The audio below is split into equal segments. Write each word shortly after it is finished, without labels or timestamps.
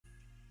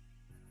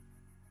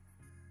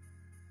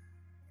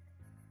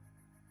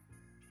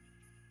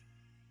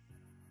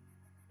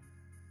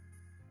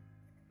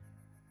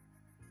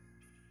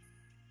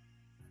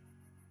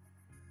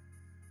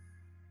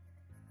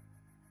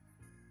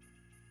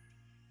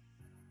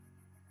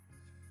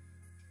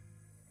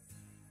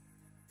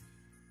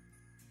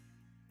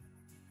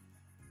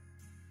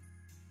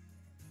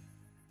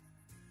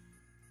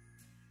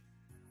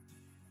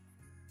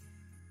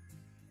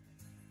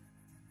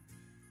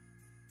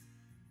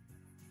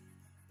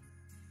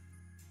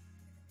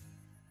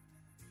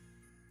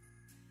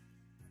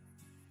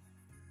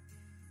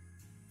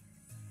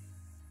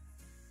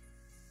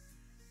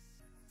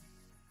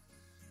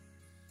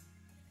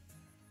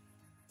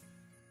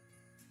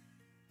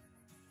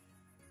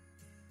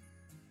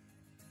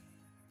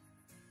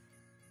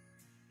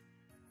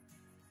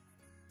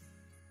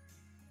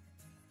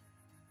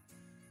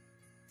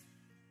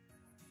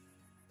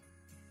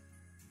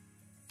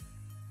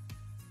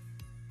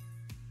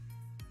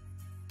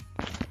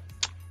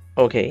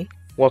Okay,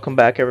 welcome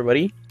back,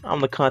 everybody. I'm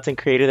the content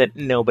creator that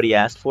nobody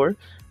asked for.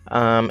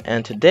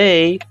 And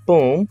today,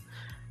 boom,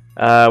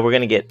 we're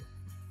gonna get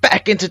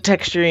back into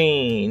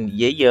texturing.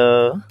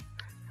 Yeah.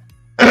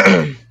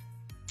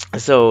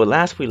 So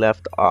last we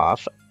left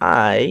off,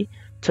 I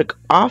took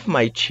off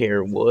my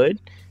chair wood,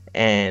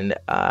 and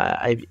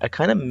I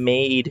kind of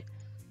made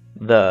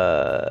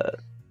the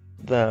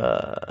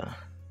the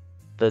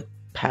the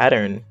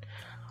pattern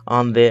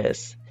on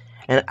this,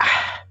 and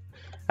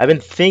I've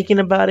been thinking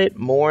about it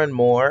more and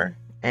more,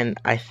 and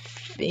I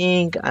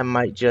think I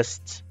might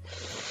just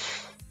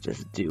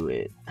do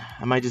it.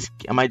 I might just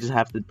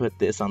have to put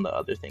this on the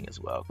other thing as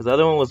well, because the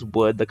other one was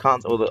wood, the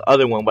console, the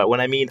other one. But when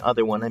I mean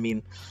other one, I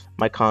mean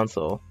my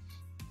console.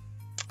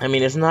 I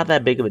mean, it's not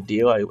that big of a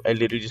deal. I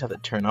literally just have to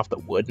turn off the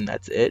wood and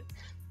that's it.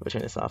 I'll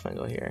turn this off and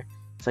go here.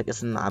 It's like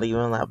it's not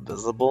even that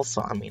visible,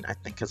 so I mean, I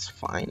think it's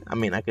fine. I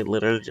mean, I could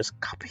literally just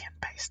copy and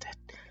paste it.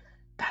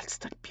 That's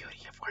the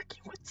beauty of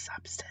working with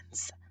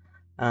substance.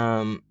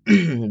 But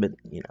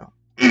you know,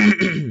 they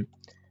don't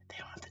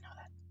have to know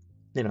that.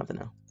 They don't have to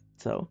know.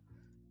 So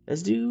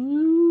let's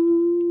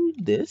do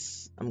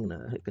this. I'm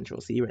gonna hit Control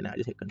C right now. I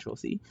just hit Control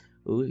C.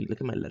 Ooh, look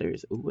at my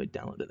letters. Ooh, I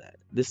downloaded that.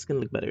 This is gonna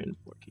look better in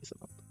 4K. So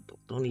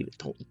don't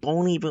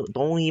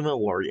even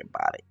worry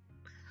about it.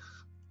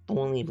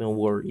 Don't even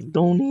worry.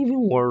 Don't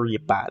even worry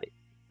about it.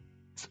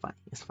 It's fine.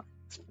 It's fine.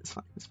 It's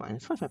fine. It's fine.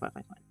 It's fine. Fine. Fine.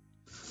 Fine. Fine.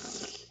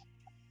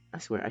 I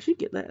swear, I should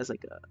get that as a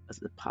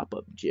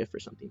pop-up GIF or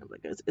something. I'm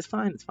like, it's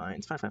fine. It's fine.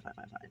 It's fine. Fine. Fine.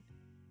 Fine. Fine.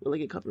 Will I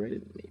get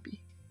copyrighted?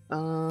 Maybe.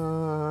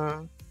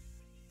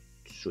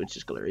 Switch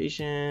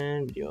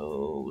discoloration,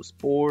 video,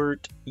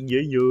 sport.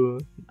 Yeah.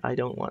 I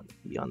don't want to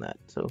be on that.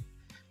 So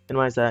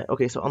minimize that.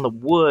 Okay, so on the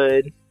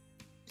wood.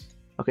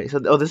 Okay, so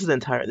this is the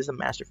entire. This is a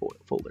master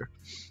folder.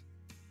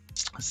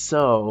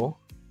 So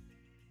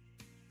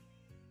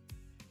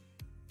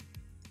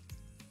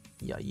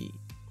yeah.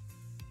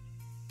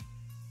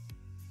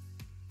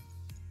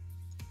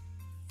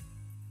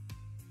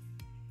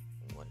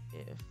 What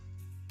if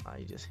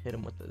I just hit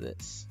him with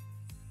this?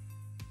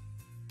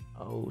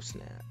 Oh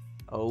snap.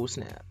 Oh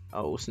snap.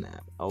 Oh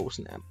snap. Oh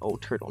snap. Oh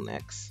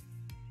turtlenecks.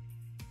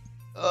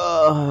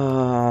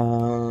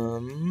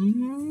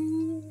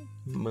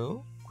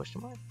 Moo?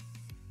 Question mark.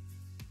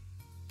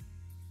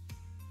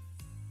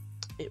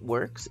 It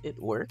works. It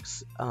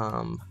works.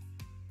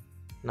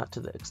 Not to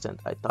the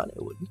extent I thought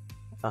it would.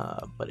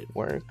 But it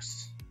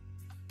works.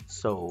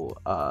 So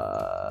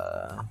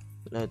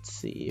let's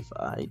see if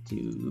I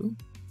do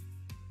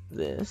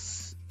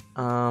this.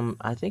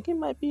 I think it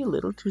might be a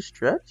little too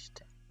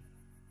stretched.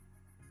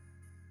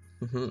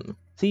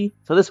 See,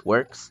 so this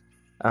works.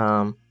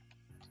 Because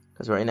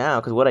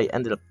what I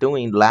ended up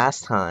doing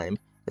last time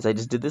is I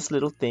just did this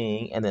little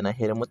thing, and then I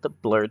hit him with the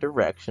blur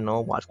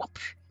directional. Watch,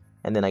 whoosh,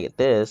 and then I get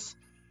this,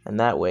 and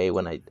that way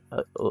when I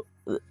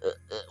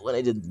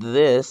did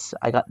this,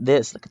 I got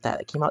this. Look at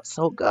that! It came out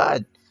so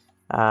good.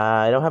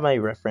 I don't have my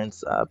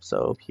reference up,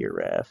 so pure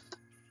ref.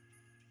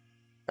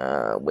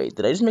 Wait,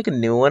 did I just make a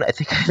new one? I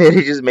think I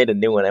literally just made a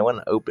new one. I want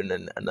to open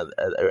another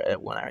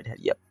one I already had.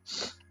 Yep.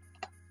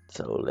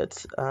 So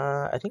let's.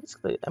 I think it's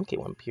the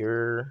MK1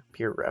 pure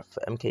ref,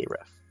 MK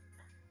ref,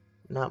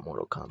 not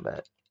Mortal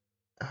Kombat.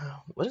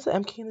 What does the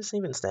MK in this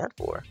even stand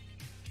for?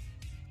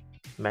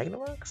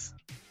 Magnavox?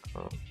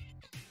 Oh.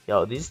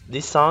 Yo,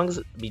 these songs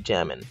be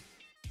jamming.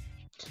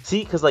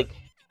 See, cause like,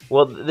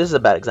 well, this is a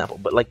bad example,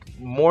 but like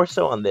more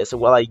so on this.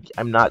 While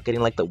I'm not getting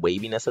like the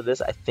waviness of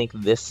this, I think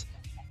this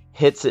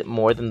hits it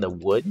more than the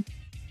wood.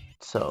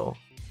 So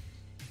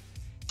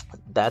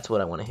that's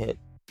what I want to hit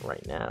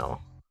right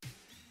now.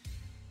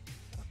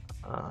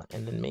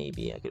 And then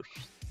maybe I could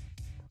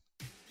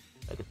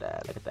look at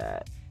that. Look at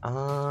that.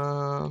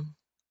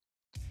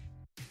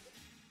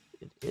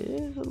 It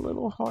is a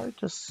little hard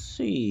to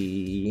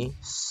see.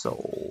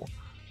 So,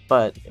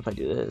 but if I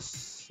do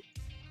this,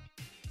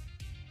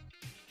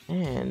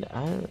 and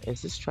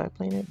is this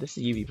triplanar? This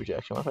is UV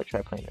projection. What if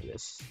I triplanar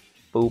this?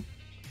 Boop.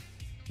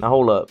 Now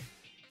hold up.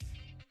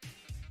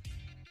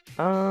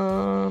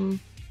 I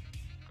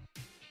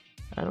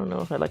don't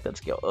know if I like that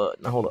scale.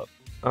 Now hold up.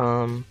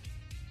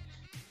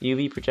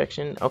 UV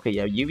projection. Okay,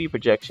 yeah, UV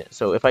projection.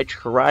 So if I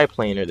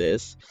triplanar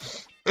this,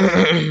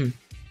 and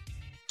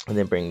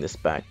then bring this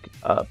back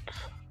up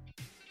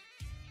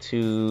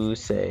to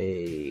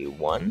say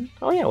 1.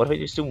 Oh yeah, what if I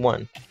just do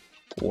 1?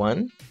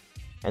 1,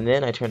 and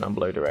then I turn on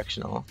blur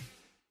directional.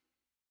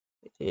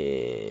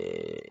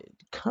 It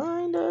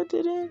kinda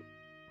didn't.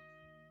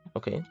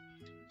 Okay.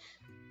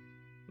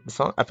 The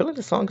song, I feel like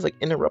the song is like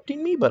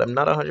interrupting me, but I'm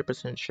not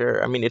 100%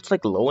 sure. I mean, it's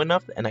like low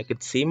enough, and I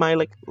could see my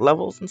like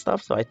levels and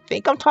stuff, so I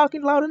think I'm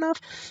talking loud enough.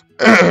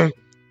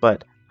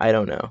 But I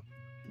don't know.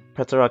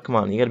 Pretzel Rock, come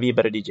on, you gotta be a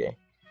better DJ.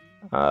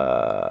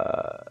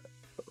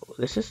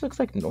 This just looks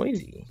like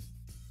noisy.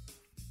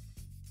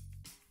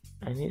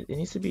 It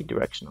needs to be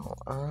directional.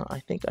 I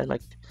think I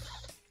liked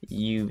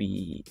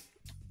UV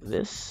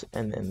this,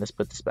 and then let's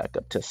put this back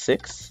up to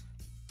 6.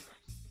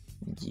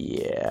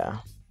 Yeah.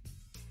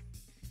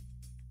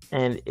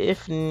 And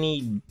if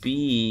need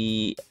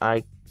be,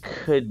 I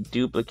could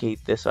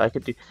duplicate this. So I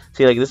could do,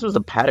 see, like this was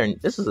a pattern.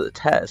 This was a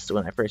test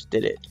when I first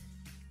did it.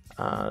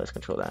 Let's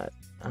control that.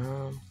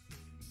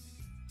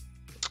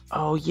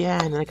 Oh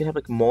yeah, and then I could have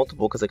like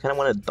multiple because I kind of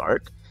want it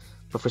dark,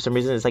 but for some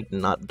reason it's like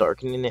not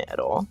darkening it at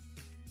all.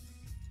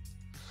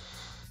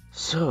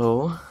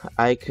 So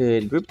I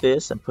could group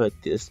this and put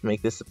this,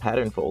 make this a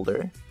pattern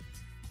folder.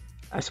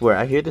 I swear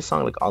I hear this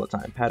song like all the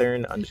time.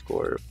 Pattern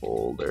underscore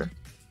folder.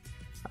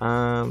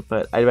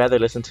 But I'd rather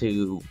listen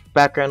to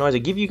background noise. I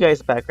give you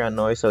guys background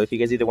noise, so if you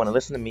guys either want to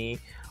listen to me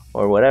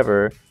or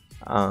whatever,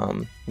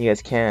 you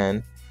guys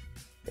can.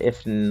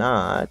 If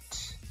not,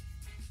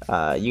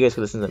 you guys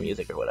can listen to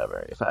music or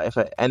whatever.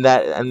 And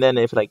then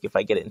if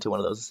I get into one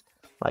of those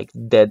like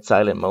dead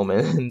silent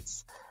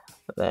moments,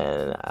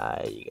 then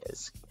you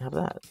guys have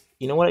that.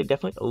 You know what I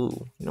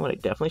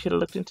definitely should have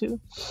looked into?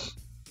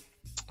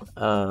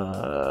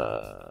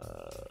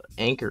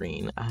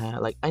 Anchoring.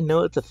 Like I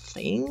know it's a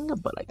thing,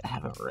 but like I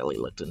haven't really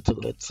looked into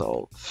it,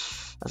 so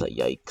that's a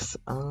yikes.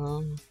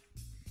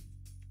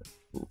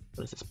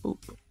 What is this? Boop.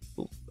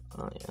 Boop.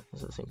 Oh yeah,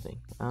 this is the same thing.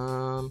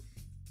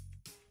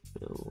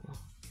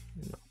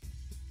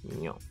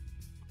 No.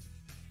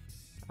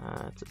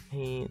 To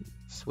paint,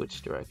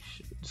 switch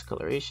direction,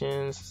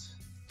 discolorations.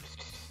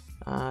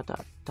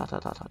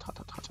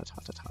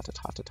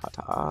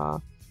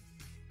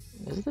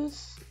 Is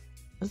this?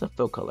 This is the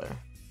fill color.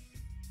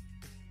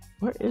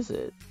 Where is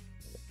it?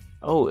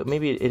 Oh,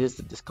 maybe it is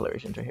the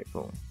discoloration right here.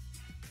 Boom.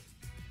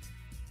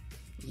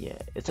 Yeah,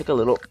 it's like a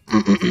little,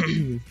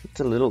 it's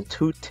a little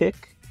too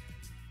thick.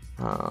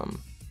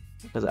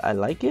 Because I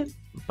like it,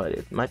 but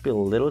it might be a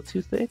little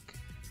too thick.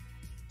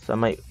 So I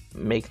might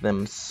make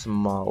them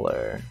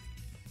smaller.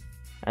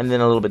 And then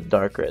a little bit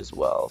darker as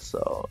well.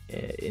 So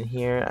in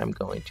here, I'm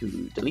going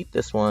to delete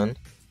this one.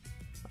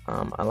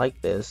 I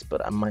like this,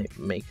 but I might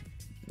make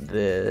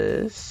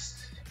this.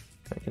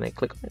 Can I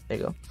click on it? There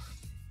you go.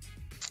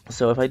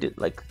 So if I did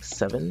like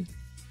 7,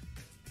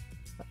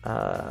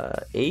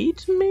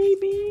 8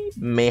 maybe,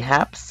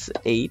 mayhaps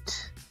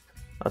 8.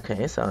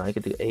 Okay, so I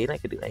could do 8. I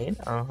could do 8.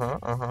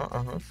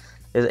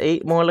 Is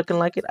 8 more looking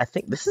like it? I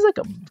think this is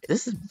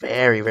this is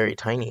very, very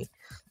tiny.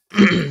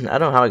 I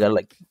don't know how I got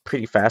like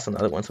pretty fast on the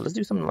other one. So let's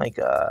do something like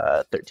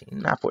 13,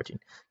 not 14.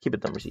 Keep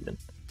it numbers even.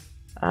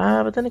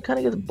 But then it kind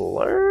of gets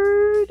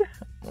blurred.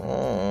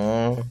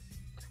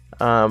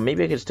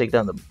 Maybe I could just take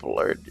down the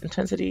blurred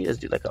intensity. Let's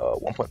do like a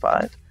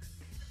 1.5.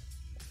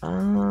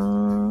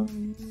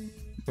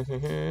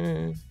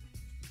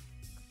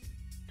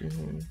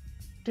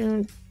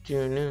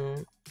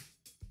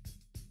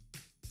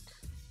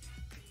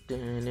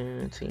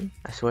 See,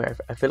 I swear,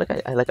 I feel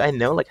like I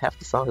know like half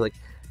the songs. Like,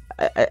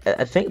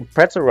 I think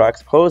Pretzel Rock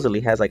supposedly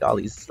has like all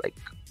these like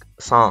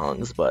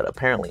songs, but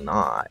apparently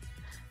not.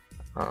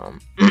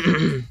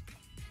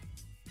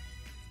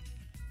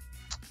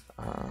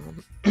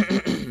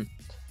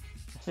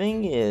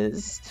 Thing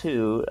is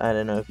too, I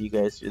don't know if you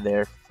guys were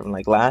there from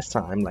like last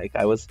time. Like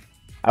I was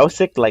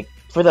sick like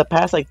for the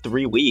past like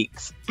 3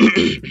 weeks,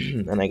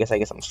 and I guess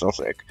I'm still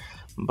sick,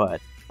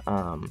 but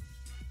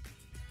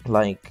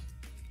like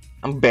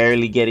I'm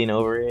barely getting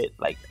over it.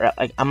 Like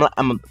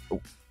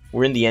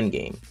we're in the end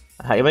game.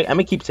 I'm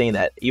gonna keep saying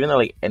that, even though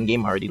like end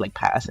game already like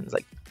passed and it's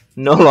like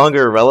no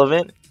longer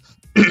relevant.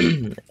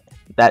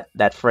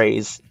 That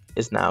phrase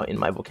is now in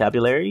my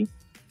vocabulary,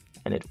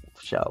 and it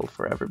shall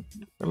forever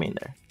remain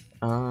there.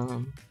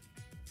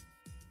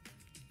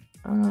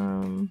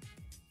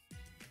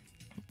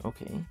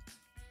 Okay.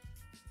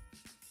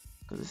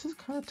 Because this is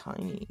kind of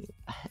tiny.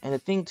 And the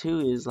thing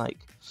too is like,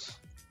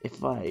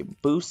 if I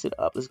boost it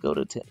up, let's go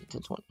to 10,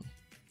 20.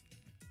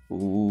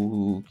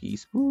 Spooky,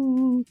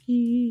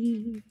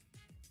 spooky.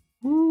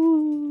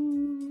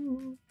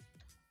 Ooh.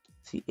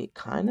 See, it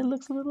kind of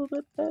looks a little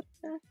bit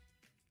better.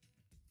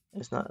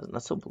 It's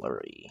not so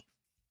blurry.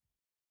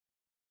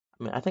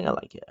 I mean, I think I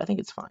like it. I think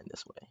it's fine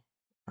this way.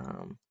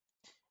 And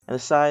the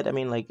side, I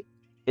mean, like,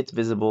 it's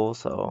visible,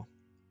 so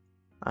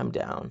I'm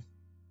down.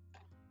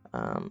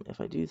 If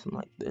I do something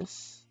like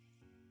this,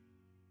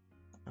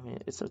 I mean,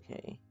 it's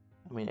okay.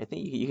 I mean, I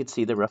think you could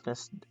see the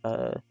roughness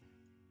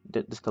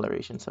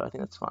discoloration, so I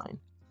think that's fine.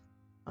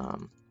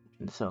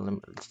 So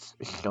let's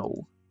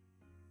show.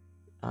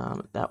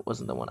 That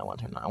wasn't the one I want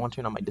to turn on. I want to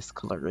turn on my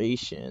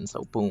discoloration,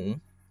 so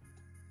boom.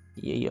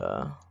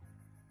 Yeah.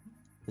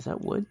 Is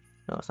that wood?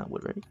 No, it's not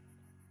wood, right?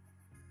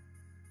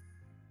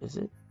 Is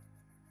it?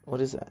 What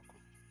is that?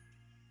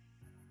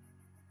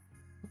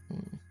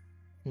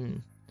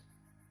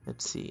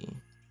 Let's see.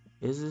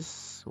 Is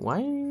this?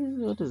 What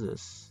is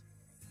this?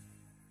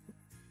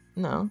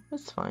 No,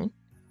 that's fine.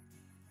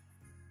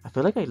 I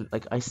feel like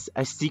I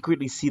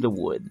secretly see the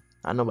wood.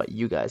 I don't know about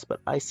you guys, but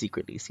I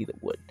secretly see the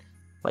wood.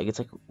 Like it's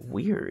like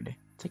weird.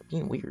 It's like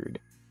being weird.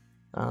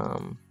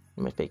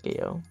 My fake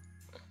AO.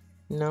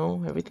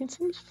 No, everything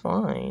seems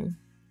fine.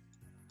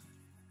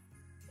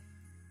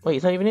 Wait,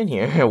 it's not even in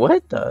here.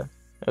 What the?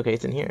 Okay,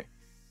 it's in here.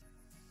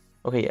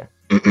 Okay, yeah.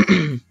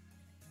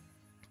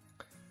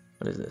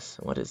 What is this?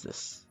 What is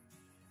this?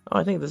 Oh,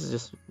 I think this is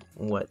just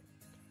what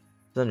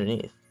is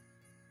underneath.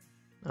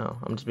 Oh,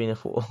 I'm just being a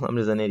fool. I'm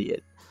just an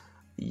idiot.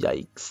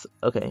 Yikes.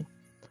 Okay.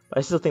 But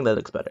I still think that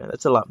looks better.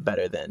 That's a lot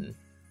better than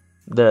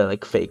the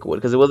like fake wood.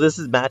 Because well, this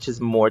is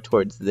matches more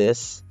towards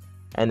this,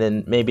 and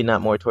then maybe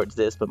not more towards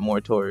this, but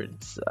more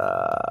towards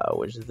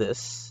which is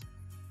this.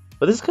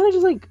 But this is kind of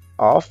just like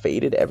all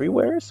faded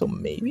everywhere. So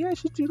maybe I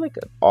should do like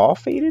an all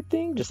faded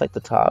thing, just like the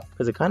top,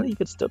 because it kind of you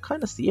could still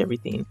kind of see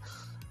everything.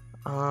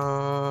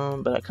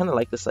 But I kind of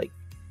like this like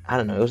I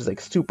don't know. It was just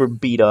like super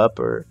beat up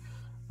or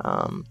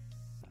um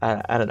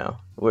I don't know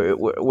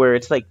where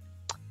it's like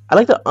I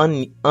like the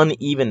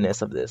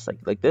unevenness of this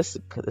like this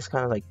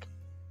kind of like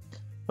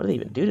what do they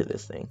even do to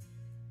this thing?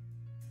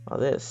 All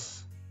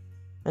this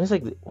and it's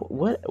like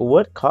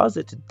what caused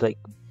it to like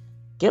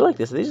get like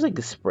this? Did they just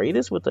like spray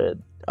this with a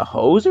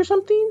hose or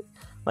something?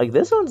 Like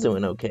this one's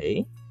doing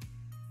okay.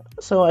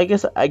 So I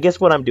guess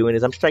what I'm doing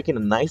is I'm striking a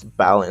nice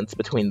balance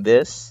between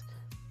this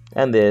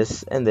and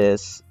this and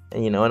this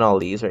and and all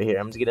these right here.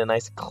 I'm just getting a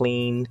nice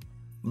clean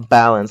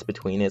balance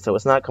between it so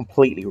it's not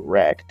completely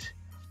wrecked.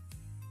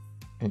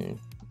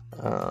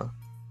 Uh,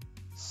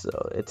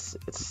 so it's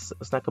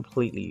not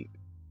completely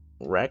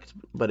wrecked,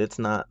 but it's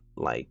not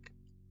like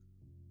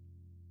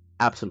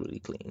absolutely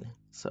clean.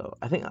 So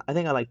I think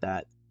I like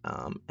that.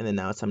 And then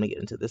now it's time to get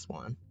into this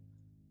one.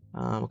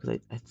 Because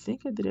I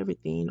think I did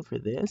everything for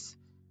this.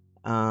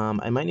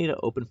 I might need to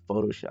open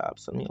Photoshop,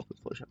 so let me open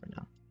Photoshop right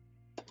now.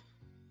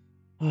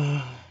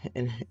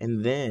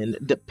 And then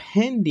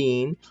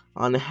depending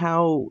on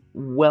how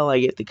well I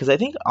get, because I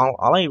think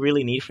all I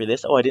really need for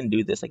this. Oh, I didn't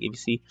do this. Like if you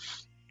see,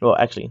 well,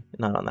 actually,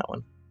 not on that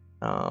one.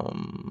 Oh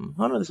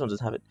no, this one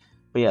doesn't have it.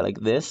 But yeah, like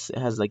this, it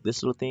has like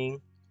this little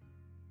thing.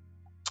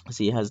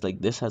 See, it has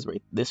like this has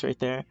this right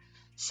there.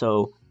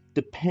 So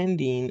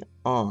depending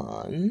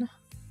on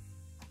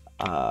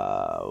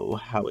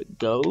how it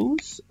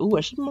goes. Ooh,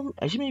 I should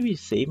maybe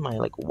save my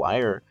like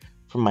wire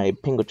from my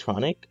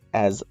Ping-O-Tronic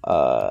as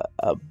a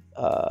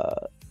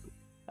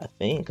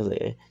thing because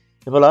if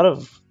a lot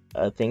of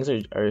things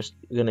are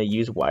gonna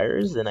use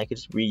wires, then I could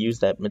just reuse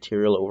that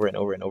material over and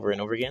over and over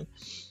and over again,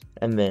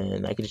 and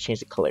then I could just change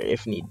the color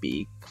if need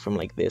be from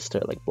like this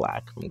to like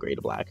black, from gray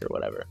to black or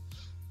whatever.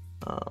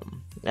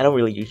 I don't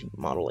really usually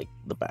model like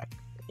the back,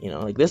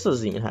 like this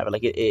doesn't even have it.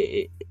 Like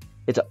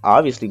it's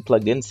obviously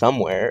plugged in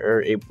somewhere,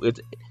 or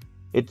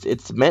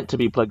it's meant to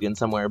be plugged in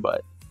somewhere,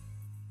 but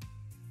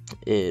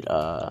it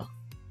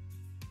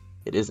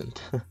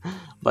isn't.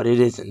 But it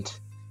isn't.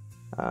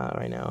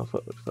 Right now,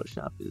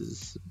 Photoshop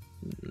is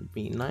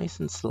being nice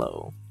and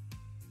slow.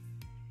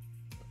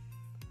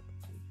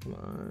 Come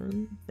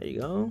on, there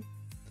you go.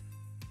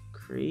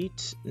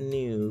 Create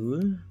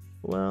new.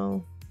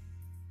 Well,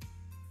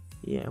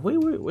 yeah. Wait,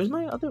 where's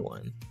my other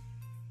one?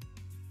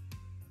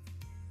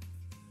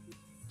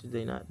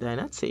 Did I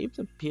not save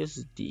the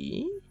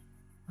PSD?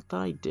 I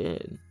thought I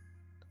did.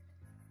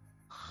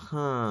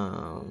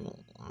 Huh.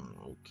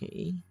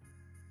 Okay.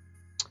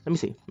 Let me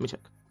see. Let me check.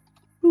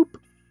 Boop.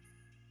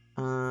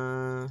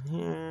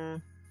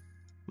 Here.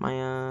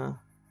 My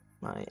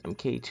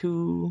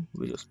MK2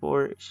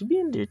 VideoSport should be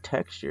under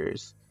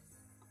textures.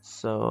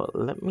 So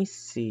let me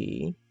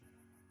see.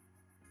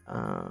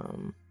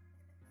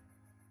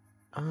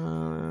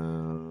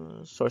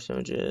 Source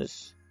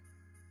images.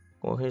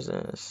 Well, here's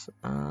this.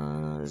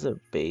 This is a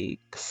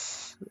bake.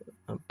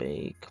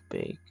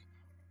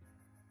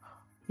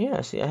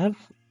 Yeah, see, I have.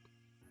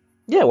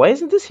 Yeah, why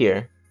isn't this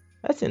here?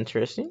 That's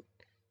interesting.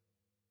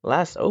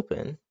 Last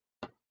open.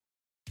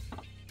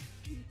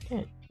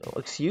 Yeah. Oh,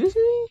 excuse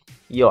me?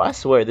 Yo, I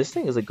swear this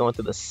thing is like going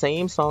through the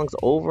same songs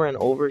over and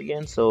over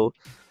again. So,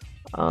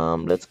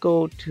 let's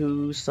go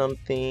to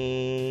something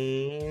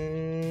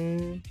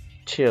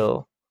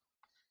chill.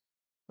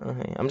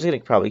 Okay, I'm just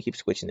gonna probably keep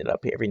switching it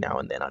up here every now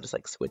and then. I'll just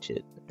like switch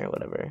it or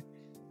whatever.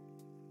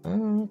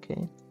 Oh,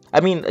 okay.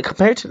 I mean,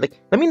 compared to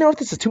like, let me know if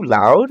this is too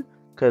loud,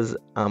 cause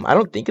I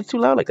don't think it's too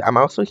loud. Like I'm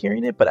also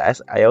hearing it, but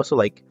I also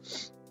like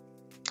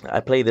I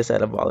play this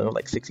at a volume of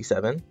like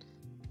 67.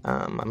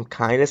 I'm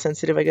kind of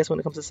sensitive, I guess, when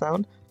it comes to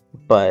sound,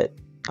 but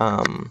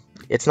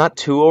it's not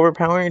too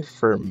overpowering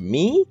for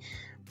me.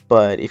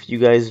 But if you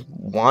guys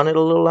want it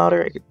a little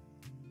louder, I could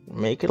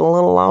make it a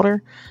little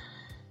louder.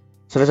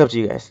 So that's up to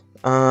you guys.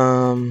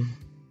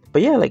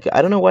 But yeah, like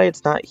I don't know why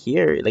it's not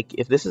here. Like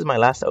if this is my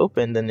last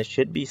open, then it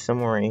should be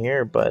somewhere in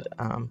here. But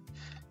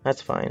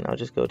that's fine. I'll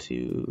just go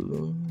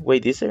to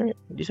wait. These aren't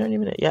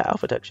even it. Yeah,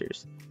 alpha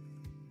textures.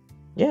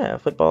 Yeah,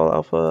 football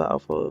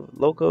alpha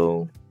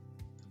logo.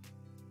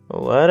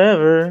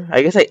 Whatever.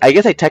 I guess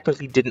I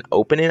technically didn't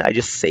open it. I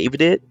just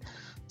saved it.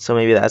 So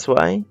maybe that's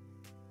why.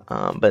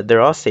 But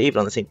they're all saved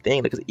on the same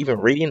thing. Because even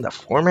reading the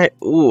format,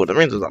 ooh, that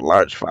means it's a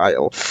large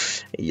file.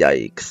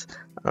 Yikes.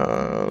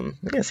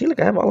 Yeah, see, look,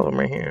 I have all of them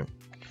right here.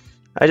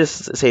 I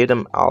just saved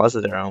them all as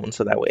their own,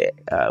 so that way,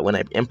 when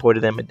I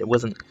imported them, it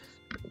wasn't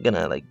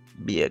gonna like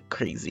be a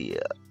crazy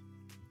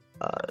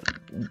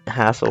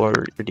hassle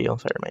or deal.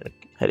 Sorry, my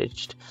head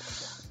itched.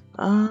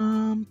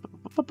 And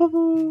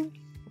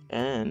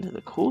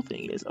the cool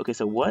thing is, okay,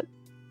 so what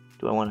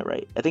do I want to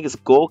write? I think it's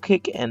goal,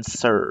 kick, and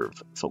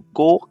serve. So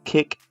goal,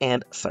 kick,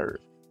 and serve.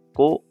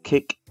 goal,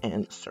 kick,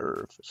 and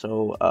serve.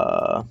 So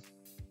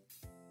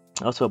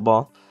also a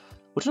ball.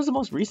 Which was the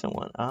most recent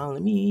one?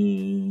 Let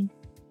me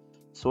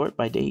sort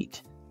by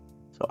date.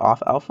 So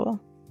off alpha.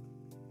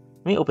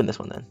 Let me open this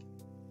one then.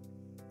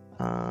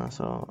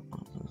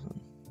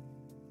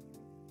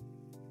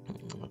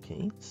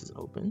 Okay, this is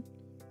open.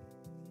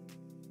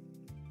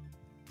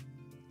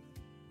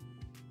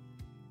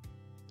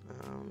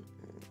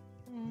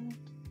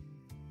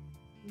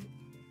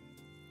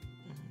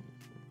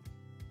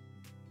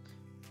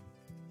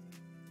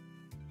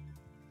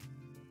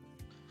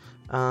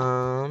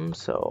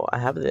 So I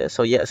have this.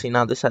 So yeah, see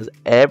now this has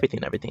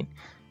everything.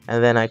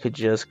 And then I could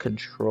just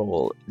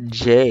control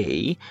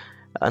J.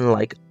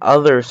 Unlike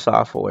other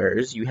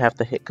softwares, you have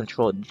to hit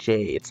control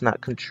J. It's not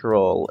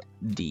control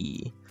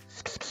D.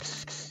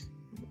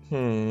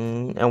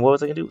 And what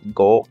was I gonna do?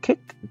 Goal,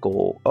 kick,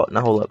 goal. Oh,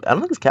 now hold up. I don't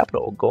think it's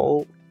capital.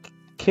 Goal,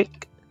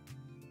 kick.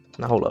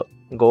 Now hold up.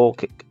 Goal,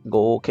 kick,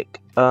 goal, kick.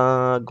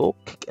 Goal,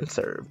 kick, and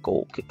serve.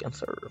 Goal, kick, and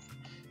serve.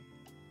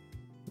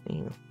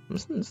 Yeah,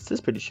 this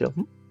is pretty chill.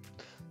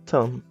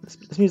 Tell him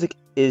this music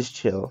is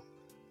chill.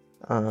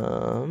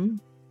 So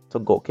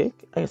goal kick.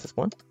 I guess this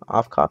one.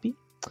 Off copy.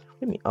 What do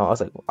you mean? Oh, I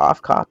was like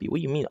off copy. What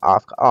do you mean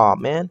off? Oh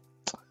man.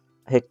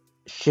 I hit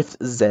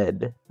Shift Z.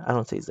 I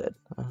don't say Z.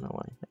 I don't know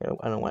why. I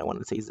don't know why I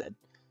wanted to say Z.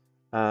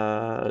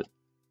 Not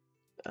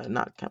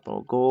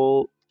capital.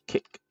 Goal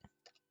kick.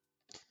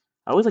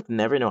 I always like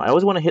never know. I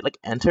always want to hit like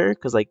enter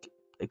because like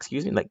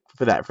excuse me like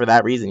for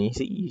that reason. You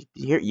see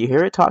you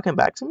hear it talking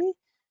back to me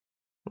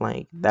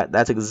like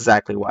that's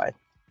exactly why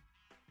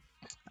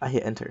I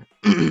hit enter.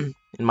 In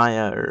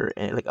Maya or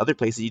like other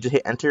places, you just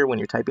hit enter when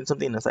you're typing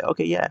something, and it's like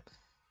okay yeah.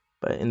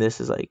 But in this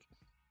is like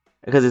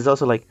because it's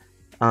also like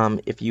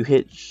if you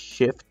hit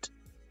shift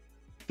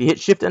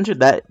enter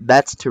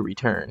that's to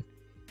return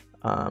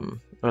or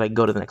like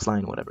go to the next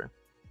line whatever.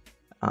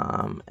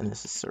 And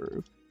this is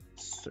serve.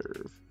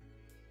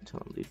 Tell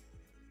him, dude.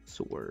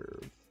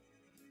 Swerve.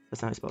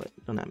 That's not how you spell it.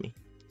 Don't at me.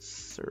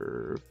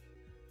 Serve.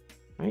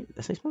 Right?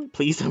 That's how you spell it?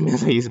 Please tell me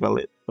that's how you spell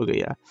it. Okay,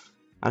 yeah.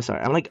 I'm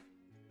sorry. I'm like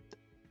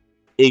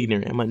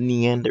ignorant. I'm a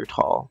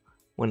Neanderthal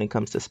when it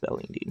comes to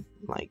spelling, dude.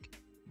 Like,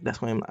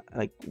 that's why I'm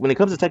like, when it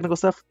comes to technical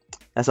stuff,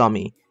 that's on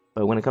me.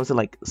 But when it comes to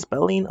like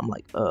spelling, I'm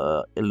like,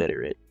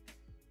 illiterate.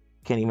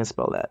 Can't even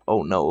spell that.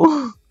 Oh no.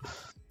 How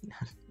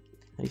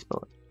do you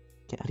spell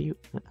it? How do you?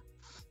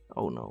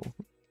 Oh no.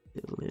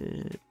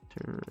 Illiterate.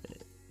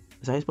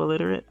 Is that how you spell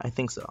illiterate? I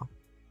think so.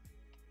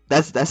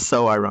 That's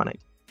so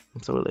ironic.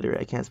 I'm so illiterate.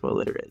 I can't spell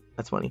illiterate.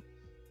 That's funny.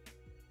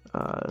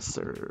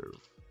 Serve.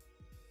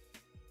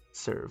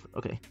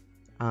 Okay.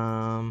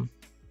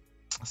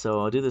 So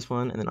I'll do this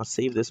one, and then I'll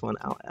save this one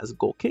out as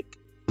goal kick.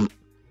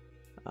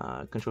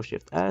 Control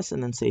Shift S,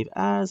 and then save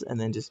as, and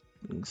then just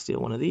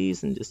steal one of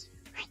these, and just.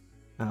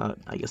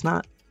 I guess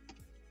not.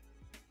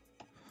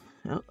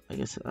 Oh, I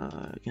guess.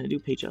 Can I do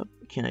page up?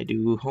 Can I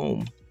do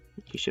home?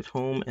 Okay, shift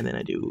home, and then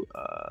I do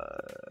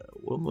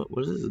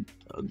what is this?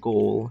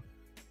 Goal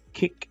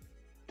kick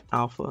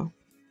alpha.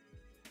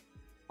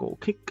 Goal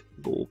kick.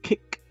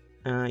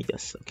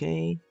 Yes.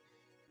 Okay.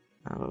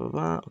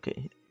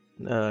 Okay.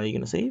 You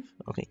gonna save?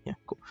 Okay. Yeah.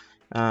 Cool.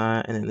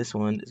 And then this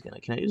one is gonna.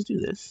 Can I just do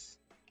this?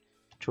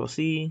 Control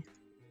C.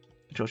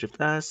 Control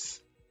Shift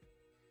S.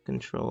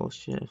 Control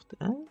Shift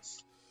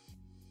S.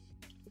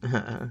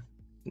 I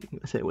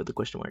say it with the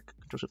question mark.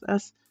 Control Shift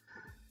S.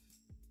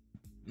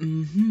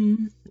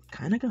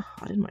 Kind of got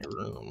hot in my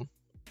room.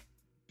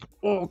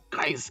 Oh,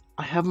 guys,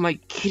 I have my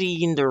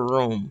kitty in the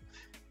room.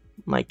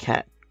 My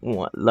cat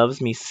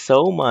loves me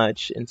so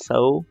much, and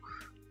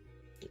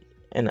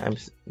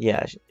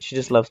she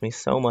just loves me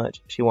so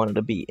much. She wanted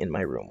to be in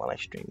my room while I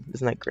stream.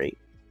 Isn't that great?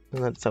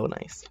 Isn't that so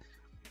nice?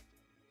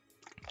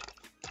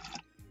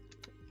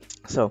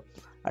 So,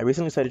 I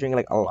recently started drinking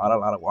like a lot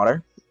of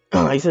water.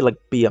 I used to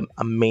like be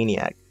a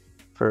maniac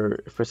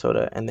for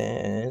soda, and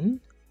then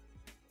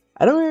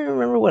I don't even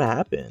remember what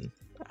happened.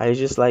 I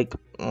just like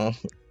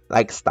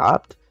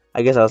stopped.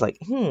 I guess I was like,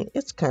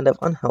 it's kind of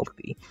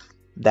unhealthy.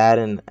 That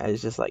and I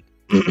was just like,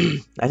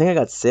 I think I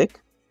got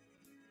sick,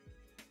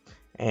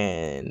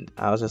 and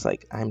I was just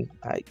like, I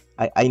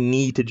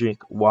need to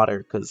drink water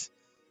because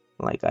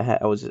like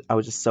I was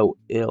just so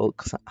ill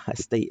because I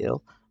stay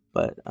ill,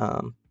 but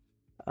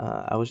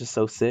I was just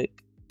so sick,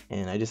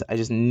 and I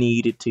just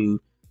needed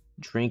to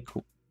drink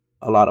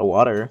a lot of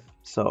water,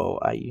 so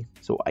I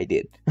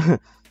did.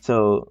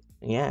 So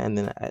yeah, and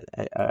then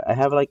I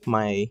have like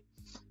my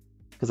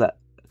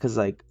because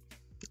like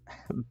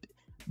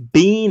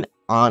being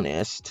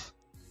honest,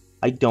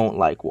 I don't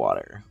like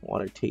water.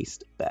 Water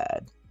tastes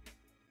bad,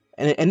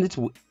 and it's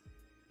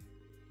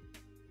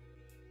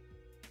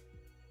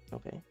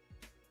okay,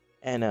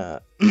 and I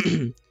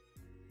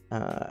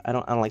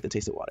don't like the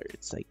taste of water.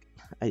 It's like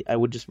I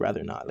would just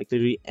rather not like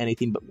literally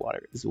anything but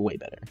water is way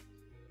better.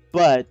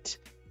 But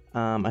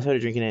I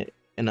started drinking it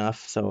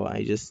enough, so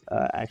I just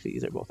actually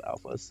these are both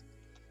alphas.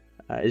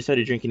 I just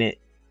started drinking it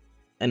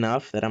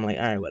enough that I'm like,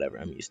 all right, whatever,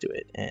 I'm used to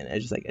it, and I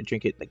just like I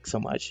drink it like so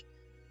much.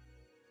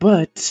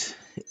 But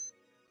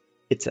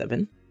it's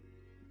 7.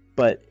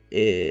 But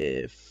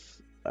if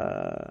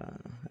I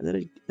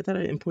thought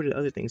I imported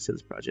other things to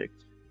this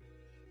project.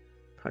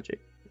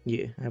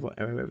 Yeah, I have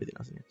everything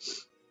else in here.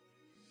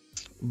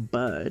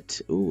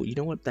 But oh, you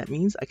know what that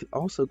means? I could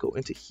also go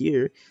into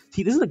here.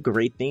 See, this is a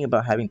great thing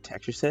about having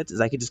texture sets is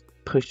I could just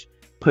push.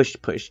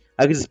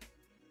 I could just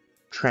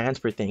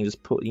transfer things,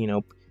 just put,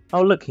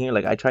 oh look here,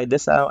 like I tried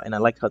this out and I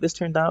like how this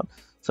turned out,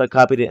 so I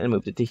copied it and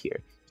moved it to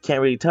here. You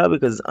can't really tell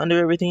because it's under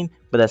everything,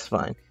 but that's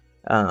fine.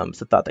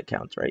 It's a thought that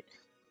counts, right?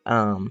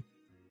 And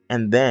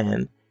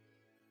then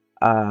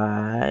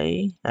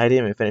I didn't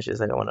even finish this.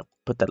 Like I want to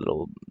put that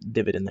little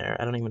divot in there.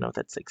 I don't even know if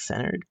that's like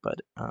centered,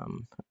 but I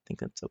think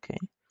that's okay.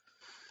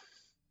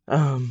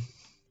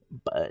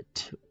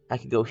 But I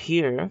could go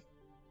here,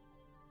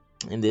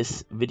 and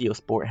this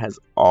VideoSport has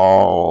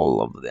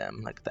all of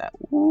them like that.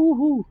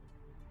 Woohoo!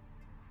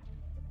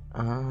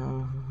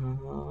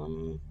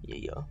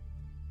 Yeah.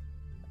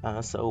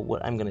 So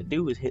what I'm gonna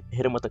do is hit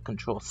him with a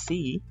Control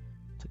C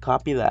to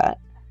copy that,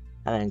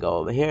 and then go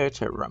over here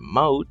to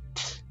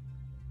remote,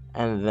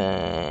 and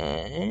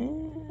then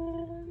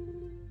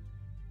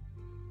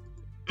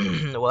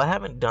well, I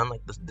haven't done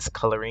like this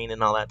coloring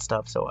and all that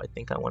stuff, so I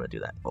think I want to do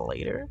that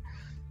later.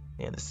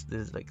 Yeah, this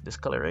is like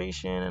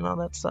discoloration and all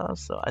that stuff,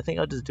 so I think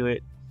I'll just do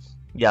it.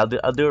 Yeah,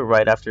 I'll do it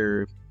right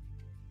after,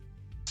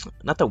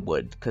 not the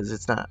wood because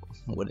it's not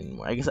wood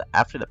anymore. I guess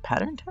after the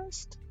pattern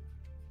test.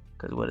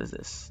 Because what is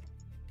this?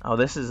 Oh,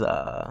 this is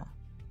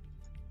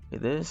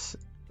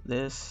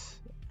this,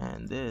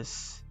 and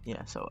this.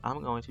 Yeah, so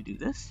I'm going to do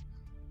this.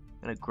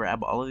 I'm gonna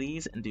grab all of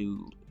these and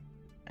do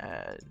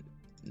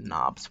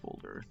knobs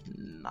folder,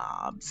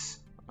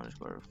 knobs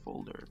underscore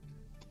folder.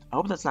 I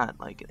hope that's not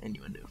like an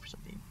innuendo for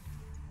something.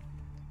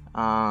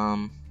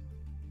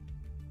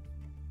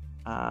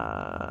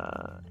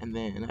 And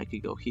then I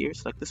could go here,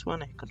 select this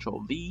one, and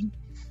Control V.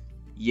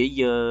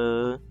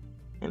 Yeah.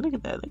 And look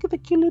at that. Look at the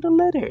cute little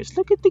letters.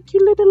 Look at the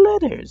cute little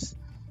letters.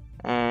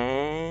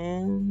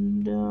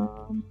 And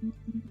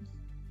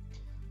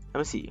let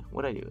me see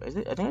what I do. I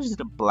think I just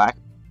did a black.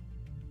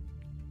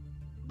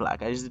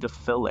 I just did a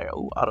fill there.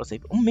 Oh,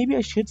 autosave. Oh, maybe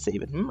I should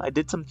save it. I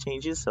did some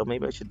changes, so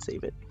maybe I should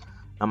save it.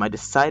 I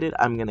decided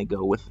I'm gonna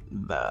go with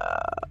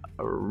the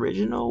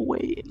original way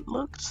it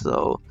looked.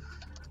 So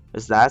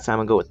it's that. So I'm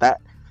gonna go with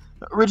that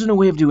original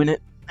way of doing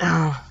it.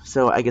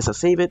 So I guess I'll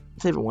save it.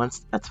 Save it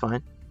once. That's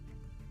fine.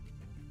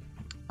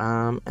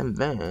 And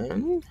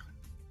then,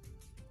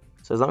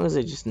 so as long as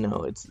I just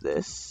know it's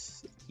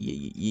this,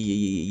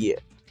 yeah.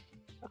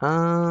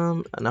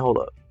 Now hold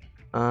up.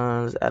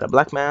 Let's add a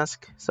black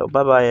mask. So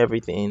bye bye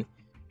everything,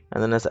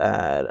 and then let's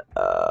add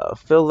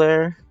fill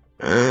there.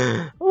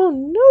 Oh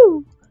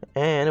no!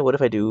 And what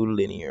if I do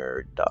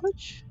linear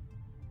dodge?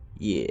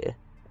 Yeah,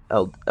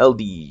 L,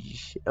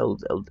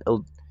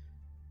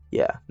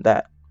 yeah,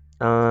 that.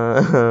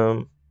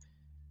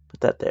 Put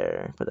that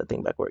there. Put that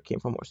thing back where it came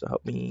from. Or so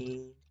help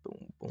me.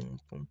 Boom, boom,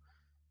 boom.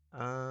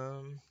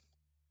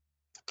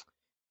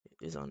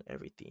 It is on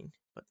everything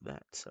but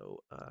that.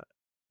 So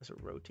let's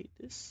rotate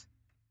this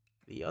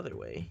the other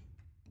way.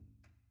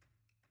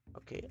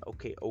 Okay.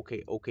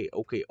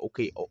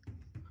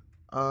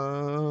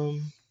 Oh.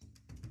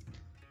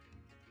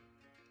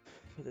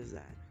 What is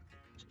that?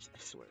 I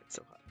swear it's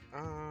so hot.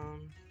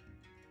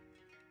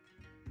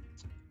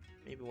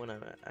 Maybe when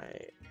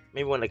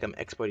maybe when like I'm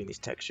exporting these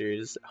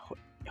textures,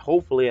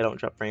 hopefully I don't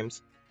drop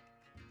frames.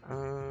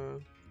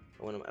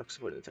 When I'm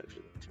exporting the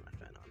textures, I'll turn my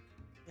fan on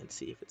and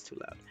see if it's too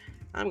loud.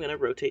 I'm gonna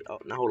rotate. Oh,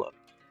 now hold up.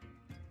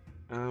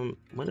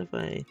 What if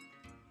I?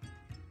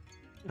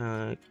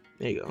 There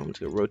you go. I'm just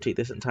gonna rotate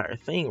this entire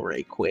thing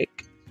right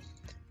quick,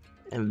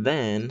 and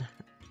then,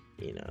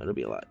 it'll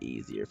be a lot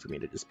easier for me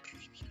to just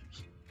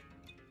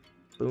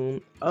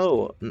boom.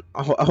 Oh,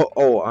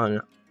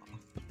 on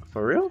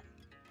for real?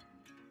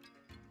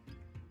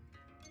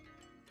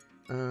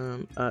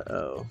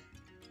 Uh-oh.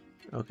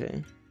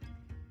 Okay.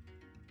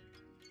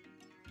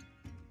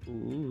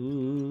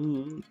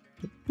 Ooh.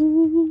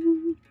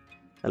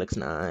 That looks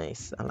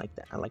nice. I like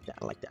that. I like it.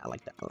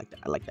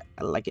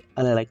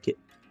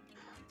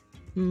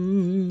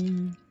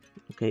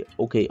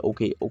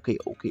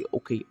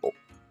 Okay.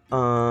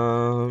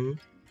 Oh.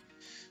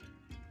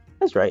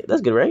 That's right.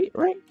 That's good,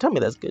 right? Tell me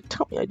that's good.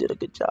 Tell me I did a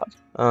good job.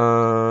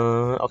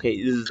 Okay,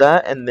 is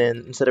that, and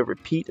then instead of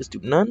repeat, let's do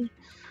none.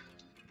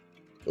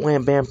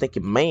 Wham bam, thank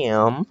you,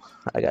 ma'am.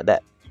 I got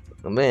that.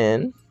 And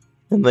then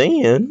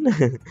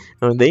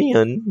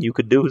you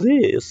could do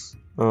this.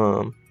 I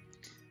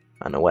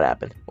don't know what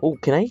happened. Oh,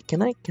 can I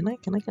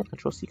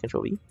Control C,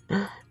 Control V?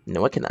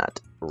 No, I cannot.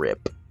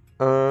 Rip.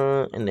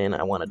 And then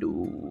I want to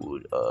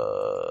do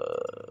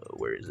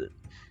where is it?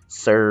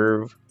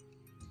 Serve.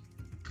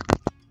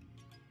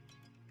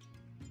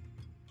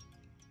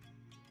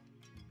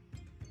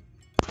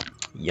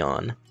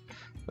 Yawn.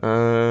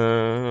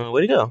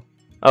 Where'd it go?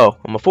 Oh,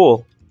 I'm a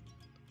fool.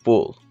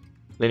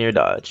 Linear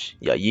dodge.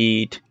 Yeah,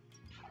 yeet.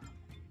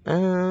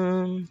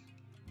 Uh-oh.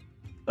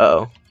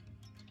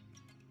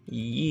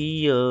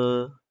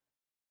 Yeah.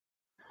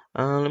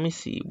 Let me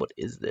see. What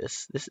is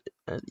this?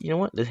 You know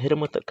what? Let's hit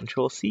him with the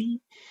Control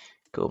C.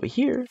 Go over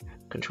here.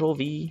 Control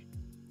V.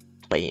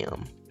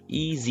 Bam.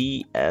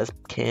 Easy as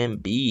can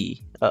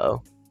be.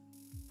 Uh-oh.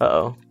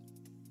 Uh-oh.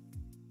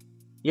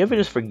 You ever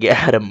just forget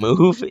how to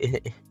move?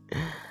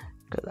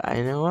 Because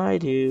I know I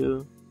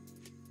do.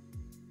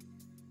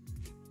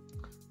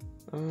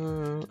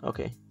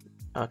 Okay.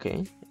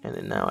 Okay. And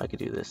then now I could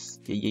do this.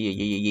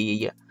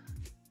 Yeah.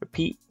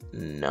 Repeat.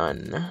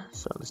 None.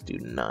 So let's do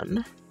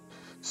none.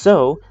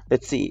 So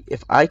let's see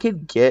if I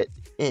could get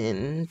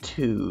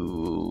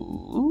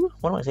into,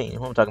 what am I saying?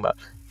 What am I talking about?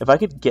 If I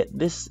could get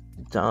this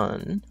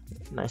done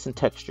nice and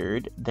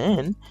textured,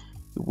 then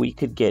we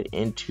could get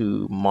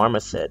into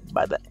Marmoset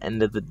by the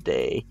end of the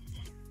day.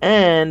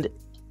 And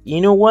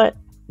you know what?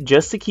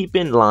 Just to keep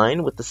in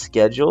line with the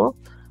schedule,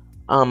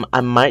 I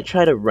might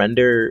try to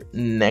render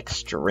next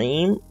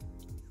stream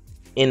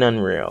in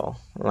Unreal.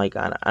 Like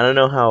I don't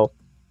know how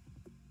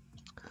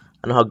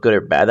good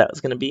or bad that was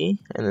gonna be,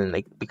 and then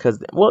like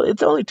because well,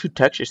 it's only 2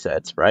 texture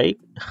sets, right?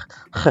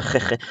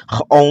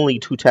 Only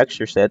 2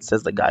 texture sets,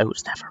 says the guy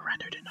who's never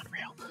rendered in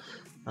Unreal.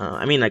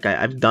 I mean, like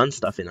I've done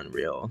stuff in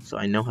Unreal, so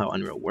I know how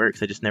Unreal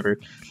works. I just never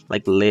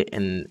like lit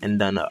and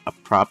done a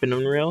prop in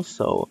Unreal,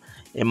 so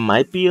it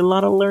might be a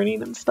lot of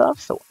learning and stuff.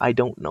 So I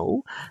don't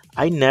know.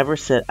 I never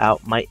set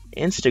out my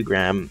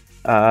Instagram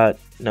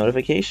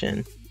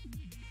notification.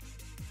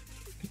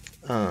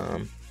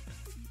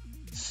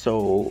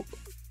 So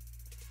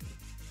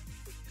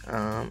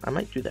I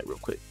might do that real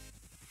quick.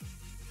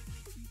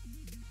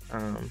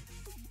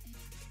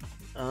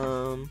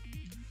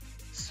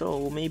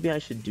 So maybe I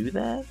should do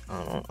that.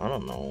 I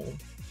don't know.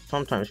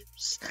 Sometimes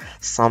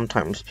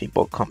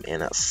people come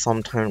in, and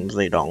sometimes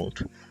they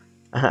don't.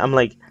 I'm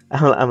like,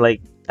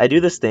 I do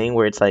this thing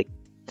where it's like,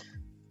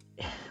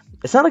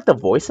 it's not like the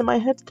voice in my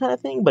head kind of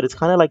thing, but it's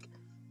kind of like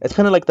the, it's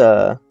kind of like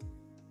the,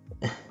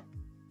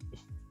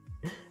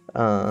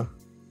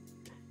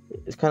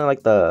 it's kind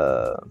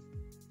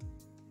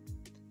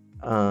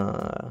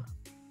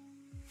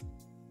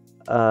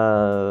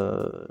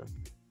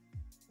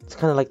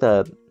of like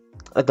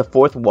the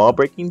fourth wall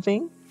breaking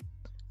thing.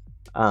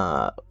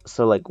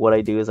 So like what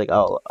I do is like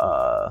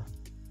I'll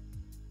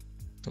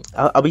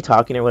be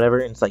talking or whatever,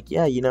 and it's like,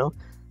 yeah, you know,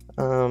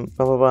 blah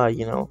blah blah,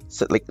 you know,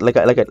 so like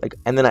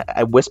and then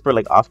I whisper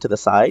like off to the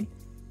side.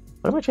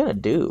 What am I trying to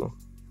do?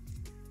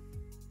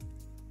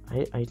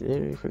 I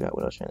literally forgot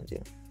what I was trying to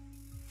do.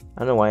 I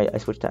don't know why I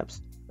switched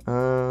tabs.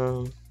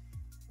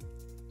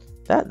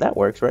 That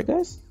works, right,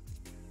 guys?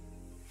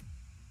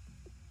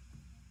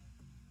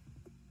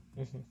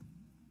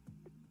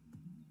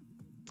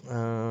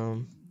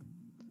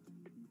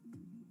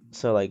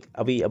 So like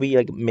I'll be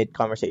like mid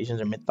conversations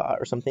or mid thought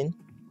or something,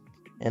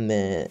 and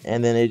then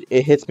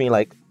it hits me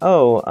like,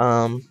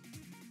 oh,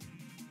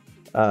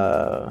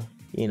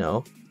 you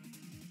know,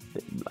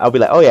 I'll be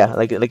like, oh yeah,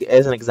 like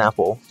as an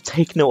example,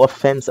 take no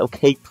offense,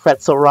 okay,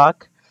 Pretzel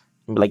Rock.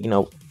 And be like, you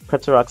know,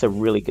 Pretzel Rock's a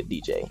really good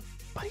DJ,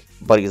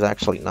 but he's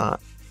actually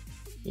not,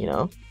 you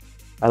know.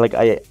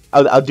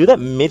 I'll do that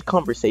mid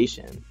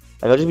conversation.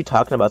 Like I'll just be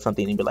talking about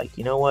something and be like,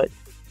 you know what,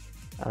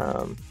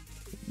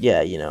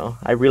 yeah, you know,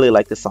 I really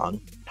like this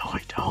song. No,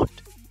 I don't.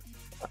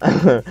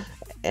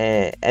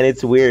 And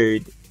it's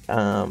weird.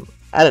 I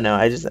don't know.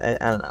 I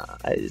don't know.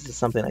 It's just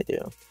something I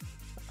do.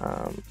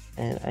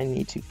 And I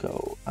need to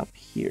go up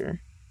here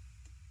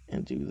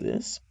and do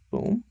this.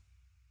 Boom.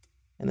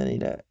 And then I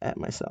need to add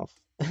myself.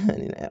 I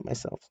need to add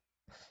myself.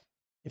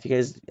 If you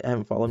guys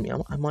haven't followed me,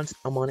 I'm on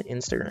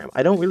Instagram.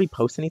 I don't really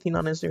post anything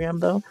on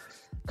Instagram though.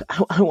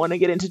 I want to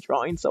get into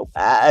drawing so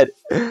bad.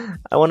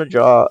 I want to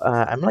draw.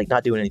 I'm like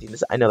not doing anything.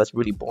 I know that's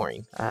really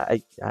boring.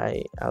 I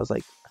was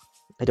like,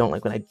 I don't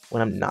like when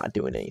I'm not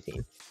doing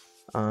anything.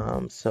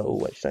 So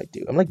what should I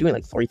do? I'm like doing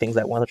like 3 things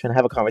at once. I'm trying to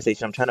have a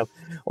conversation. I'm trying to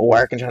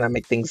work and trying to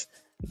make things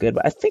good.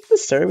 But I think the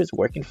serve is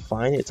working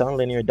fine. It's on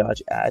linear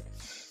dodge add.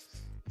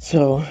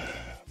 So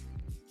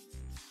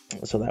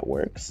that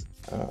works.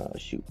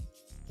 Shoot.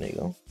 There you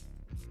go.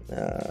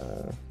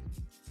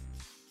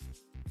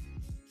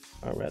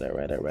 All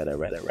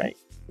right.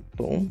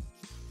 Boom.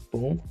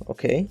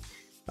 Okay.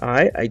 All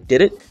right, I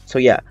did it. So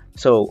yeah.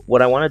 So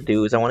what I want to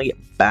do is I want to get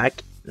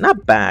back.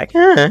 Not back.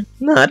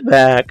 Not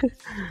back.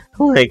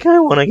 Like I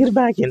want to get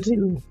back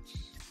into.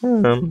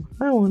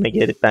 I want to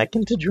get it back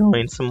into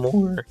drawing some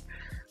more.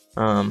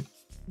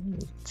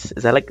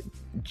 Is that like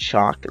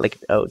chalk? Like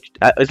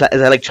is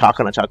that like chalk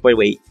on a chalkboard?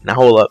 Wait, now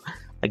hold up.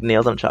 Like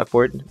nails on a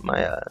chalkboard.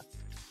 My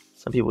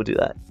some people do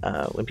that.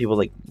 When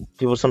people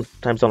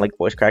sometimes don't like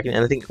voice cracking,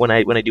 and I think when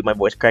I do my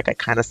voice crack, I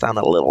kind of sound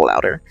a little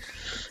louder.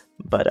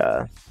 But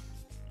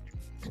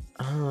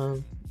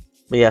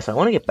yeah. So I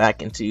want to get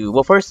back into.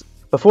 Well, first,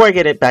 before I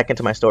get it back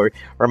into my story,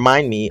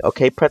 remind me,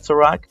 okay, Pretzel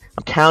Rock,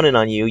 I'm counting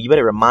on you. You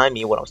better remind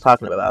me what I was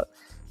talking about.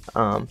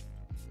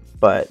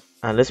 But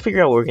let's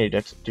figure out what we're gonna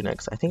do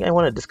next. I think I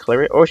want to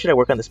discolor it, or should I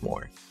work on this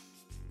more?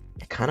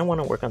 I kind of want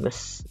to work on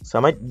this, so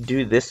I might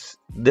do this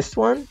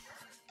one.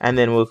 And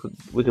then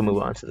we can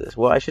move on to this.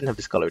 Well, I shouldn't have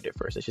discolored it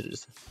first. I should have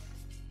just.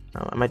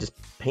 I might just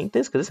paint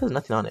this because this has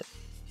nothing on it.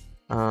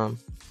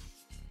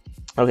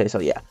 Okay,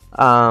 so yeah.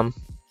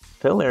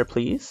 Fill layer,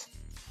 please.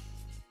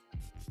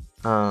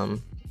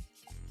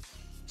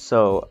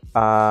 So,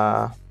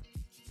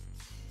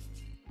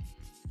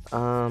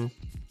 um,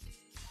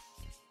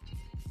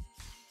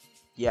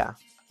 yeah,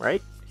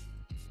 right?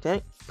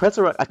 Okay,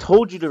 pretzel. I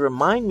told you to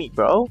remind me,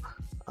 bro.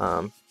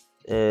 Um,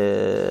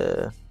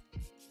 uh-oh.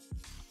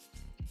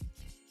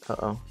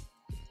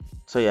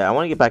 So yeah, I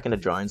want to get back into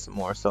drawing some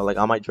more. So like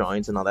all my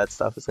drawings and all that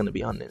stuff is gonna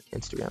be on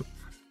Instagram.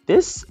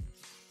 This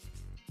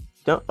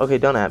don't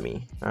at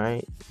me. All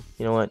right.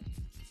 You know what?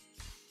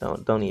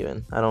 Don't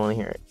even. I don't want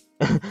to hear it.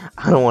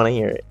 I don't want to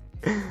hear it.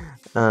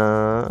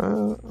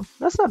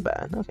 That's not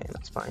bad. Okay,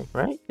 that's fine,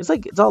 right? It's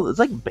like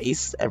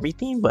base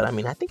everything, but I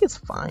mean I think it's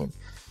fine.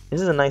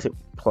 This is a nice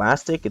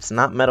plastic. It's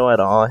not metal at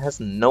all. It has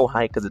no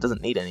height because it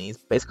doesn't need any. Its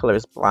base color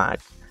is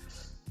black.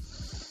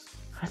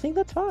 I think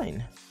that's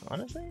fine,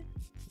 honestly.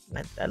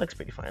 That looks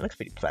pretty fine. It looks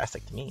pretty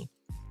plastic to me.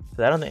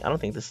 So I don't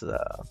think this is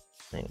a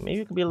thing.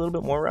 Maybe it could be a little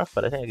bit more rough,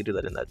 but I think I could do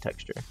that in that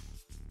texture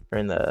or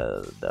in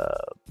the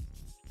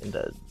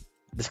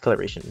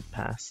discoloration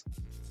pass.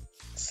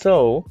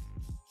 So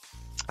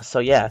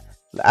yeah,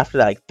 after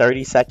that, like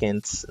 30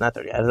 seconds, not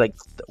 30, I was like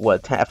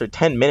what 10, after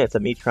 10 minutes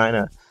of me trying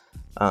to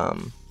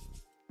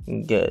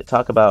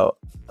talk about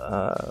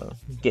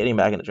getting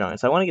back into drawing.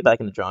 So I want to get back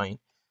into drawing,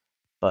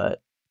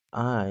 but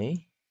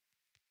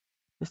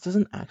this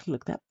doesn't actually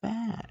look that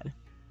bad.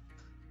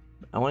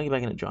 I want to get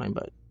back into drawing,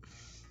 but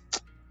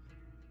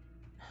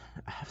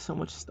I have so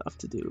much stuff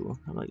to do.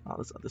 I have like all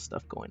this other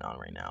stuff going on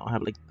right now. I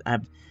have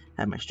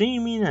my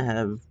streaming, I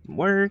have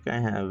work, I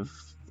have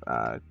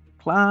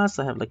class,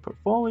 I have like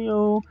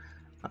portfolio.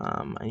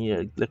 I need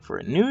to look for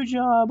a new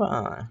job.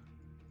 And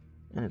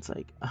it's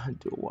like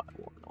do what?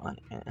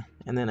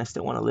 And then I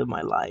still want to live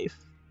my life.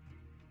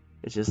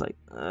 It's just like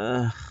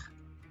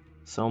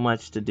so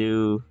much to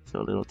do,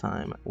 so little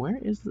time. Where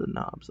is the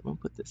knobs? I'm gonna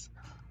put this.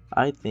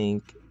 I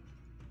think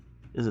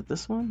is it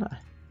this one?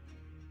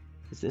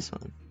 It's this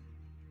one.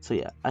 So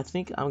yeah, I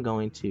think I'm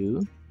going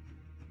to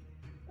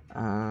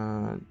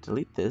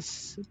delete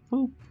this,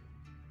 boop,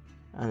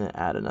 and then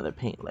add another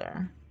paint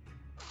layer.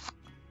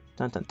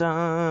 Dun dun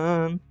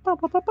dun. Ba,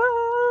 ba, ba, ba.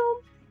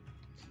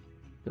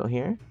 Go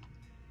here.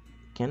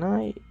 Can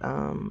I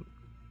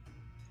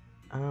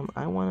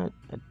I want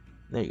it.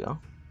 There you go.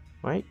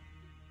 Right.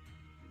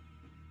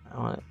 I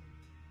want it.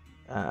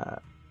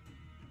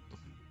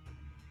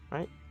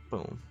 Right.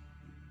 Boom.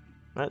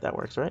 Right. That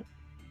works. Right.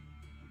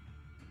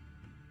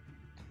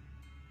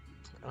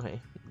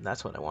 Okay,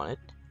 that's what I wanted.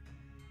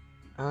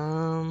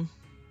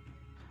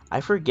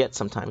 I forget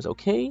sometimes,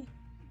 okay?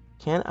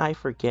 Can I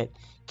forget?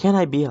 Can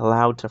I be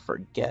allowed to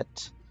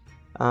forget?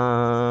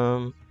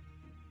 Boom.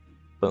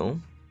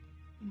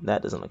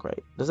 That doesn't look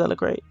right. Does that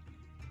look right?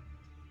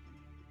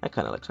 That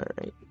kind of looks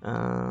right.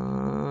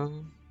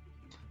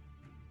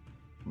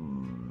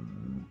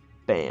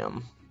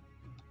 Bam.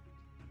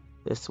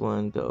 This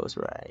one goes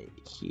right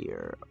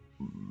here.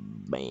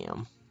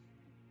 Bam.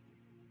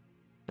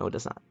 No, it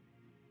does not.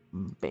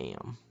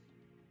 Bam.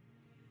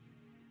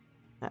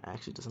 That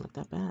actually doesn't look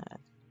that bad.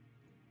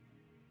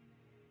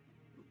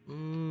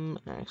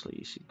 Actually,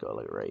 you should go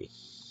like right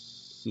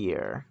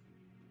here.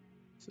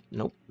 So,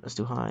 nope, that's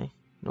too high.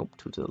 Nope,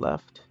 two to the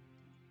left.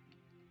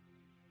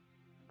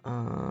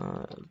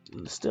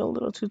 Still a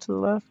little two to the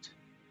left.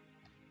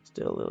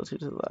 Still a little two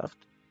to the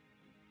left.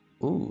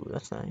 Ooh,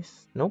 that's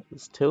nice. Nope,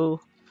 it's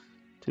two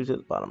to the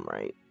bottom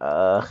right.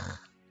 Trying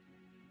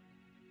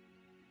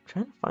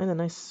to find a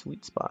nice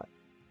sweet spot.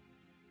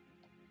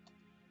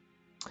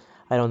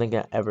 I don't think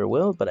I ever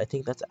will, but I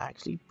think that's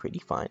actually pretty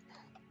fine.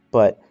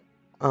 But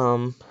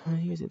you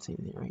guys didn't say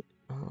anything, right?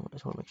 I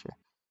just want to make sure.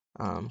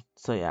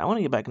 So yeah, I want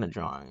to get back into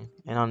drawing,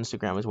 and on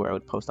Instagram is where I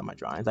would post on my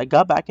drawings. I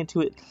got back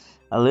into it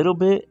a little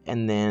bit,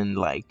 and then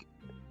like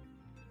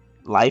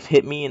life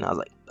hit me, and I was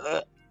like,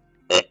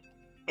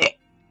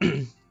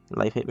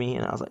 life hit me,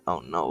 and I was like, oh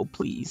no,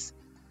 please.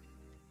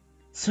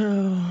 So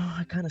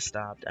I kind of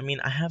stopped. I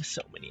mean, I have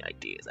so many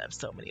ideas. I have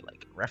so many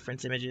like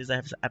reference images. I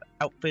have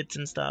outfits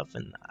and stuff,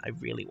 and I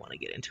really want to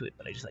get into it,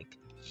 but I just like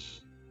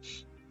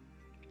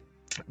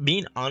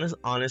being honest.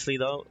 Honestly,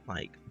 though,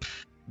 like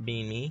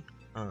being me,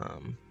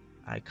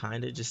 I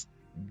kind of just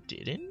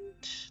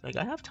didn't. Like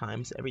I have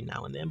times every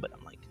now and then, but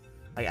I'm like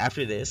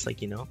after this,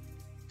 like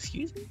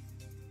excuse me.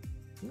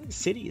 Look at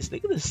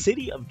the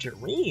city of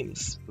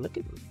dreams. Look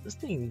at this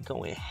thing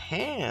going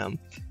ham.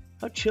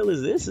 How chill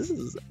is this? This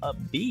is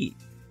upbeat.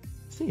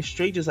 This thing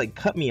straight just like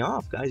cut me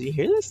off, guys. You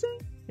hear this thing?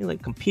 It's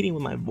like competing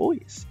with my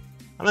voice.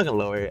 I'm not gonna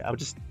lower it. I'll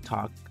just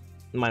talk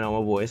my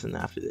normal voice, and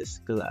after this,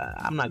 because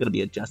I'm not gonna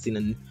be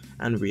adjusting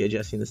and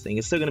readjusting this thing.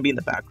 It's still gonna be in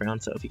the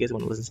background. So if you guys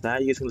want to listen to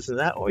that, you guys can listen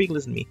to that, or you can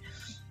listen to me.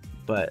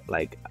 But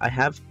like I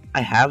have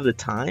the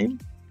time.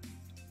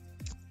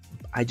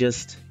 I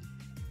just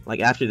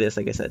like after this,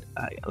 like I said,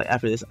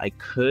 after this, I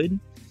could.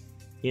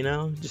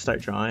 Just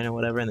start drawing or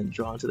whatever, and then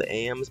draw into the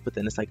AMs. But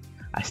then it's like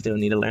I still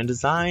need to learn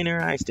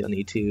designer. I still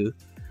need to,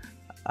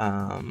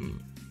 let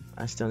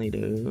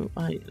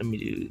me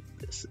do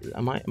this.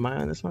 Am I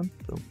on this one?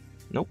 Boom.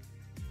 Nope.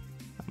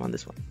 I'm on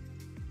this one.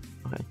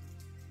 Okay.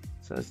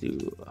 So let's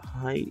do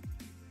height.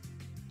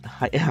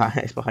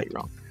 I spelled height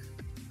wrong.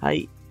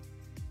 Height.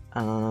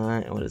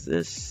 And what is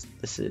this?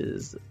 This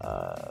is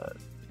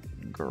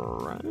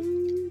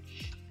grunge,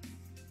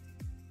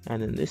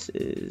 and then this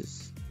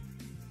is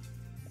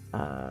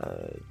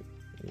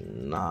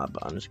knob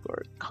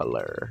underscore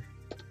color.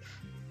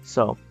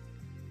 So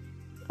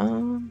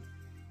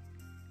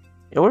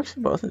it works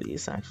for both of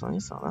these actually,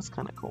 so that's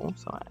kind of cool.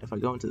 So if I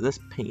go into this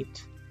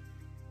paint,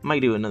 I might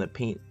do another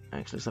paint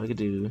actually. So I could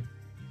do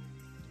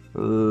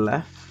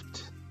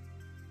left.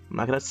 I'm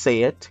not gonna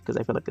say it because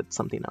I feel like it's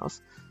something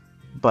else,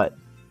 but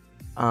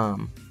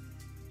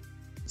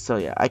so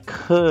yeah, I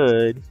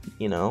could,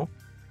 you know,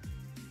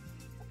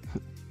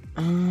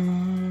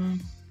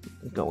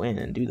 go in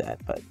and do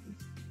that, but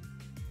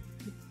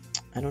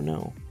I don't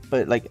know.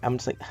 But like, I'm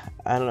just like,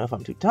 I don't know if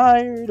I'm too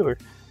tired or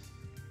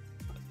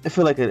I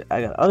feel like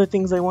I got other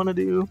things I want to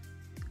do,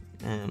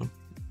 and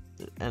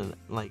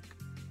like,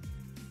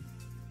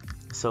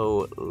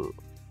 so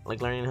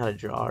like learning how to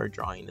draw or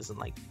drawing isn't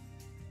like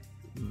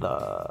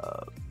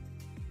the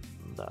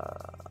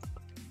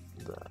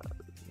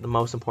the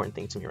most important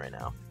thing to me right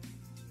now.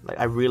 Like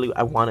I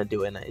want to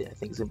do it, and I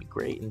think it's gonna be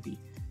great and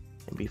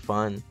be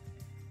fun,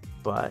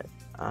 but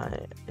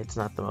it's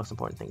not the most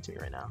important thing to me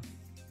right now.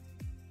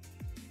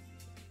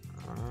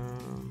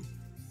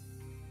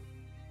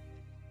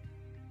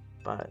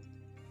 But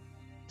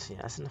so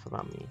yeah, that's enough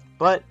about me.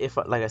 But if,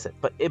 like I said,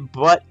 but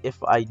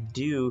if I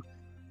do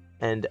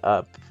end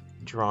up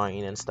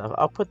drawing and stuff,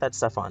 I'll put that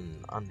stuff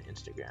on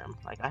Instagram.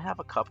 Like I have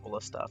a couple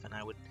of stuff, and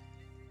I would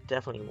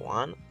definitely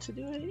want to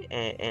do it.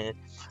 And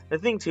the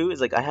thing too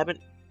is like I haven't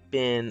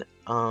been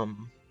I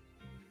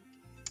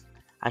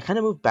kind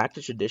of moved back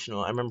to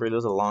traditional. I remember there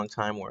was a long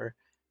time where,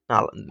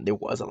 not there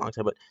was a long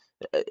time, but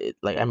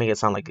like I make it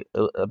sound like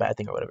a bad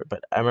thing or whatever.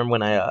 But I remember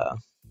when I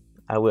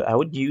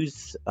would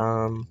use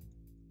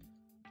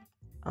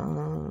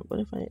what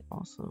if I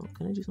also,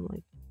 can I do something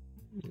like,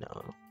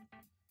 no,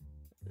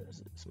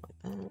 something like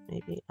that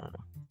maybe, I don't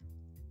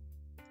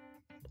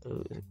know.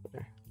 Ooh, is it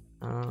better?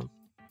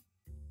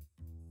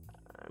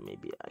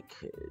 Maybe I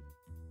could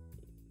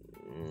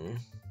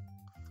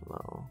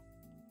flow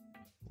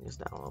this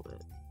down a little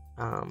bit.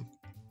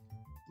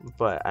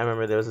 But I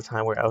remember there was a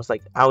time where I was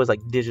like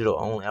digital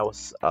only. I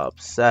was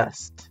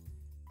obsessed,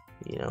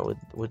 you know,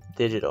 with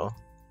digital.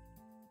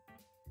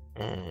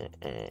 And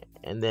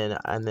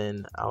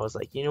then I was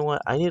like, you know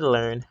what? I need to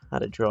learn how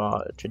to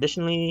draw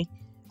traditionally.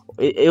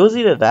 It was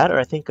either that or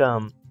I think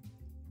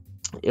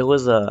it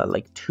was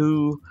like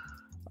two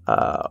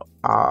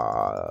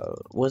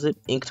was it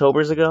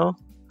Inktober's ago?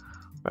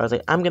 Where I was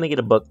like, I'm gonna get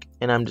a book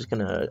and I'm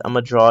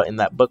gonna draw in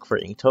that book for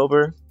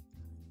Inktober,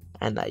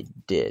 and I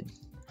did.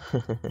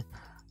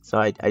 So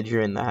I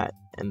drew in that,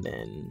 and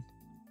then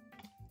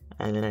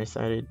I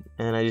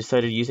just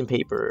started using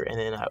paper,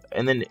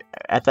 and then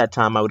at that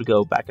time I would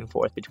go back and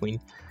forth between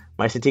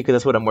my Cintiq.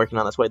 That's what I'm working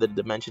on. That's why the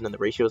dimension and the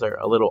ratios are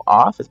a little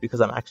off. It's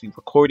because I'm actually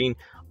recording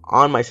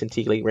on my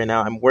Cintiq. Like right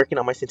now, I'm working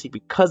on my Cintiq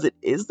because it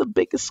is the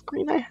biggest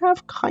screen I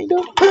have. Kind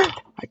of.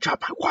 I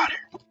dropped my water.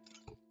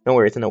 Don't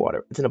worry, it's in the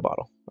water. It's in a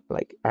bottle.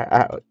 Like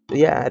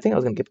yeah, I think I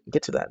was gonna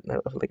get to that.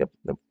 Like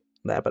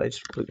that, but I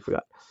just completely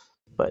forgot.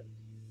 But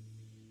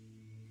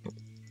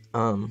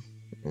and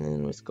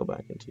then let's go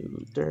back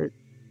into dirt.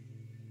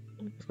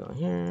 Let's go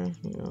here,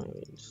 you know,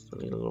 just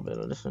delete a little bit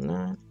of this and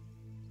that.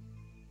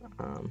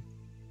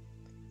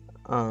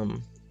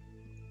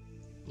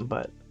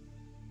 But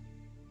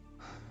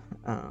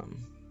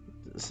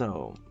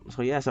so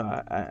yeah, so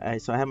I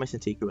have my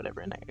Cintiq or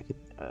whatever, and I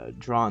could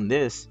draw on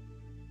this,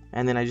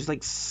 and then I just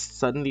like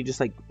suddenly just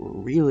like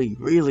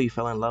really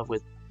fell in love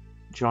with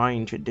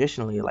drawing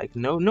traditionally. Like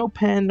no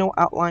pen, no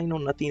outline, no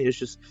nothing. It's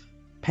just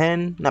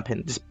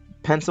just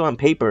pencil and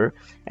paper.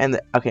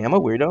 And okay, I'm a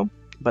weirdo,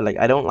 but like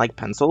I don't like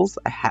pencils.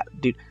 I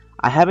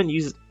haven't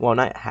used, well,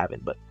 not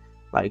haven't, but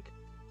like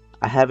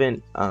I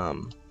haven't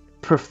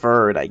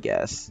preferred, I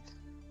guess,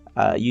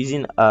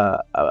 using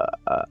what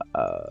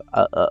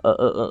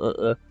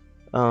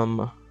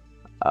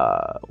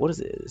is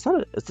it? It's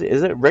not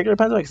is it a regular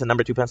pencil? Like it's a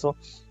number 2 pencil.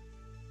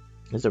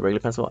 It's a regular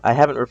pencil. I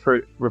haven't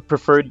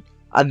preferred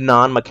a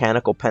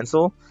non-mechanical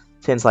pencil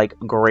since like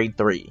grade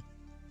 3.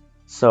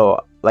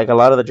 So like a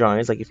lot of the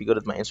drawings, like if you go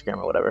to my Instagram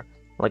or whatever,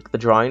 like the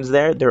drawings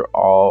there, they're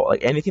all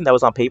like anything that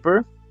was on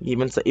paper,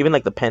 even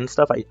like the pen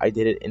stuff, I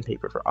did it in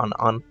paper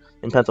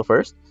in pencil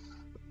first.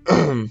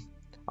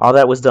 All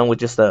that was done with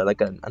just a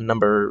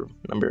number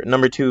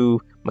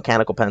 2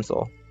 mechanical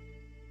pencil.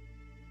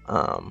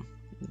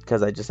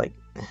 Because I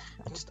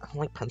don't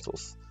like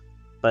pencils.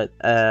 But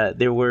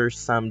there were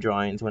some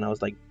drawings when I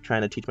was like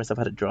trying to teach myself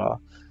how to draw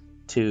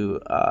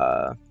to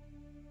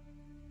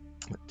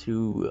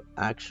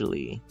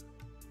actually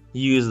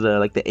use the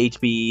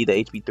HB,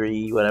 the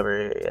HB3,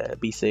 whatever,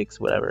 B6,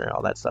 whatever,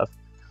 all that stuff.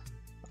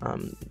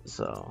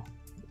 So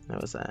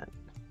that was that.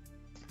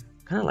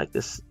 Kind of like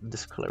this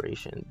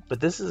coloration, but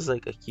this is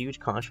like a huge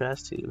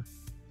contrast to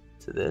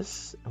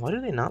this. Why do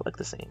they not look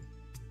the same?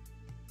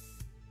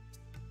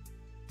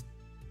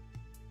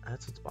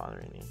 That's what's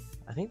bothering me.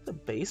 I think the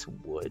base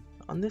wood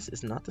on this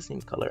is not the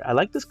same color. I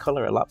like this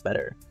color a lot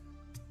better.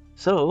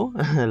 So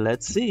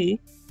let's see.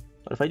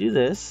 But if I do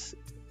this,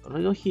 if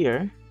I go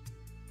here,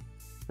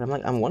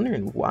 I'm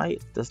wondering why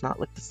it does not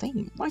look the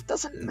same. Why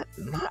doesn't it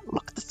not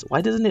look the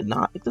Why doesn't it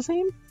not look the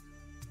same?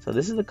 So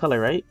this is the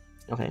color, right?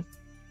 Okay.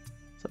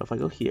 So if I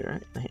go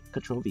here and I hit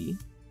Control V,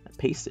 I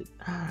paste it.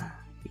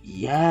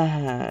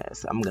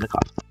 Yes, I'm gonna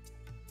copy.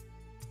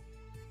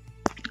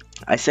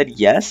 I said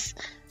yes,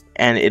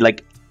 and it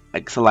like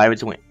saliva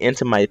just went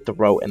into my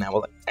throat, and I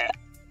was like,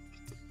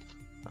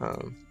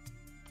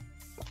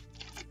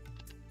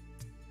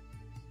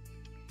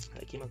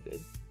 that came out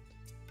good.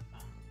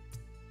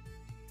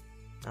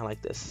 I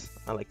like this.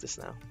 I like this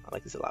now. I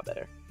like this a lot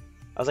better.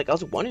 I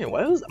was wondering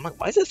why is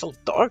it so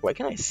dark? Why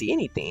can't I see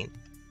anything?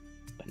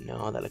 But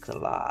no, that looks a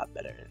lot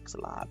better. It looks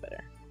a lot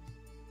better.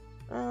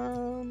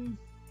 I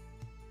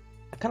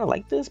kind of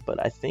like this,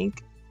 but I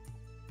think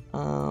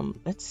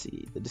let's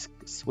see,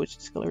 switch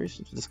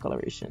discoloration to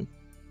discoloration.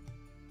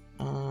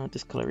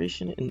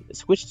 Discoloration and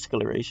switch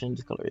discoloration.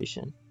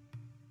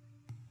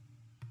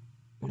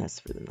 And that's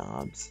for the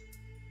knobs.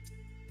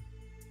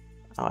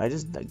 Oh, I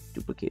just like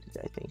duplicated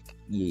it, I think.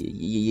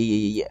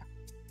 Yeah.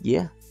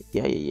 Yeah,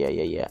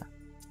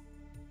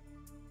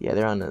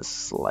 they're on a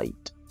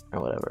slight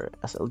or whatever.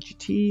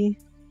 SLGT.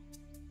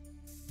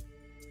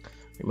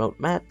 Remote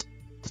mat.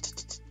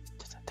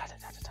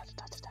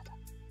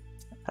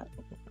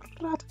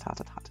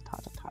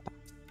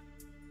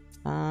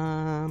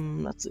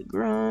 That's a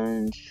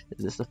grunge.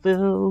 Is this a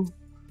fill?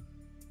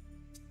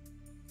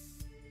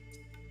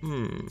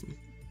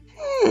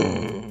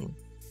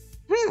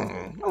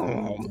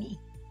 Oh, me.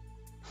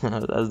 I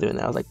was doing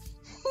that. I was like,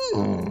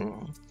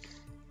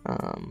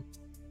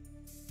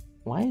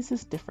 why is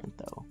this different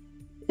though?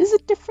 Is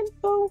it different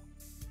though?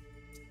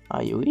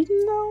 Are you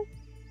eating though?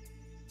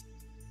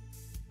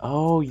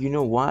 Oh, you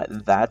know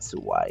what? That's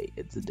why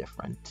it's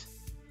different.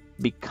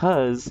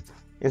 Because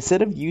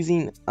instead of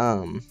using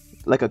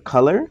like a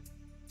color,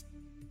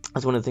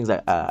 that's one of the things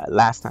that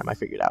last time I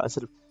figured out.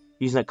 Instead of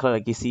using a color,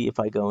 like you see, if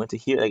I go into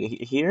here, like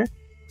here,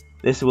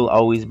 this will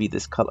always be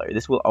this color.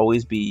 This will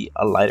always be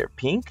a lighter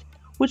pink,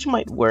 which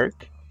might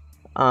work.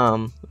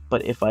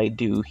 But if I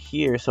do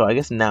here, so I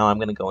guess now I'm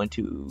gonna go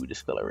into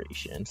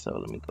discoloration. So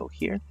let me go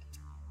here.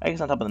 I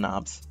guess on top of the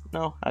knobs.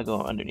 No, I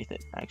go underneath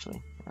it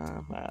actually.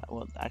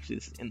 Well, actually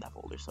this is in that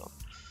folder. So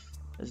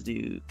let's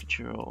do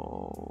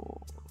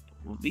Control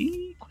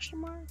V question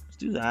mark. Let's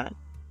do that,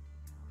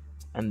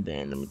 and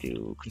then let me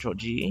do Control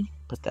G.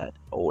 Put that.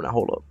 Oh, now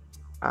hold up.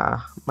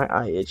 My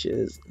eye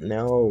itches.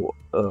 No.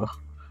 Ugh.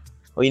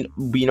 Well,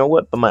 you know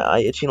what? But my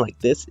eye itching like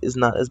this is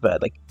not as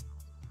bad. Like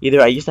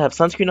either I used to have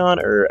sunscreen on,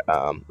 or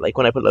like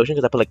when I put lotion,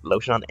 because I put like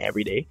lotion on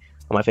every day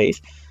on my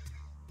face.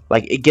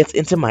 Like it gets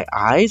into my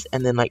eyes,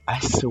 and then like I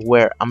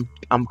swear I'm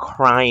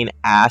crying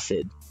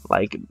acid.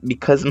 Like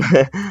because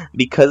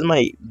because of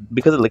like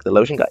the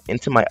lotion got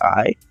into my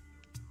eye.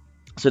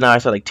 So now I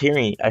start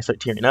tearing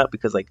up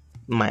because like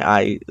my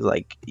eye is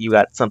like, you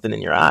got something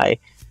in your eye.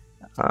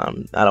 I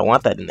don't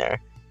want that in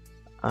there.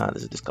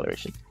 This is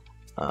discoloration.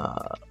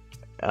 I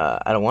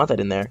don't want that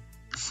in there,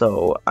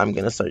 so I'm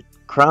gonna start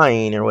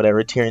crying or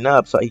whatever, tearing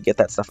up, so I can get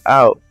that stuff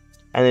out.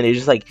 And then it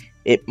just like,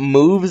 it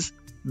moves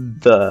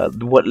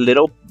what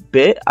little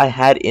bit I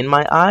had in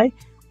my eye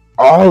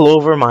all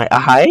over my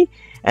eye,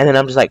 and then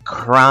I'm just like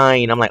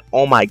crying. I'm like,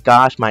 oh my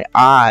gosh, my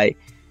eye.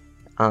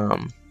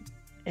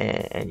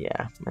 And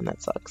yeah, man,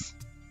 that sucks.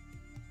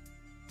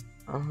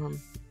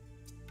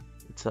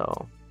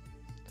 So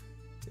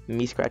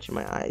me scratching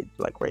my eye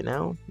like right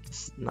now,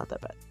 it's not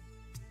that bad.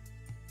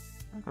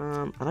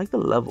 I like the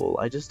level.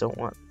 I just don't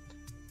want.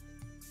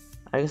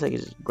 I guess I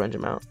could just grunge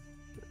them out.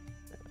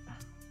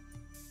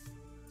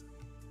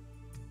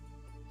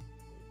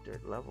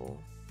 Dirt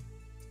level.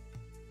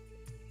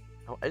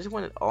 Oh, I just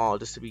want it all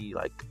just to be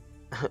like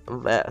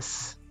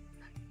less.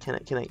 Can I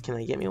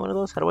get me one of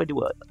those? How do I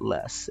do a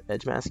less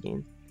edge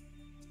masking?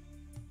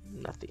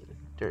 Nothing.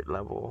 Dirt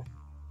level.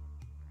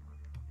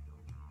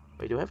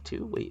 Wait, do I have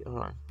two? Wait, hold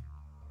on.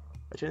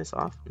 I turn this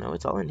off? No,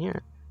 it's all in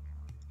here.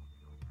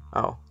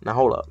 Oh, now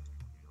hold up.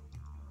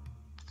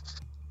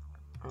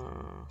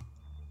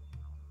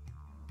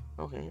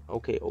 Okay.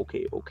 Oh.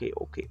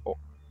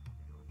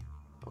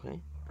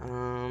 Okay.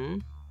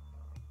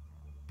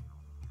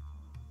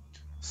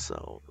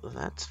 So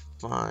that's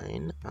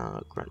fine.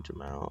 Grunge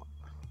them out.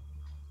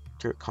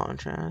 Dirt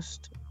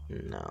contrast?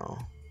 No.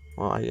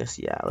 Well, I guess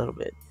yeah, a little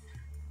bit.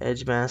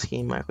 Edge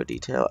masking, micro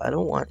detail. I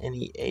don't want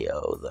any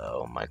AO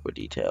though. Micro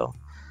detail.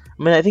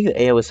 I mean, I think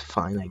the AO is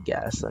fine. I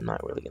guess I'm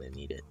not really gonna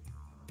need it.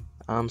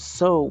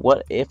 So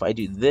what if I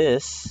do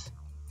this?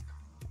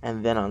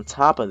 And then on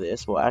top of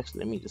this, well, actually,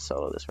 let me just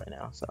solo this right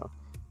now. So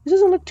this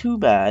doesn't look too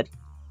bad.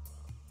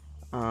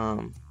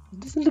 It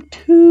doesn't look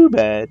too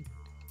bad.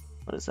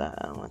 What is that?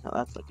 I don't like how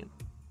that's looking.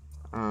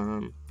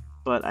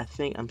 But I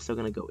think I'm still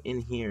gonna go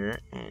in here,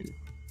 and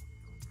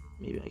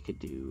maybe I could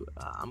do.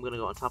 I'm gonna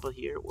go on top of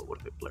here. What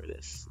if I blur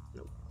this?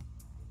 Nope.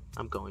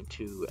 I'm going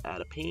to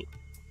add a paint,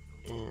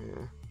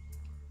 and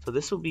so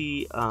this will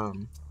be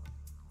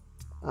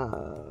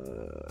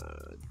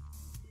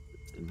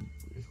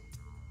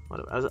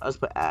whatever. I was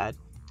put add.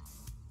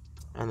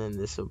 and then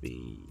this will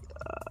be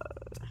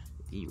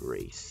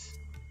erase.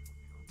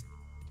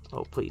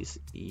 Oh, please,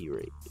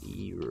 erase.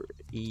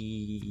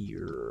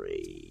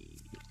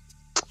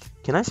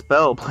 Can I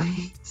spell,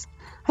 please?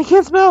 I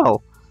can't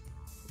spell.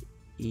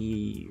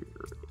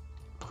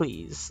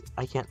 Please,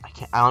 I can't.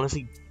 I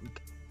honestly,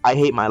 I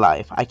hate my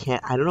life. I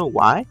can't. I don't know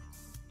why.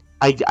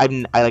 I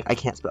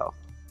can't spell.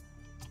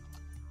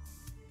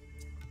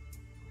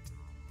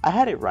 I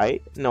had it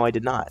right. No, I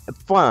did not.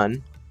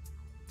 Fun.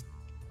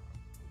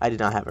 I did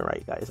not have it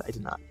right, guys. I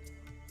did not.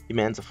 Your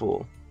man's a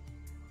fool.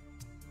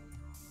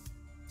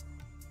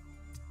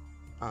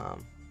 Your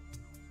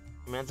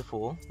man's a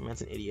fool. Your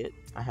man's an idiot.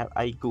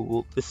 I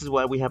googled. This is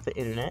why we have the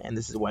internet, and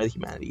this is why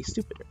humanity is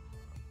stupider.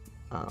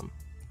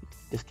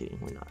 Just kidding.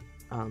 We're not.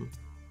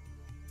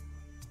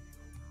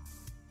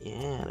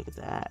 Yeah. Look at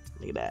that.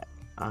 Look at that.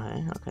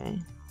 Okay.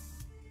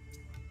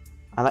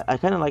 I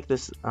kind of like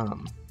this.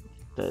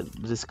 The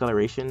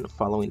discoloration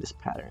following this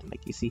pattern.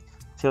 Like you see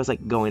how it's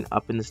like going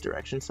up in this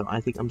direction. So I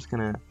think I'm just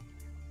gonna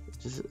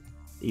just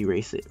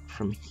erase it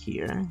from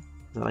here.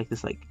 I like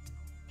this like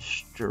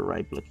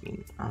stripe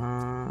looking.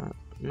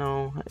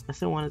 No, I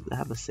still want it to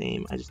have the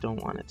same. I just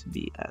don't want it to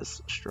be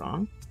as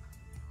strong.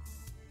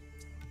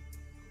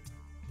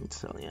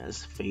 So yeah,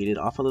 just fade it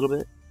off a little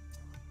bit.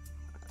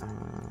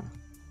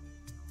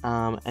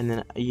 And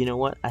then you know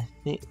what? I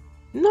think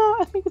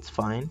it's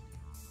fine.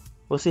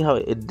 We'll see how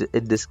it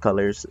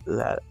discolors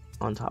that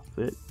on top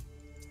of it.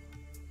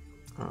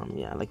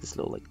 Yeah, I like this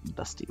little like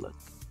dusty look.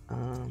 I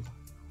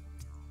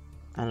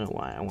don't know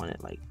why I want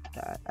it like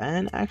that.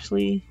 And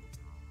actually,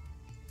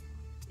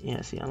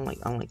 yeah, see, I don't like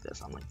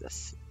this. I don't like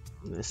this.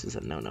 This is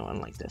a no-no. I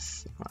don't like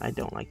this. I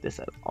don't like this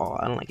at all.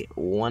 I don't like it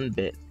one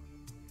bit.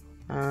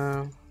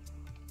 I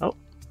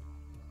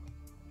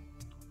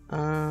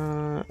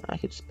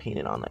could just paint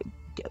it on, like,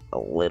 get a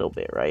little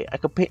bit, right? I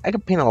could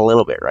paint a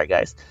little bit, right,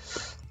 guys?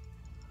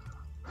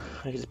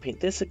 I could just paint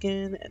this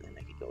again, and then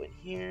I could go in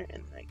here,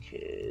 and I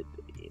could,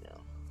 you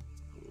know,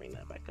 bring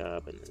that back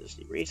up, and then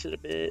just erase it a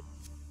bit,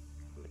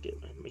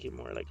 make it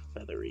more like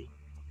feathery.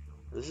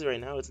 This is right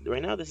now. This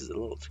is a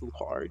little too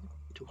hard,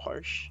 too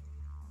harsh.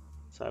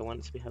 So I want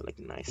it to have like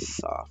a nice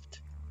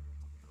soft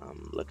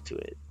look to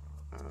it.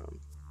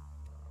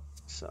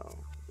 So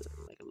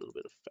like a little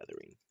bit of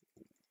feathering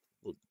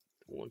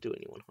won't do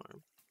anyone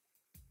harm.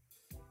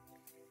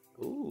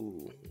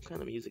 Ooh, what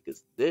kind of music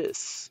is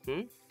this?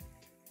 I'm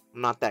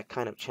not that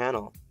kind of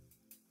channel.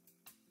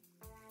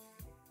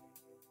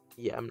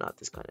 Yeah, I'm not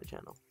this kind of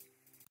channel.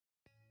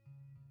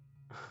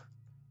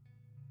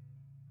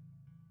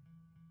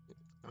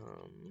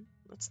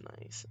 That's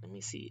nice. Let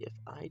me see if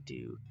I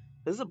do.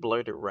 This is a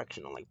blur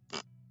direction. I'm like,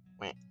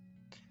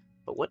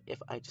 but what if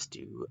I just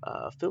do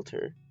a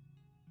filter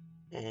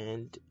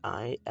and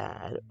I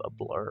add a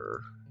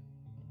blur?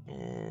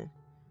 And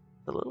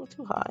it's a little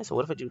too high. So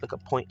what if I do like a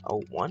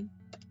 0.01?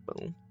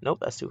 Boom. Nope,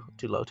 that's too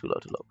low.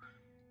 Let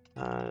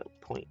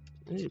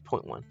me do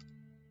 0.1.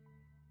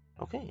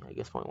 Okay, I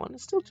guess 0.1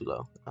 is still too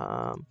low.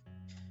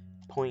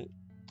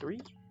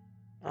 0.3.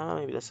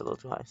 Maybe that's a little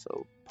too high.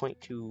 So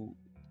 0.25.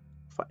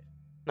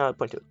 No,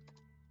 0.2.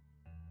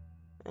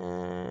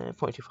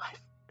 0.25.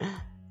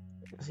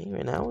 See,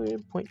 right now we're at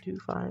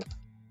 0.25.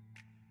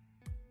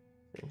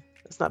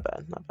 It's not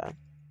bad, not bad.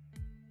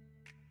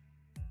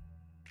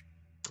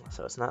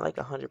 So it's not like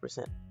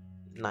 100%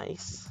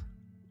 nice,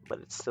 but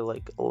it's still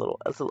like a little.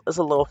 It's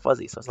a little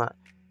fuzzy, so it's not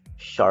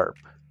sharp.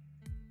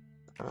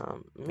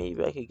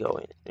 Maybe I could go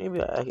in. Maybe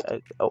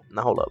I oh,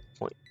 now hold up.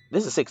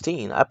 This is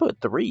 16. I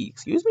put 3.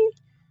 Excuse me.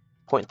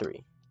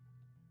 0.3.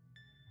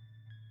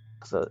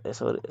 So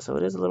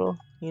it is a little,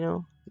 you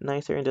know,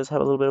 nicer and does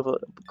have a little bit of a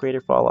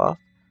greater fall off.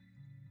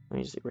 Let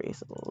me just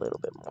erase a little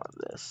bit more of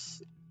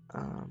this.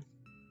 So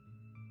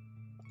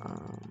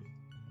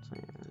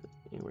yeah,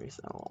 erase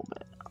that a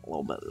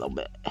little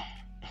bit.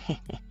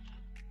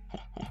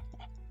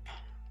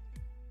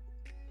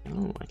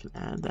 Oh, I can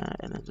add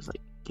that and then just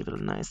like give it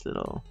a nice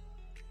little.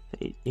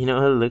 You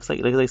know, it looks like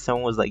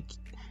someone was like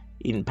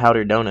eating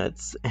powdered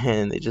donuts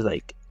and they just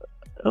like,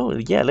 oh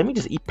yeah, let me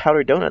just eat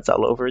powdered donuts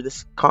all over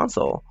this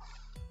console.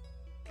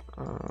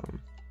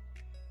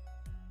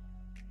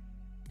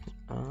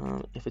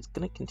 If it's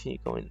gonna continue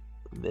going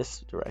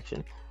this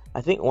direction,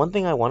 I think one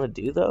thing I want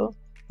to do though,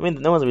 I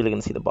mean, no one's really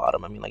gonna see the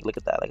bottom. I mean, like, look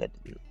at that.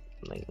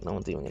 Like no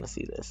one's even gonna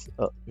see this.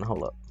 Oh, no,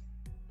 hold up.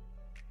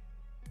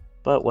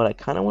 But what I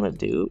kind of want to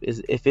do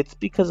is, if it's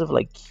because of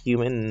like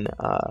human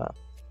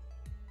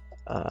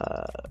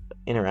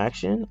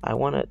interaction, I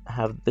want to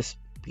have this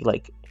be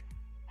like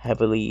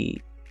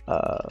heavily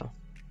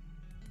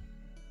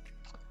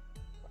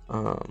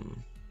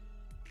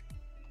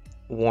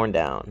worn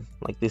down,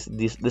 like this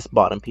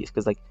bottom piece,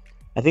 because like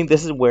I think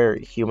this is where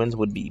humans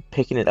would be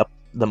picking it up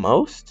the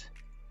most,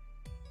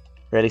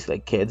 or at least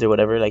like kids or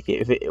whatever. Like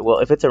if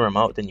it's a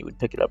remote, then you would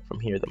pick it up from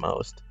here the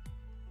most.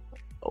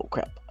 Oh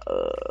crap!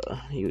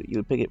 You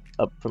would pick it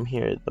up from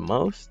here the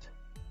most.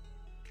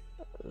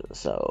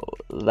 So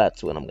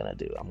that's what I'm gonna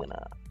do. I'm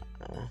gonna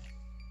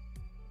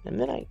and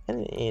then I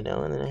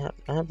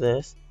have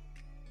this.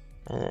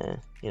 And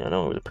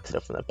no one really picks it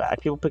up from the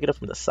back. People pick it up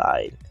from the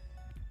side.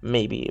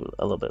 Maybe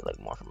a little bit like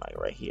more from like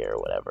right here or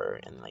whatever.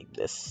 And like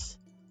this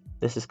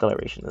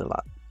discoloration is a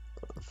lot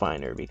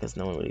finer because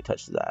no one really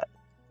touches that.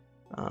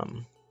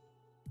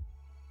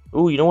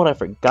 Ooh, you know what I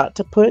forgot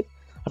to put?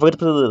 I forgot to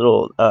put a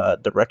little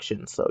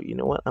direction. So you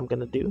know what I'm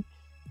gonna do?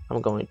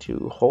 I'm going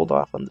to hold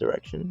off on the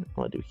direction. I'm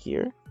gonna do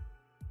here.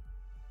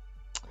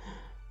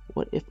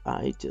 What if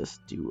I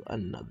just do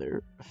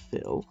another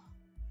fill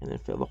and then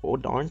fill the whole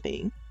darn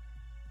thing?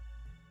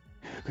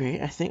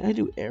 Great. I think I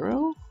do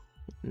arrow.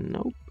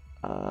 Nope.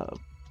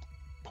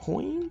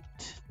 Point.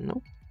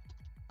 Nope.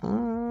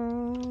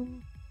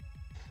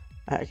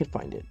 I can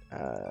find it.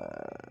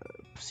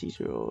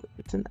 Procedural.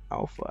 It's an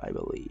alpha, I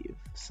believe.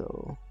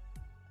 So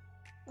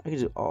I can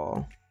do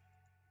all.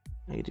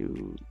 I can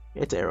do.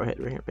 It's arrowhead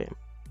right here. Bam.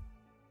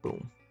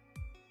 Boom.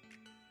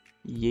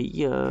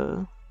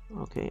 Yeah.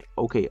 Okay.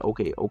 Okay.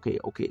 Okay. Okay.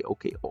 Okay.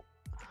 Okay. Oh.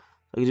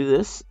 I can do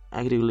this.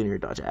 I can do linear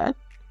dodge add.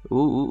 Ooh.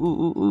 Ooh.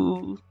 Ooh.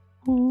 Ooh.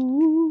 Ooh.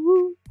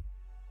 Ooh.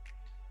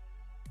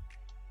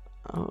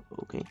 Oh.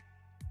 Okay.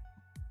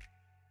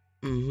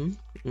 Mhm.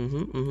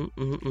 Mhm. Mhm.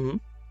 Mhm. Mhm.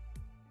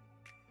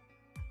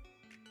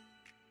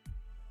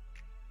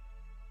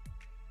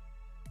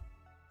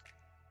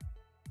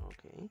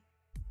 Okay.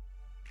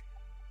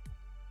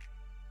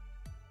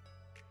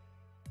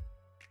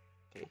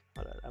 Okay.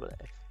 Hold on.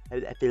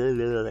 I feel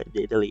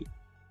delete.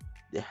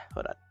 Yeah.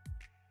 Hold on.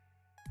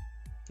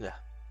 Yeah.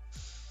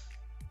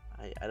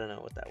 I don't know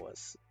what that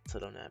was, so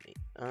don't at me.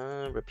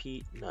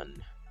 Repeat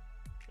none.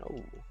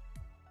 Oh.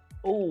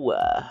 Oh.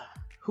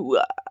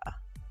 Hooah.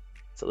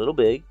 It's a little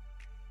big.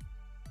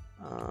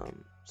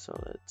 So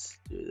let's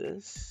do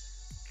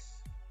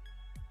this.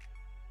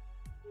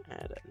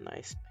 Add a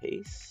nice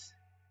pace.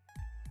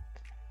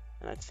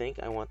 And I think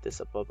I want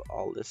this above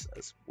all this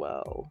as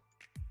well.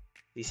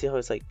 Do you see how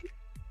it's like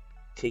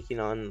taking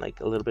on like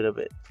a little bit of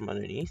it from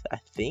underneath? I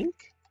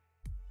think.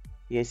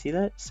 You guys see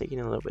that? It's taking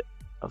a little bit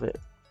of it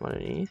from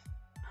underneath.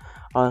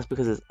 Oh, that's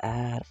because it's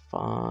add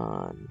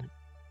fun.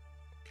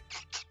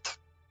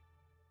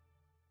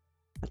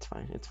 That's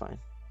fine. It's fine.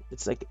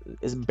 It's like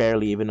it's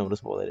barely even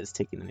noticeable that it's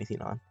taking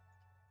anything on.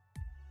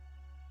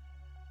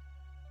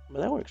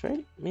 But that works,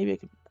 right? Maybe I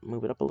could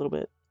move it up a little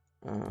bit.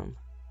 That's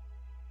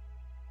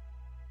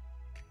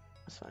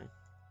fine.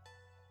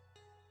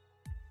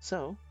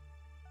 So,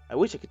 I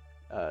wish I could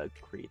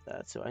create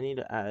that. So I need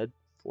to add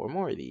 4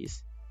 more of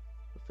these.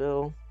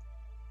 Fill,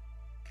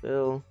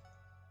 fill,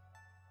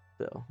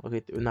 fill.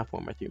 Okay, not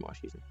 4 more, 3 more,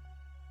 excuse me.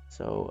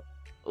 So,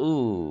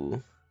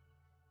 ooh.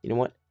 You know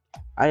what?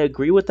 I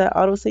agree with that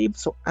autosave,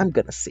 so I'm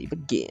gonna save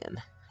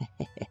again.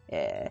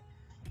 Yeah.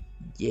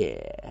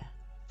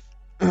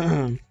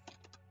 Well,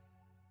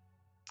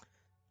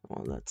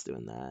 that's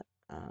doing that.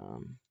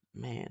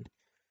 Man.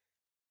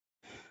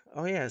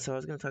 Oh yeah, so I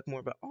was gonna talk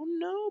more about. Oh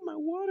no, my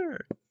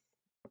water.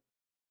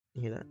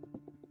 You hear that?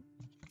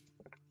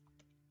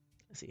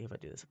 Let's see if I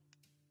do this.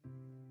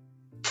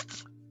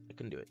 I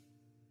couldn't do it.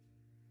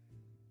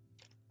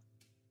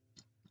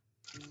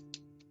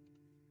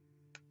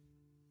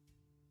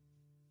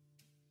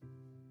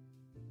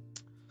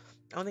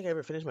 I don't think I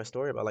ever finished my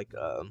story about like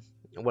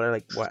what I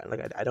like. What like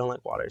I don't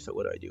like water, so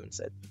what do I do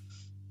instead?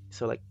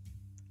 So like,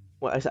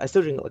 well, I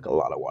still drink like a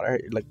lot of water. I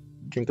like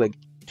drink like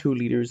 2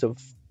 liters of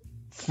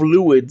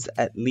fluids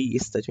at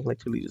least. I drink like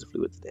 2 liters of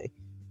fluids a day.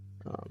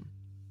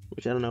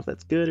 Which I don't know if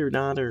that's good or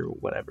not or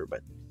whatever,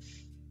 but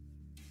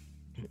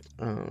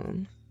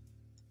I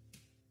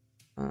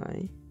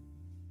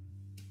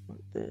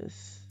want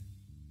this.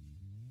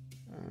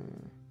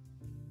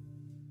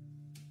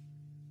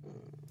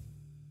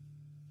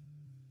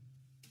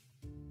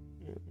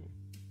 Yeah,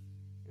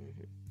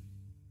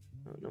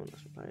 oh, no one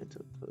else replied,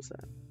 so close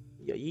that.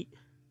 Yeah, yeet.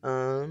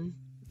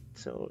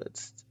 So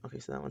let's. Okay,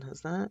 so that one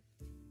has that.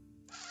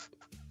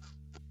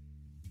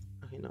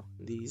 Okay, no,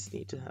 these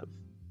need to have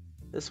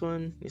this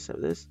one. Needs to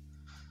have this.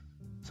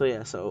 So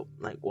yeah, so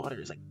like water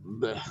is like.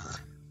 Bleh.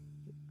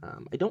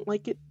 I don't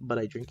like it, but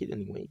I drink it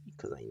anyway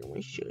because I know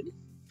I should.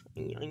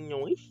 I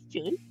know I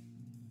should.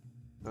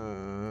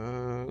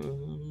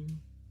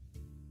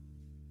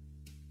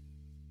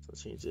 So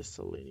let's change this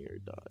to linear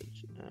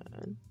dodge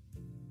and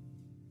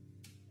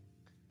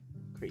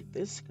create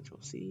this. Control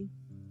C.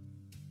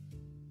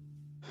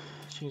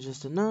 Change this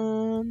to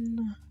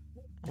none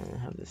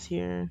and have this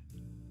here.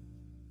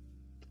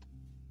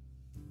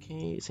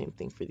 Okay, same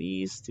thing for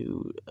these.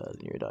 Do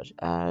linear dodge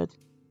add.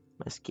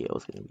 My scale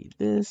is going to be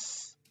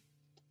this.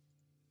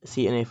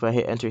 See, and if I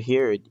hit enter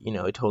here, it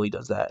totally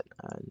does that.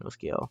 No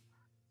scale.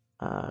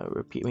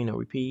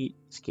 Repeat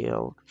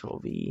scale. Control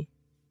V.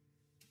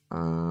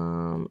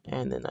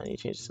 And then I need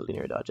to change this to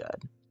linear dodge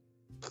add.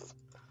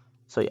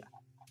 So yeah,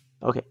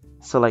 okay.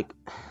 So like,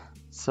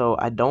 so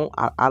I don't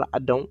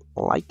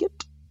like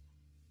it,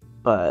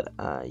 but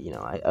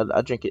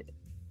I'll drink it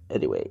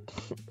anyway.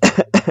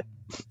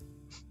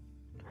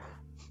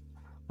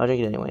 I'll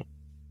drink it anyway,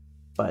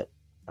 but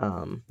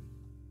I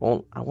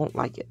won't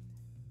like it.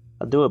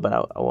 I'll do it, but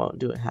I won't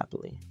do it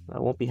happily. I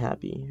won't be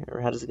happy.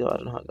 Or how does it go? I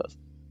don't know how it goes.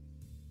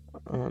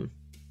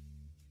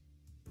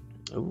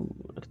 Ooh,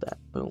 look at that.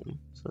 Boom.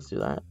 So let's do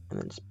that, and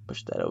then just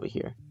push that over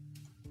here.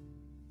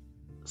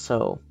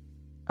 So,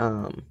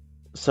 um,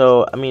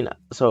 so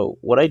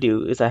what I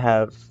do is I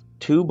have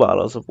 2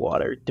 bottles of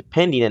water,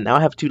 depending, and now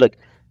I have 2 like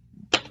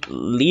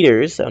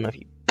liters. I don't know if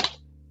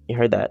you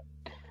heard that.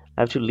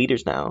 I have 2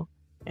 liters now,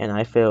 and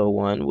I fill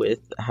one with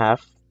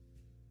half,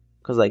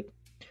 because like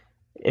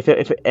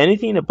if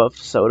anything above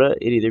soda,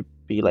 it'd either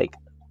be like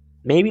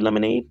maybe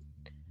lemonade,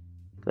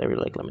 'cause I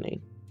really like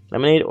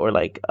lemonade, or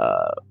like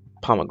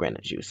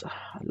pomegranate juice.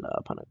 I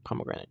love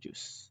pomegranate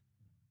juice.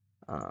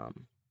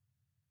 Um,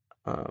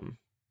 um,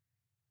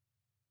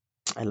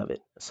 I love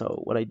it.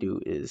 So what I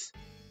do is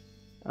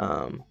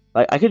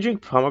like I could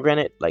drink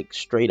pomegranate like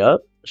straight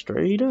up.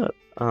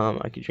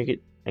 I could drink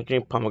it. I could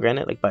drink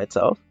pomegranate like by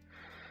itself.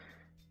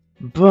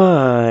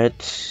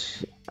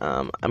 But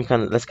I'm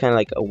kind of that's kind of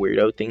like a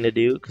weirdo thing to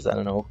do because I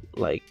don't know,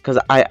 like, because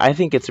I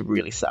think it's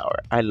really sour.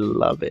 I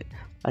love it.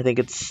 I think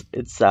it's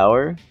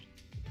sour.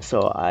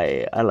 So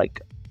I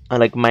like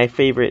my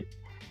favorite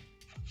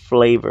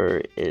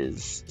flavor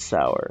is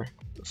sour.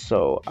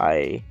 So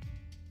I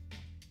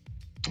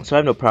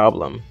have no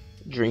problem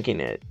drinking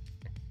it.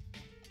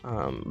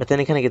 But then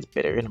it kind of gets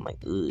bitter, and I'm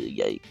like, ugh,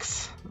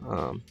 yikes.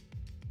 Um,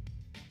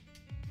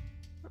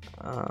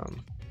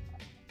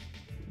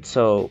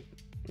 so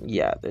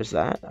yeah, there's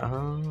that.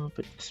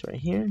 Put this right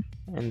here,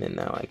 and then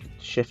now I can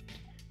shift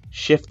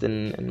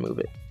and move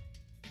it.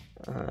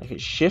 I can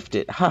shift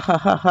it. Ha ha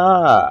ha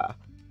ha,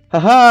 ha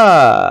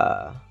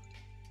ha.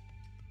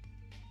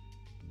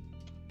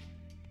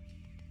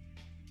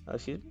 Oh,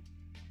 excuse me.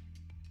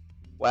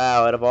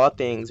 Wow, out of all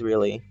things,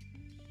 really,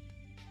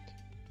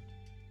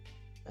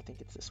 I think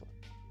it's this one.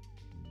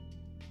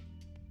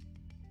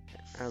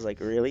 I was like,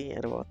 really,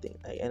 out of all things,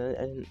 I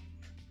didn't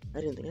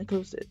think I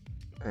closed it.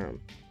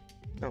 Um,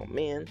 oh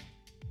man.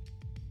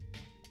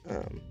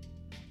 Um,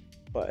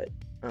 but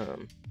out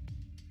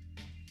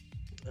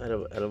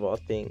of all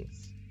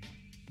things,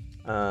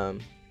 um,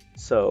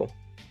 so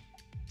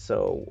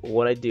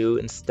what I do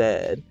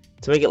instead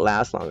to make it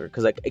last longer,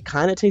 because like it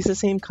kind of tastes the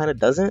same, kind of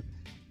doesn't,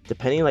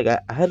 depending. Like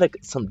I had like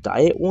some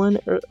diet one,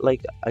 or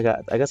like I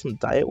got some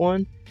diet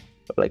one,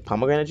 like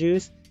pomegranate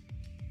juice,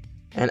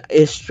 and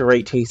it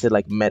straight tasted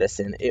like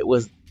medicine. It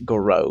was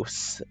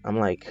gross. I'm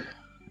like,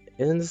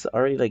 isn't this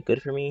already like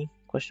good for me?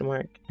 Question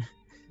mark.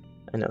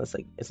 I know it's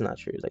like it's not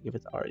true. Like if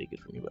it's already good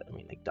for me, but I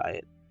mean like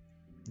diet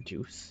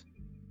juice,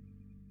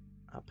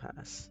 I'll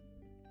pass.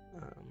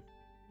 Um,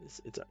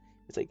 it's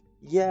like,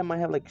 yeah, it might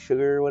have like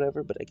sugar or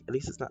whatever, but like at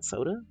least it's not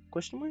soda?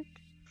 Question mark.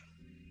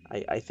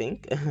 I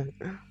think.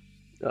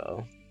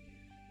 Uh-oh.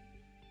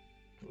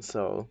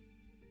 So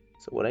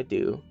what I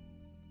do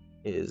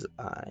is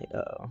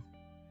uh-oh.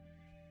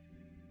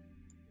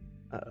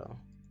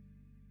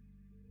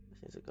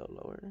 This needs to go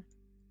lower.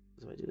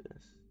 How do I do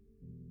this?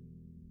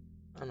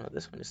 Oh no,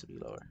 this one needs to be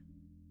lower.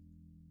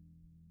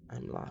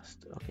 I'm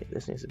lost. Okay,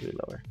 this needs to be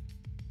lower.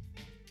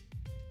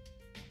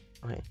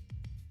 Okay.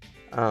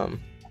 Um,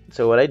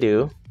 so what I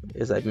do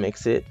is I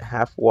mix it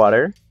half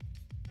water,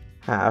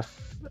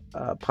 half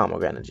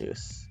pomegranate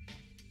juice,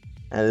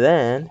 and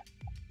then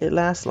it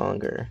lasts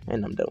longer.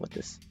 And I'm done with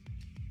this.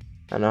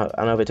 I don't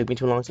know if it took me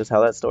too long to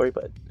tell that story,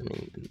 but I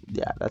mean,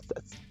 yeah,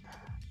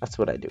 that's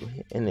what I do,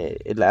 and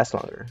it lasts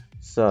longer.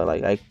 So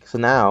like so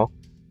now,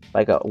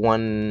 like a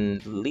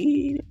 1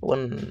 liter,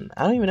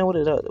 I don't even know what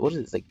it is. What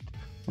is it,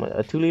 like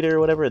a 2 liter or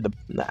whatever, the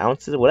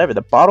ounces, whatever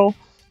the bottle,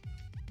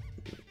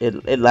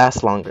 it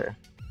lasts longer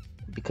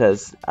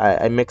because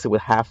I mix it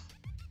with half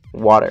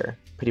water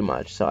pretty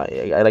much. So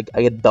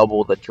I get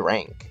double the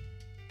drink.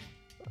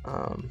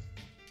 Um,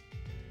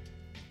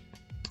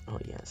 oh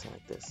yes, I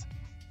like this.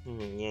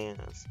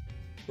 Yes,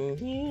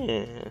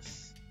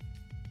 yes.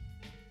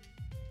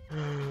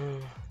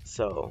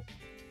 So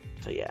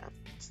yeah.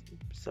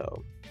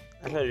 So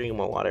I started drinking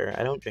more water.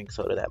 I don't drink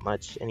soda that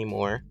much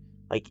anymore.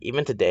 Like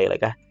even today,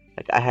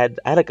 I had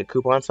like a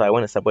coupon, so I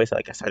went to Subway. So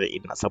like I started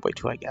eating at Subway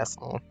too, I guess.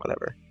 Oh,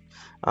 whatever.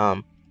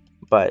 Um,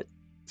 but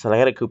so I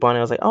had a coupon. And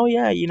I was like, oh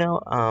yeah,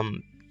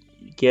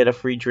 get a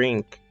free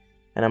drink,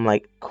 and I'm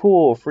like,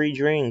 cool, free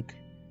drink.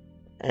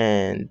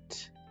 And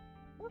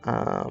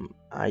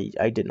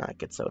I did not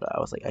get soda. I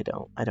was like, I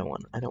don't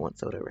want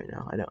soda right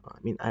now. I don't. I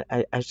mean,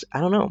 I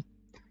don't know.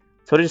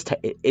 Soda just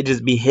it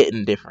just be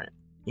hitting different,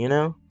 you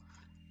know.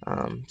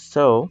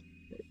 So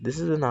this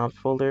is an opt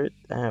folder.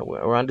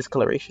 We're on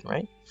discoloration,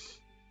 right?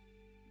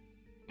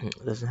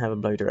 It doesn't have a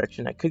blur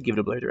direction. I could give it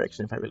a blur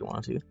direction if I really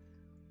want to,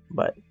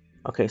 but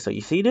okay. So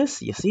you see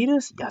this? You see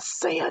this? You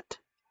see it?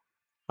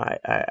 Alright.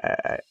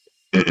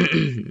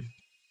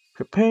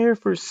 Prepare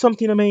for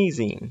something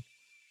amazing.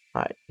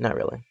 Alright, not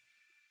really,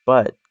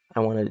 but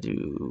I want to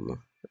do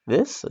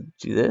this. So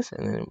do this,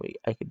 and then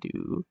I could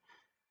do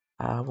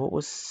what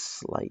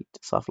was light?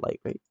 Soft light,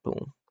 right?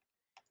 Boom,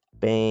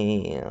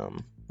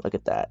 bam. Look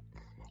at that,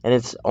 and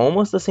it's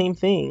almost the same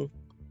thing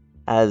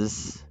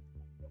as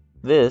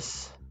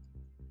this.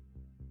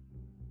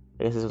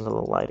 I guess this one's a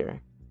little lighter.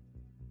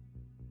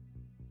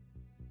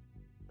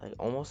 Like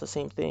almost the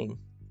same thing.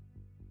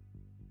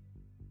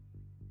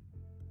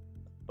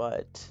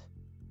 But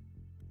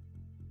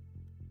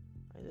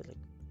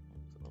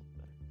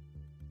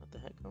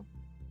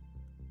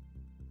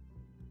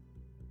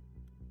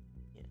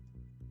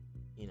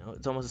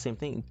it's almost the same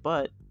thing.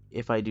 But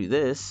if I do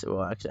this,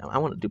 well, actually, I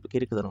want to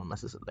duplicate it because I don't want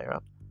to mess this layer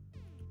up.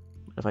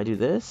 But if I do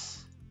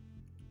this,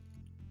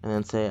 and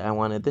then say I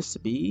wanted this to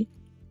be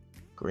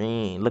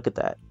green, look at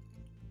that.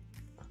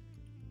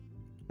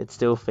 It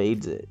still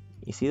fades it.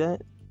 You see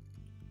that?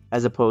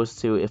 As opposed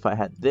to if I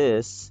had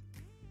this,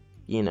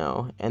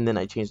 and then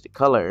I changed the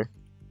color,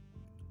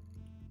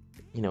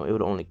 it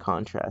would only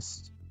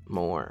contrast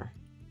more.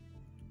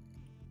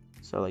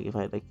 So like if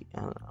I like,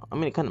 I don't know. I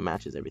mean, it kind of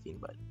matches everything,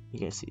 but you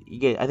guys see,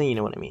 I think you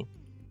know what I mean.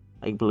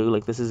 Like blue,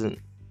 like this isn't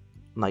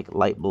like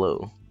light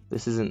blue.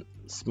 This isn't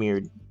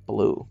smeared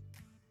blue.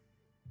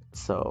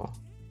 So,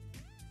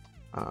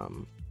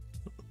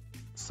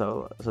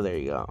 so there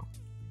you go.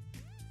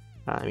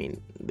 I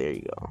mean, there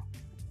you go.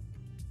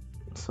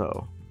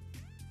 So,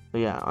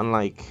 but yeah,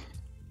 unlike,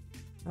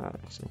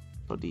 actually,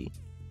 D.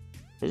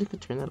 I just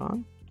could turn that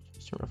on.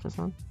 Just turn roughness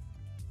on.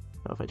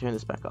 So if I turn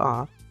this back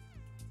off,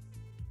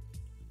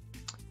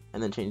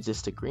 and then change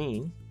this to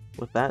green,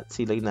 with that,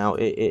 see, like now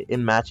it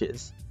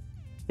matches.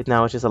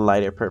 Now it's just a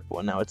lighter purple,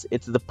 and now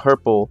it's the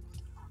purple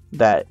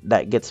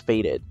that gets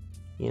faded.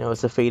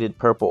 It's a faded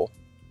purple.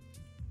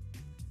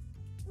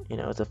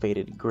 It's a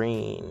faded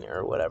green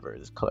or whatever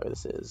this color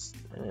this is,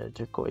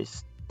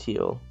 turquoise,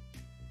 teal,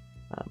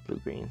 blue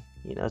green.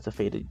 It's a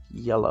faded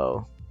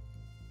yellow.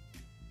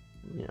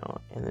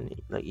 And then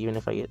like even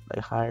if I get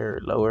like higher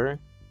or lower,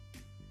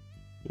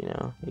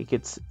 it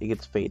gets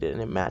faded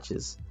and it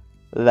matches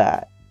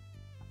that.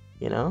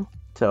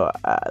 So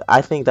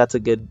I think that's a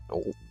good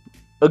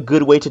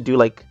way to do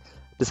like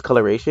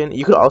discoloration.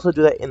 You could also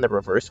do that in the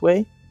reverse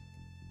way.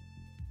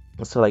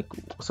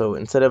 So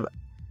instead of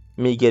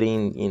me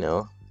getting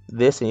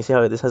this, and you see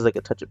how this has like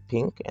a touch of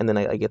pink, and then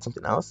I get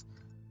something else,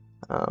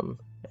 and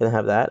I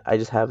have that, I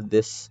just have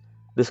this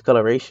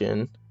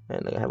discoloration,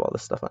 and I have all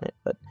this stuff on it,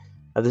 but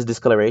I have this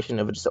discoloration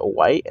of just a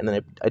white, and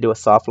then I do a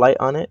soft light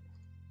on it,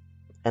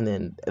 and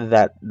then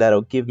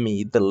that'll give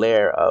me the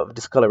layer of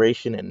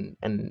discoloration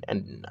and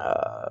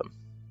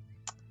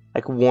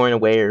like worn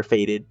away or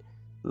faded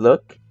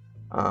look.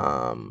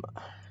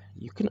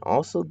 You can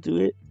also do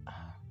it.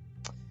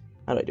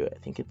 How do I do it? I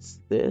think it's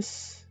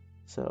this.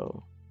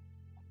 So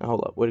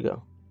hold up, where'd it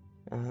go?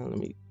 Let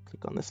me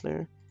click on this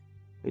layer.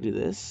 We do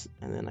this,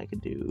 and then I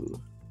could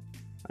do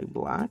like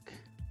black.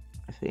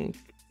 I think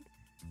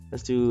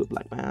let's do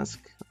black mask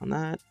on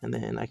that, and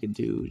then I could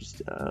do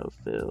just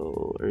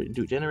fill or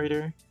do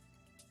generator.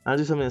 I'll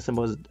do something as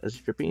simple as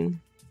stripping,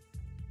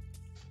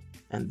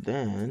 and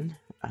then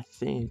I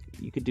think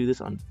you could do this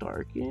on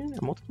darken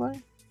and multiply.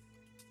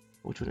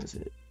 Which one is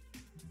it?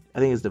 I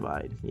think it's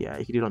divide. Yeah,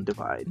 you can do it on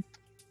divide,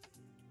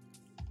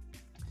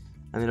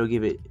 and it'll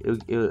give it.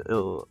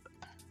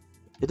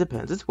 It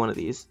depends. It's one of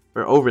these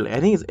or overlay. I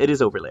think it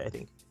is overlay. I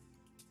think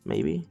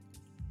maybe.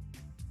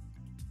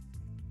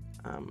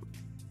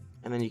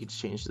 And then you can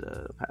change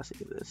the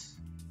opacity of this.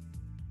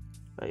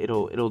 But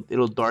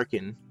it'll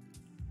darken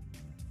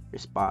your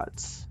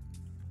spots.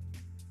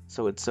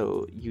 So it's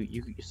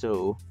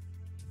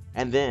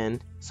and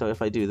then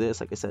if I do this,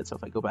 like I said, so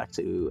if I go back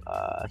to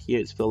here,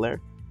 it's fill layer.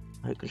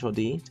 I hit Control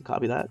D to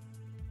copy that,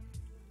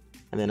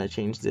 and then I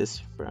change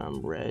this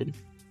from red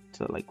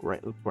to like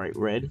bright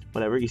red,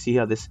 whatever. You see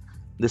how this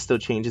still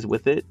changes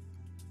with it,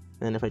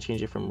 and then if I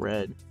change it from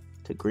red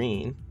to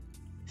green,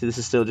 see this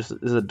is still this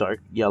is a dark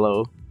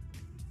yellow,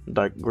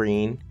 dark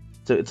green.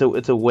 So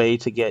it's a way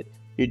to get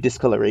your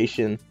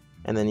discoloration,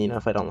 and then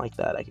if I don't like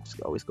that, I can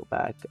just always go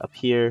back up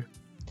here,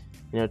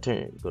 go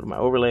to my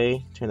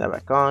overlay, turn that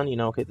back on.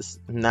 Okay,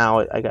 now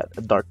I got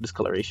a dark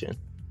discoloration.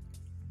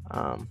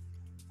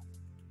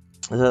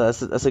 So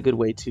that's a good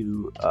way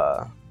to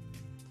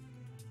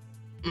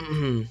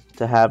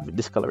to have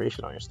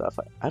discoloration on your stuff.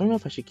 I don't know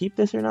if I should keep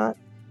this or not,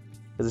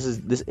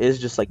 because this is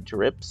just like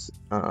drips.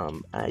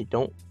 I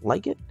don't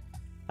like it.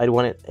 I'd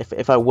want it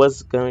if I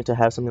was going to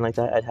have something like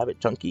that, I'd have it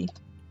chunky.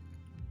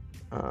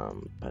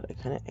 But I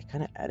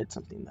kind of added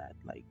something that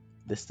like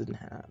this didn't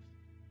have.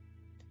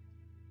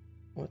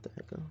 What the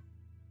heck?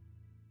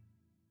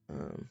 Where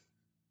am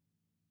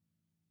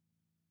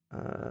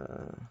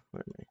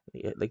I?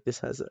 Yeah, like this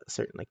has a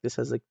certain this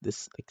has like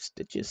this like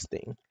stitches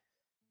thing.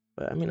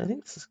 But I mean, I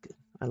think this is good.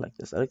 I like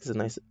this. I like this a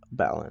nice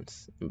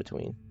balance in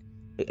between.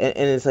 And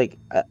it's like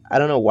I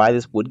don't know why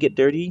this would get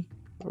dirty.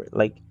 Or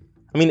like,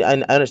 I mean, I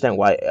understand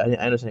why. I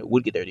understand it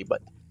would get dirty,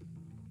 but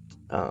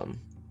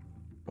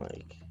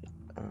like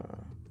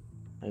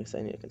I guess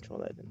I need to control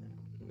that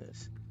in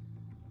this.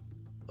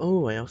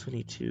 Oh, I also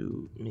need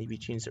to maybe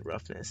change the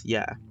roughness.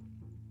 Yeah,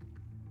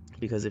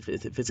 because if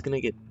it's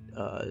gonna get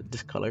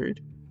discolored,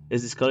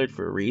 it's discolored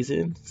for a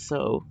reason.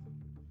 So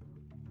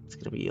it's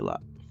gonna be a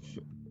lot.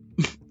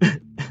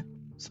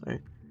 Sorry,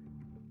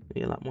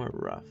 be a lot more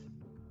rough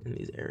in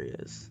these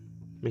areas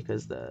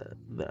because the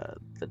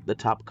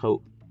top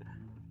coat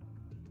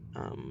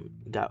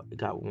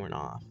got worn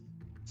off.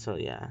 So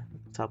yeah,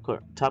 top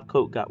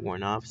coat got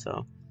worn off.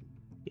 So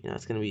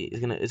it's gonna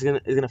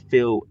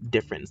feel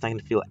different. It's not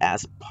gonna feel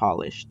as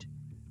polished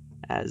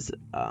as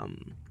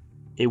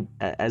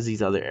as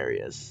these other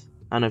areas.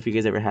 I don't know if you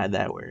guys ever had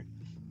that where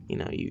you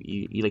know,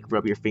 you like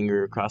rub your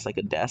finger across like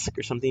a desk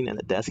or something, and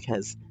the desk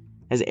has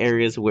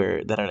areas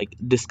where that are like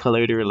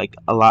discolored or like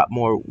a lot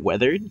more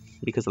weathered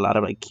because a lot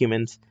of like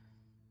humans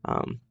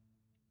um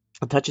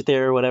touch it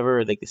there or whatever,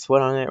 or like they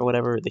sweat on it or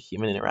whatever. The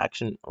human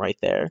interaction right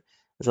there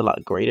is a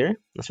lot greater.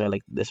 That's why I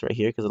like this right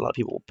here, because a lot of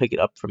people will pick it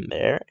up from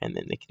there and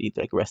then they could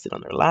either like rest it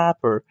on their lap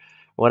or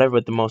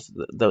whatever. But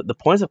the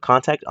points of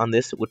contact on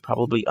this would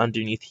probably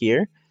underneath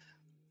here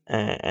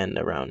and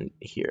around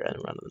here and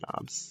around the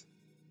knobs.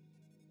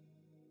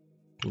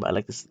 But I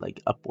like this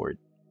like upward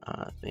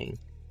thing.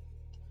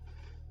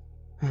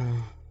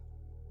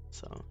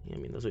 So yeah, I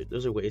mean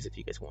those are ways if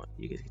you guys want,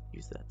 you guys could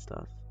use that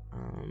stuff.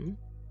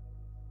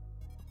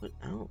 What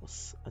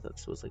else? I thought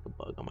this was like a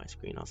bug on my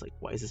screen. I was like,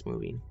 why is this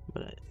moving?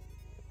 But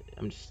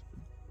I'm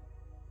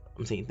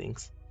seeing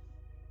things.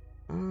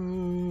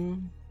 Like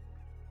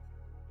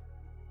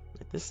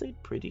this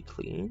stayed pretty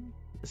clean.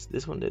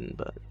 This one didn't,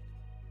 but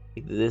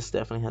like, this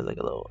definitely has like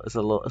a little. It's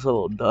a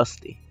little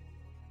dusty.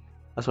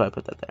 That's why I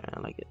put that there. I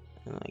like it.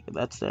 And like if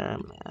that's there,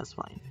 I'm like, that's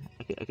fine.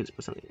 I could just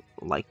put something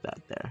like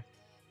that there.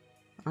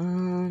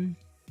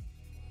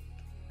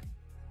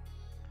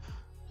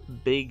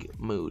 Big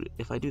mood.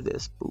 If I do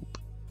this, boop.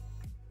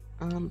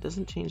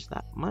 Doesn't change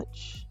that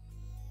much.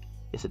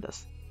 Yes, it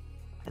does.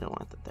 I don't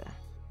want that there.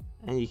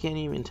 And you can't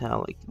even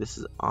tell like this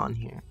is on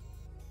here.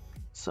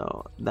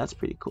 So that's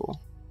pretty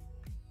cool.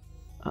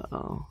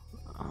 Uh-oh.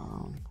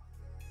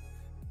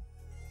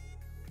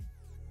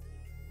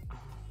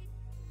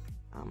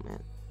 Oh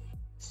man.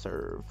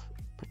 Serve.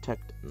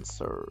 Protect and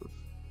serve.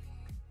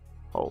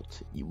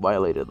 Alt. You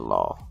violated the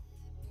law.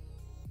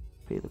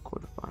 Pay the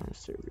court of fine.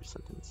 Serve your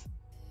sentence.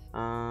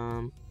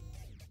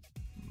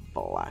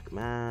 Black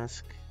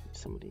mask.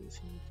 Somebody didn't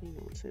say anything.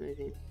 No one said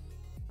anything.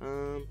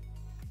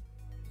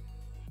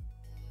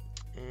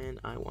 And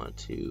I want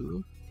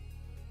to.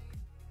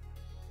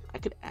 I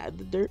could add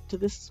the dirt to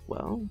this as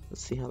well.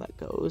 Let's see how that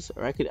goes.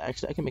 Or I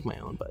can make my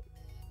own, but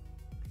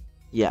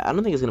yeah, I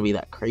don't think it's gonna be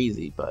that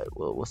crazy, but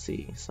we'll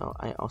see. So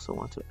I also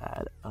want to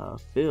add a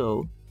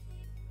fill.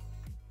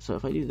 So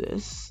if I do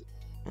this,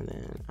 and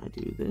then I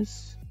do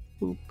this,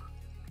 boop.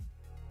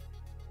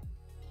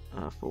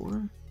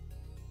 4.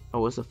 Oh,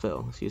 what's a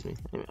fill? Excuse me.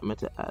 I meant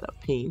to add a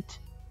paint.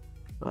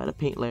 So add a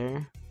paint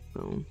layer.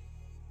 Boom.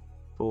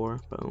 4.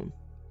 Boom.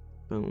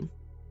 Boom.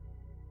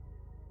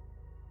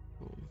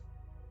 Boom.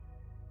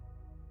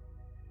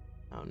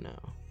 Oh no.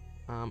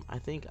 I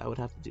think I would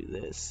have to do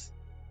this.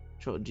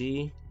 Control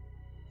G.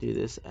 Do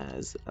this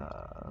as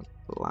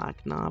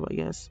black knob, I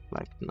guess.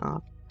 Black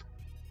knob.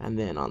 And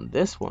then on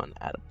this one,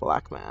 add a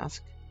black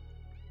mask.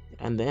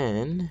 And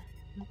then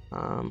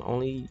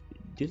only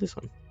do this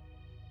one.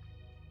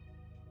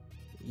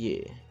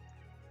 Yeah.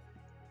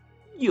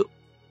 Yo.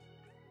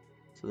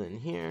 So then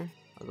here,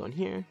 I'll go in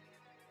here.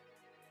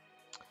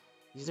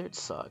 These darts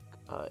suck.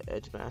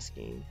 Edge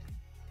masking.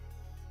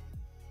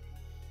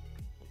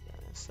 I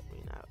guess. I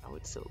mean, I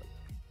would still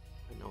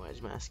like no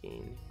edge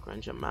masking.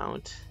 Grunge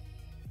amount.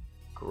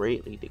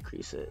 Greatly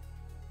decrease it.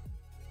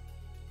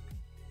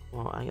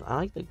 Well, I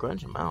like the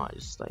grunge amount. I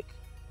just like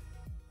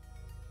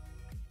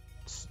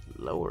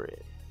lower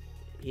it.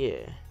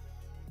 Yeah.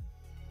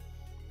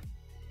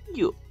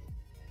 Yo.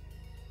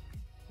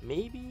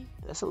 Maybe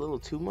that's a little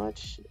too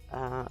much.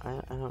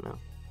 I don't know.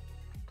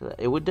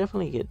 It would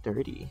definitely get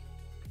dirty.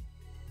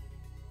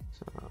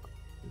 So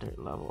dirt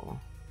level.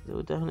 It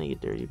would definitely get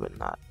dirty, but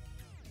not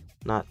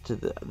to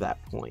that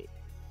point.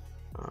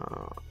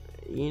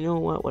 You know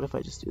what? What if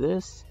I just do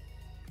this?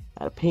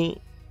 Add a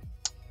paint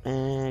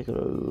and go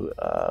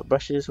to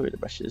brushes. Where are the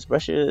brushes?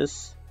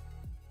 Brushes.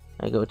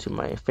 I go to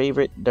my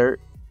favorite dirt.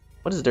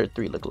 What does dirt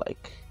 3 look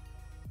like?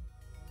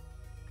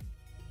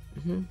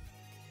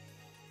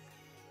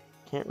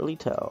 Can't really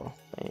tell.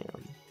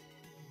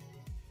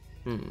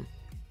 Bam.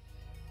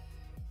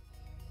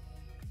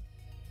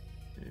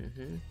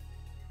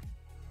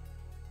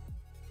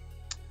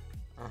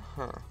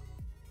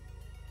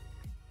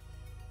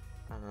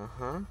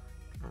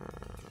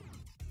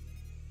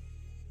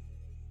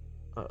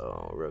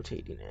 Uh-oh,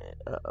 rotating it.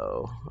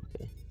 Uh-oh,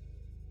 okay.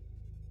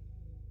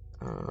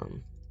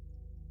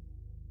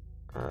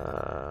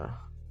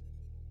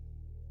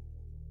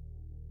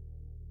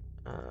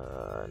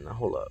 Now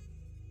hold up.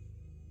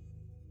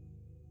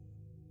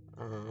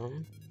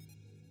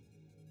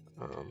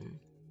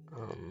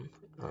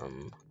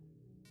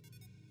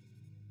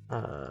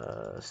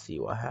 See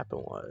what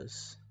happened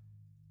was.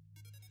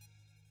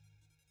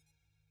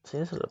 See,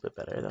 that's a little bit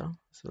better though.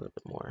 It's a little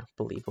bit more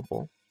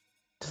believable.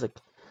 Just like,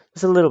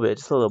 just a little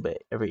bit,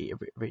 every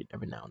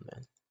now and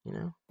then, you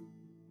know.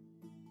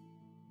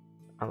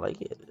 I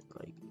like it.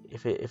 Like,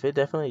 if it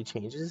definitely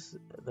changes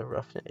the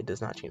roughness, it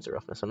does not change the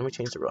roughness. So let me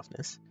change the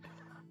roughness.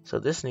 So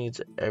this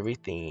needs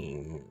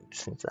everything.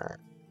 Just needs that.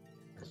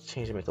 Let's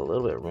change it, make it a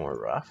little bit more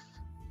rough.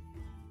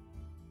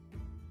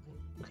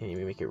 Can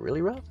you make it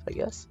really rough? I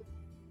guess.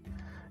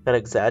 Gotta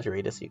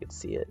exaggerate it so you can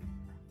see it.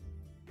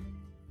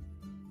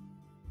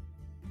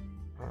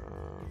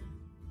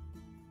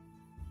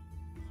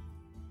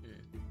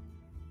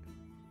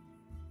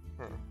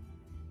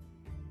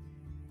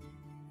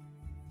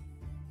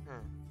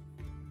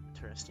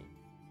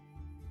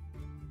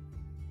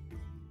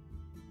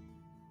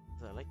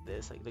 I like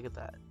this. Like, look at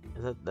that.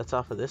 That's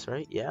off of this,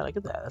 right? Yeah, look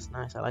at that. That's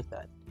nice. I like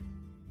that.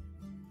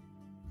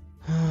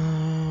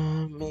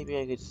 Maybe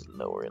I could just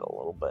lower it a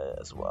little bit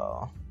as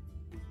well.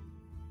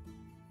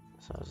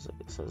 So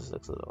this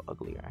looks a little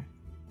uglier.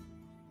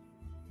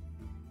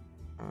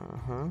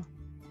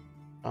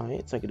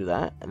 Alright, so I could do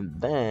that, and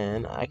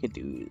then I could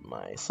do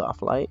my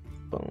soft light.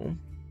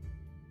 Boom.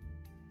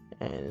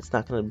 And it's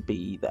not gonna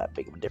be that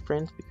big of a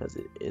difference because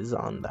it is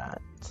on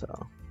that.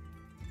 So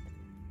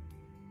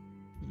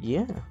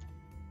yeah.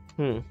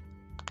 How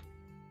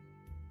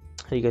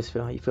do you guys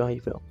feel? How you feel? How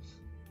you feel?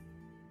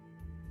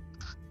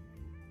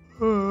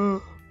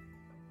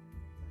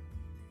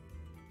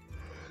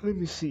 Let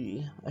me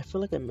see. I feel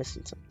like I'm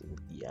missing something.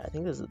 Yeah, I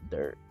think there's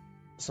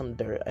some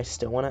dirt I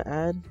still want to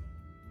add.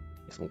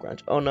 Some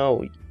grunge. Oh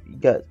no, you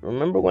got.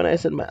 Remember when I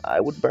said my eye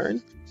would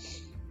burn?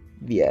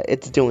 Yeah,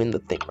 it's doing the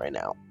thing right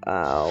now.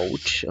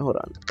 Ouch. Hold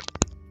on.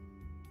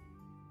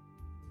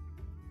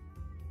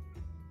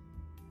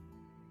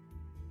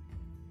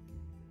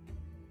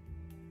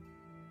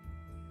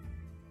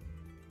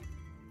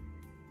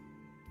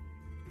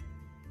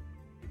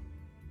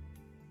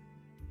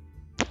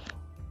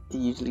 It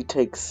usually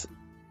takes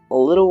a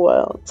little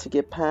while to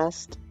get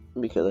past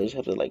because I just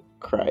have to like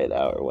cry it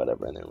out or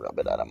whatever and then rub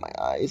it out of my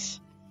eyes.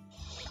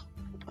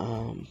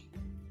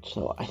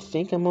 So I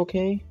think I'm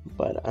okay,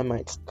 but I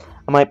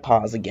might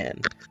pause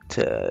again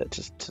to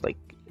just to like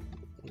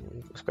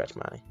scratch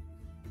my eye.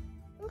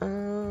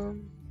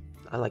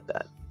 I like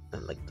that. I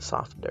like the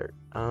soft dirt.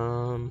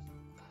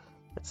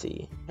 Let's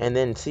see. And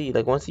then see,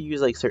 like once you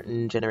use like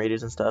certain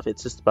generators and stuff,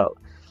 it's just about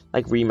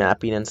like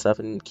remapping and stuff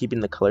and keeping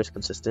the colors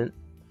consistent.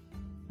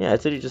 Yeah,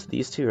 it's literally just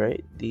these two,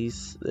 right?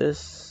 This,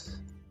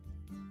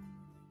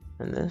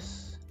 and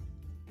this.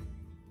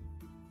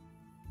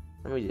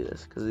 Let me do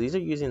this because these are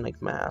using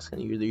like masks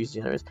and they're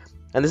using generators.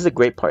 And this is a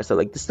great part. So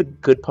like this is the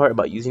good part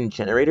about using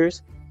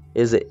generators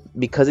is it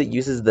because it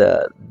uses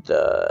the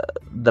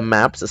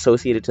maps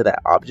associated to that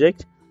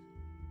object.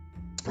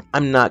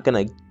 I'm not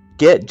gonna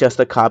get just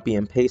a copy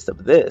and paste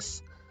of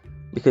this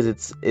because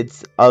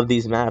it's of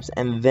these maps,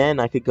 and then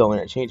I could go in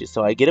and change it.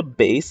 So I get a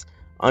base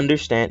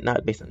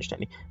not base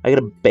understanding. I get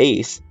a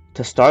base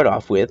to start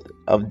off with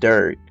of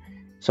dirt,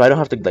 so I don't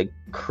have to like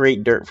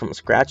create dirt from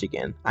scratch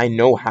again. I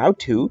know how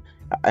to,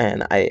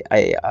 and I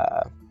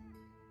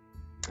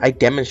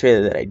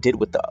demonstrated that I did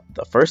with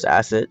the first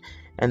asset,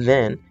 and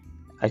then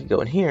I could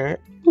go in here,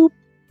 boop,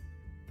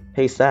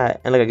 paste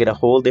that, and like I get a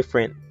whole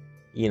different,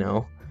 you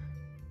know,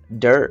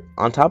 dirt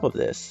on top of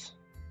this.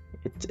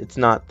 It's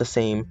not the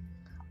same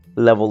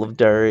level of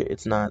dirt.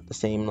 It's not the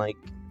same like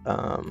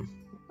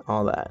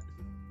all that.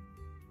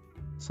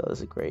 So this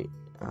is a great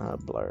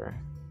blur.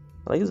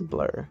 I like this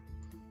blur.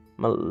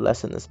 I'm gonna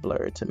lessen this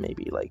blur to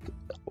maybe like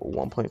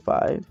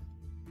 1.5.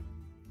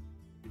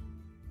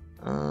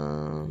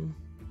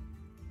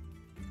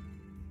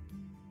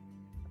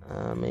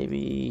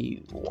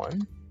 Maybe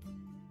 1.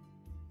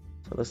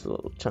 So this is a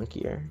little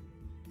chunkier.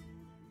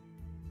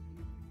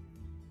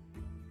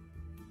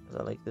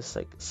 I like this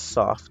like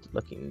soft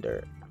looking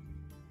dirt.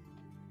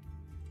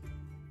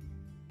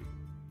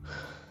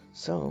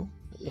 So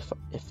if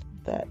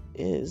that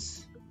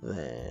is,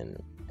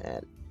 then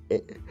add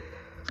it.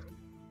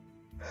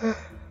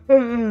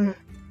 I'm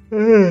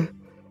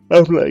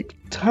like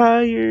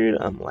tired.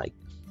 I'm like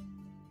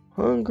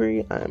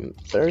hungry. I'm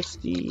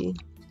thirsty.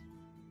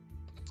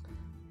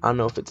 I don't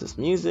know if it's this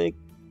music.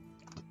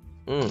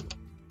 You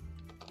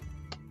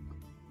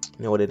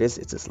know what it is?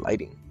 It's this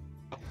lighting.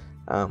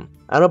 I don't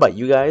know about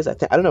you guys. I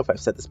don't know if I've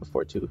said this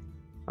before too.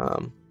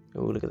 Oh,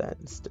 look at that.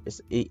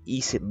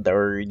 It's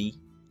dirty.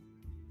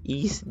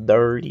 East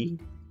dirty.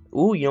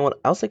 Ooh, you know what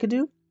else I could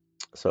do?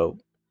 So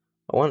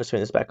I want to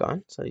turn this back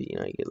on, so you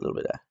know you get a little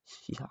bit of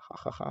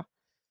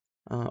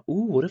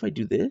ooh, what if I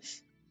do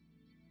this?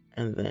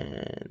 And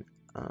then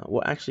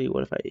well actually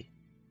what if I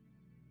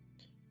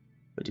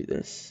do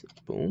this?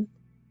 Boom.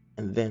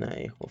 And then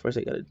well first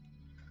I gotta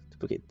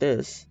duplicate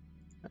this,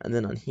 and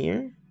then on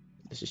here,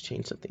 let's just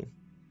change something.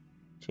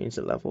 Change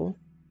the level.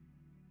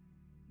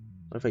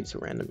 What if I just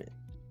random it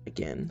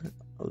again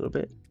a little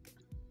bit?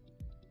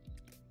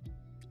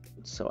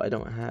 So I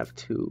don't have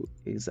two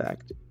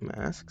exact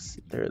masks.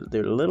 They're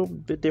a little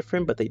bit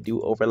different, but they do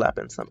overlap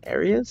in some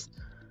areas.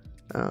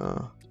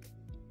 I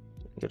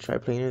could try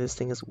playing with this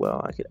thing as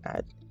well. I could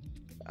add,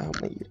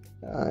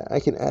 I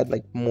can add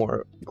like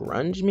more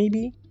grunge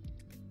maybe.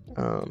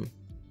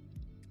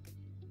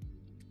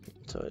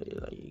 So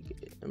like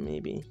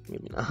maybe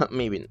not,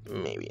 maybe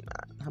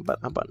not.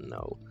 How about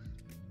no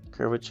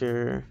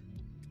curvature?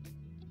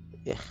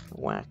 Yeah,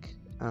 whack.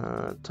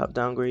 Top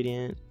down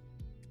gradient.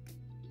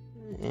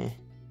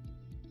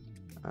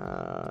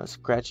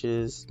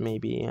 Scratches,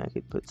 maybe I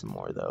could put some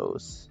more of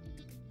those.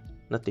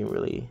 Nothing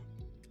really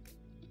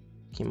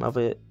came of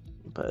it,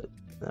 but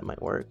that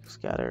might work.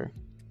 Scatter.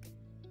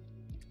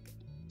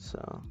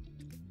 So,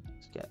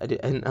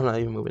 I'm not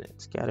even moving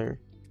it. Scatter.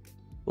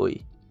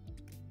 Oi.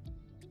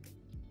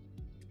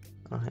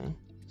 Okay.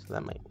 So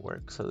that might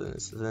work. So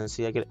then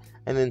see I get,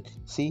 and then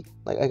see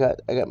like I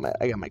got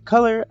my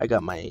color, I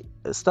got my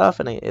stuff,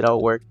 and it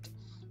all worked.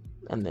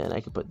 And then I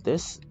can put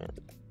this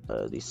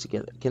and these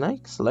together. Can I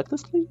select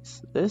this,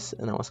 please? This,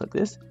 and I want to select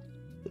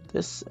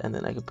this, and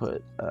then I can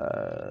put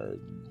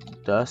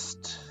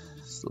dust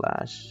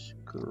slash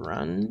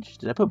grunge.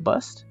 Did I put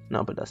bust?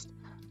 No, I put dust.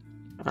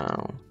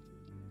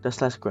 Dust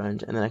slash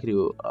grunge, and then I could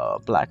do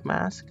black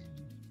mask,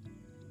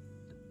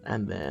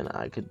 and then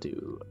I could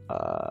do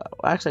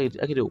actually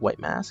I could do a white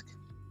mask,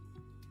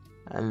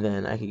 and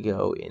then I could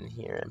go in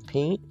here and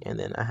paint, and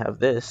then I have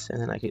this, and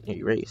then I could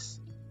erase.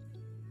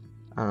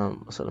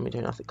 So let me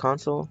turn off the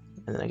console,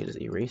 and then I can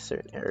just erase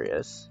certain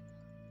areas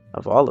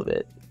of all of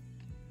it.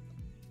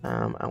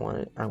 I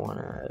want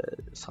to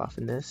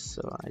soften this,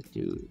 so it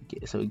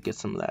gets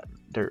some of that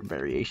dirt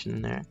variation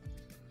in there.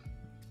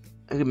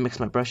 I can mix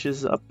my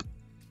brushes up,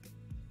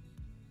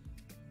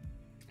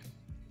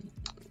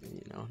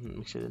 you know,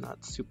 make sure they're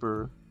not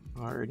super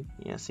hard.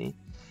 Yeah, see,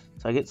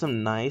 so I get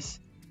some nice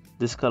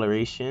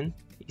discoloration.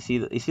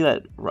 You see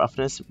that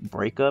roughness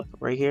breakup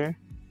right here.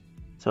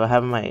 So I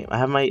have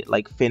my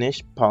like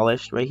finished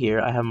polished right here.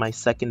 I have my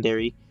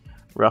secondary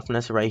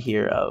roughness right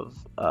here of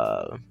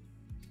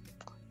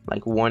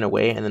like worn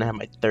away, and then I have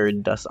my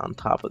third dust on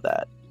top of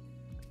that,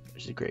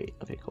 which is great.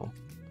 Okay, cool.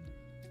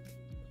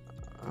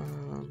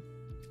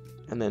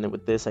 And then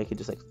with this I could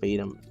just like fade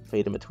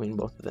in between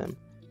both of them.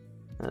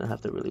 I don't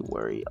have to really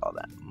worry all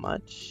that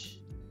much.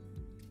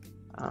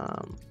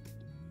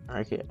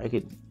 I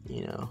could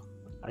you know,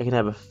 I can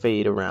have a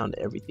fade around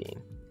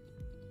everything.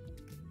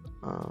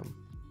 Alright.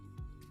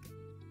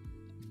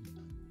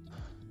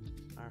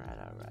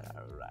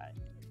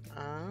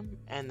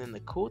 And then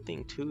the cool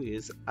thing too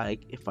is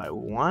if I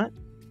want,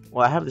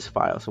 well, I have this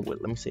file, so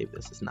let me save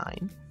this. It's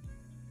 9.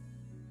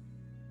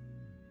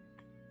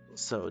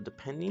 So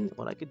depending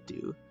what I could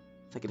do,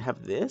 I could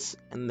have this,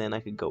 and then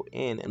I could go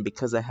in, and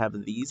because I have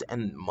these,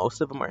 and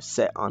most of them are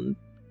set on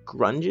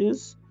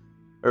grunges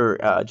or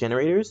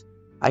generators,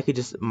 I could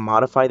just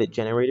modify the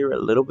generator a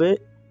little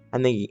bit,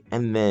 and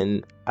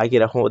then I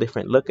get a whole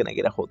different look, and I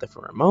get a whole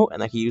different remote,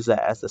 and I can use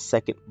that as the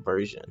second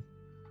version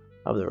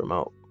of the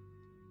remote.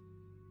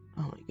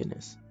 Oh my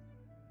goodness.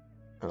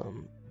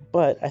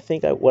 But I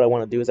think what I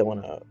want to do is I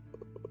want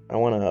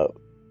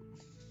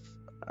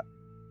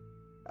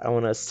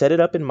to set it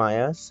up in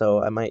Maya.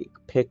 So I might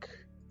pick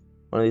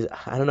one of these.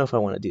 I don't know if I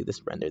want to do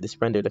this render. This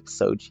render looks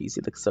so cheesy.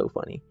 It looks so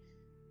funny.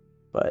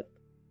 But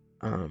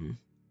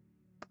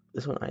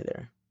this one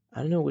either.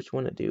 I don't know which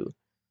one to do.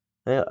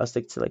 I'll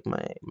stick to like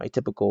my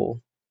typical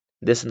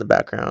this in the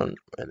background,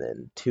 and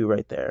then 2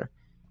 right there.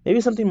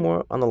 Maybe something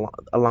more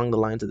along the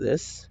lines of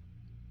this.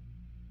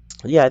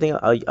 Yeah, I think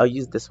I'll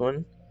use this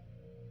one.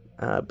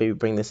 Maybe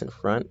bring this in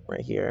front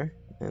right here,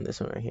 and this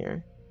one right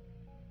here.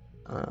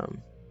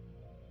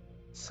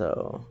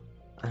 So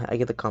I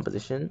get the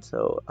composition.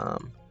 So I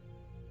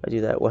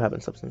do that. What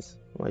happened, substance?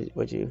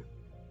 Why'd you?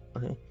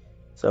 Okay.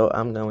 So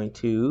I'm going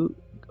to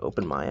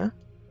open Maya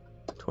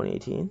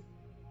 2018,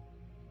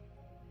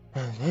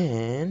 and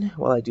then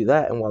while I do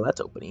that, and while that's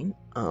opening,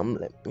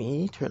 let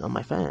me turn on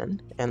my fan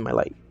and my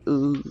light.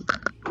 Ooh,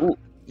 hold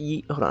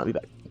on, I'll be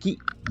back. Yee.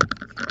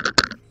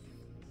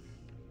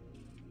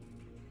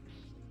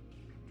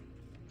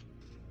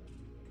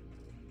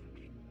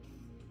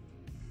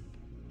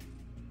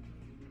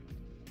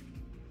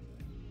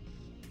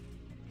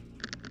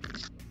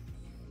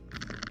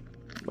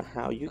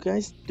 How you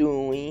guys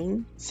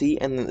doing? See,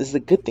 and this is a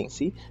good thing.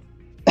 See,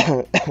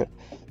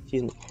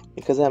 excuse me,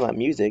 because I have my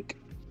music,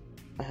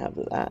 I have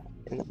that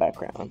in the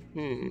background.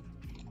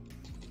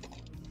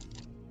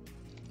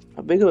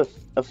 How big of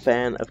a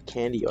fan of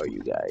candy are you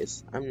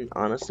guys? I'm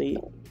honestly,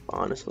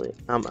 I'm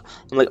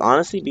like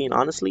honestly,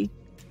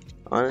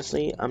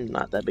 I'm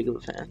not that big of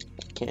a fan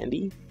of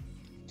candy.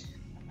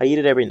 I eat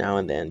it every now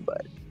and then,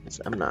 but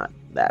I'm not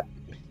that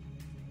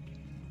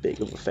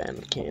big of a fan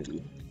of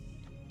candy.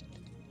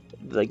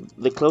 Like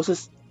the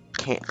closest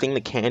thing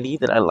to candy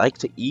that I like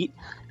to eat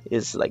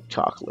is like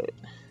chocolate.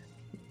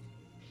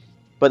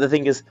 But the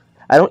thing is,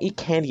 I don't eat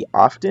candy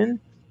often.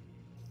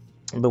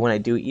 But when I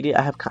do eat it,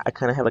 I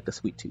kind of have like a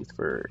sweet tooth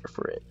for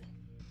it.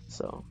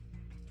 So,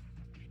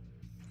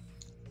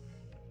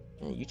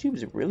 man, YouTube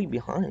is really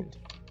behind.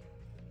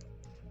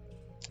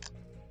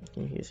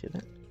 Can you guys hear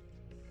that?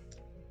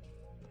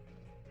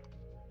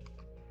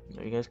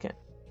 No, you guys can't.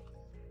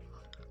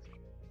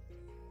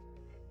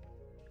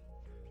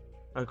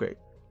 Oh, great.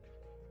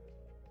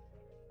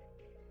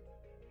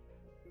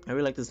 I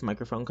really like this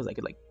microphone because I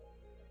could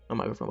a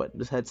microphone, but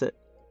this headset,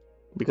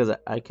 because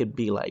I could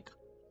be like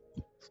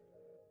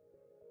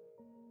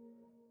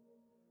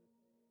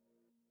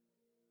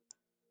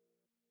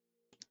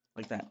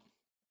that.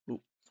 Ooh.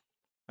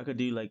 I could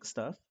do like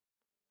stuff,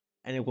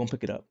 and it won't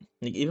pick it up.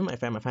 Like even my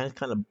fan is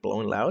kind of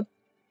blowing loud,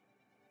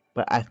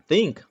 but I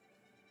think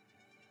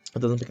it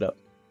doesn't pick it up.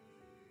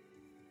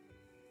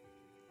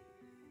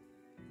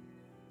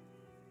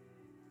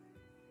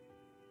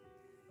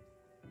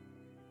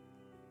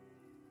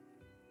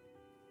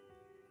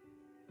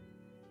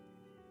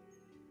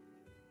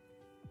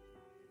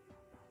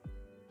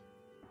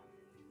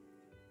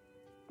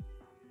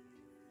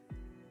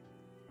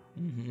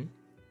 Mm-hmm.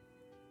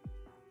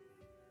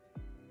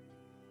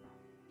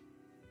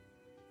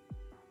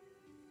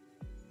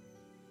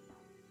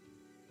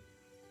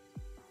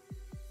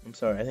 I'm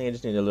sorry. I think I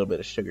just need a little bit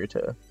of sugar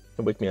to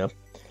wake me up.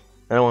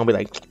 I don't want to be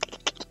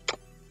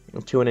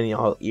like chewing in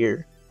y'all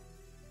ear.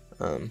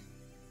 Um.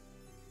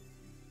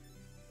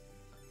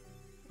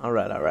 All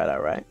right. All right. All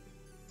right.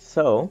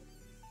 So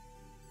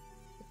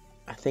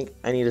I think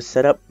I need to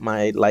set up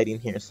my lighting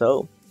here.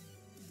 So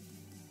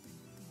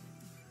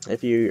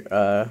if you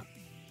uh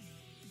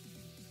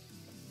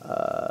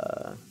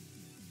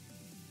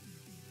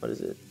what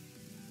is it?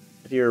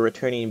 If you're a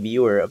returning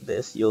viewer of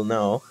this, you'll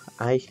know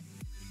I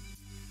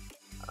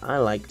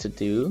like to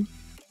do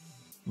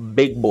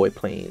big boy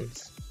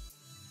planes.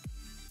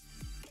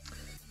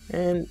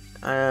 And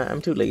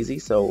I'm too lazy,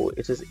 so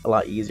it's just a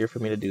lot easier for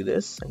me to do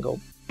this and go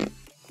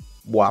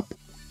whop.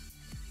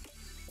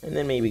 And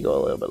then maybe go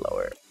a little bit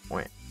lower.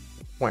 Whack,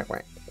 whack,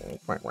 whack,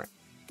 whack, whack.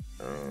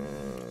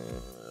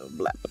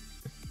 Blap.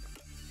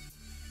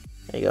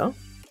 There you go.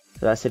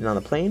 So that's sitting on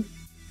the plane.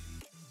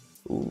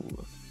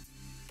 Ooh.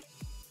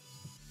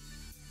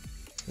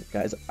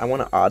 Guys, I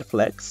want to odd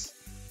flex,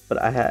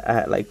 but I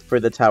had like for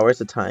the towers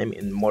of time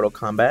in Mortal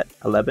Kombat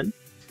 11,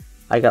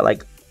 I got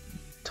like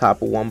top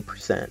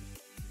 1%,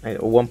 like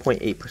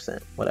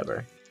 1.8%,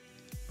 whatever.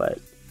 But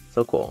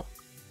so cool.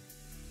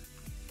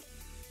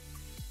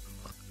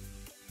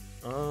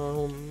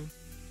 Oh.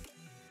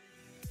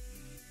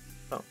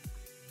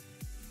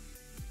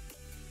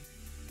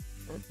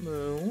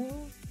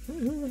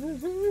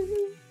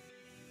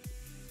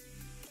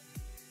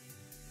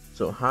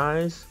 So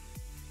highs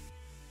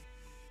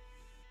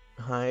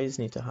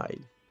need to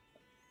hide.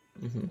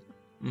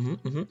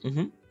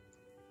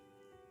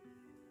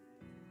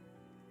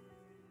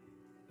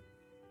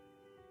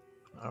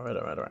 All right,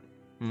 all right, all right.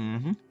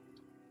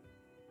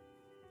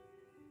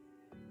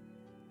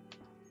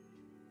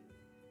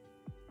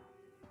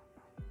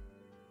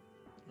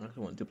 I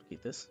actually want to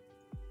duplicate this.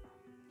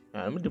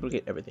 I'm gonna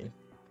duplicate everything.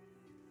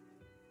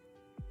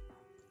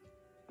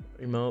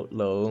 Remote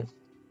low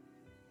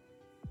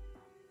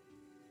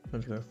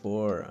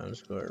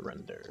 _4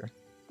 render.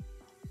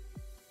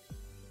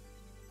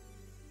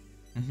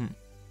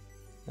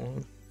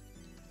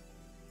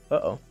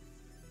 Uh-oh.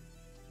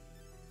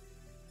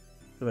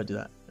 If I do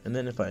that, and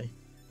then if I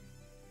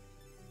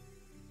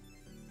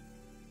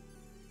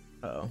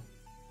uh-oh.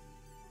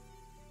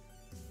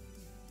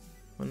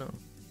 Oh no.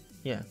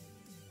 Yeah.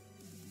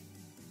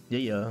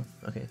 Yeah.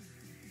 Okay.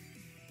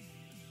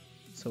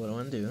 So what I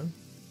want to do,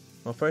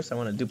 well, first I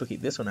want to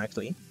duplicate this one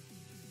actually.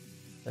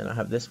 Then I'll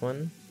have this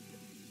one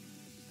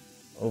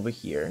over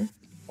here.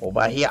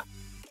 Over here.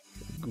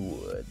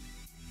 Good.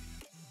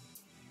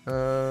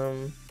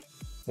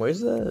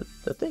 Where's the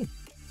thing?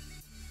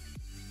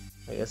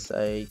 I guess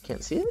I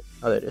can't see it.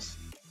 Oh, there it is.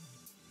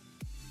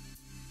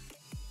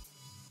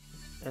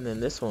 And then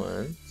this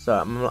one. So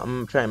I'm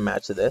gonna try and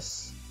match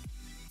this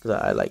because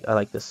I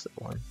like this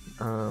one.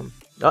 Oh,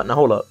 now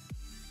hold up.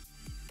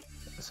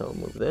 So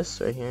move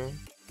this right here.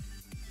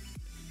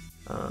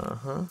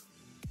 Can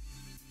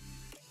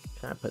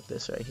I put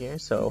this right here?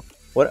 So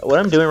what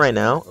I'm doing right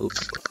now?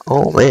 Oops.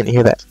 Oh man, you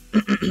hear that?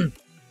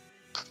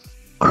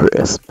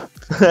 Crisp.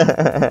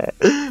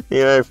 Me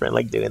and my friend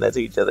like doing that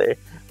to each other.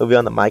 We'll be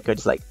on the mic and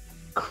just like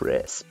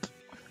crisp.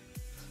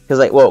 Cause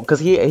like, well, cause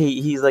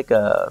he's like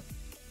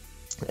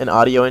an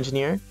audio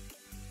engineer,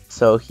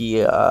 so he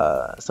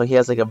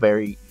has like a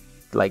very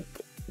like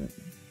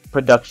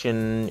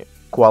production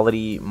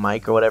quality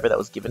mic or whatever that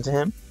was given to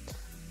him.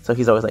 So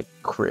he's always like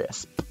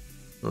crisp,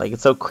 like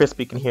it's so crisp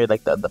you can hear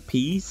like the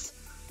P's.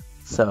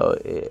 So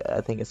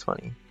I think it's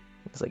funny.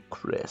 It's like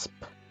crisp.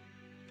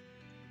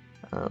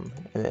 And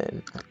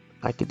then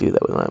I could do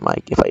that with my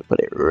mic if I put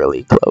it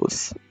really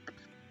close.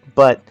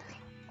 But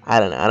I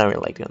don't know. I don't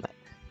really like doing that.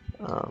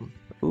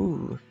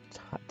 Ooh,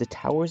 the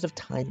towers of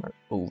time are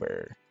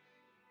over.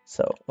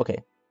 So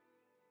okay.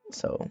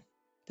 So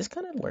this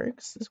kind of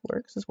works. This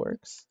works.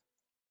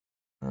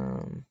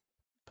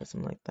 Put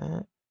something like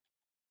that.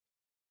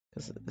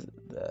 Because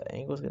the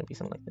angle is gonna be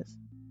something like this.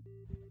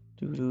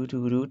 No,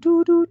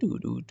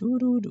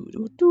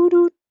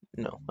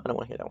 I don't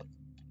want to hear that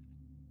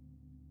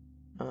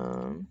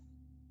one.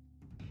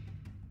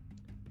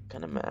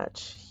 Kind of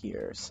match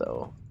here.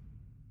 So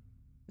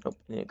nope.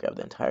 I need to grab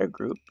the entire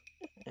group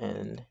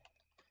and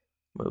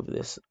move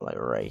this like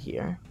right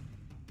here.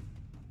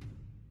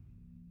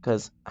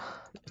 Because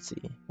let's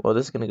see. Well,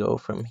 this is gonna go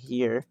from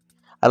here.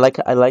 I like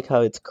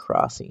how it's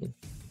crossing.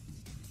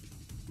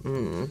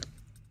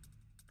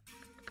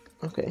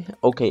 Okay.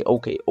 Oh.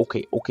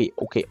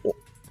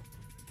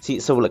 See,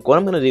 so like what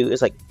I'm gonna do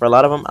is like for a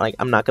lot of them, like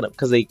I'm not gonna,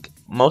 cause like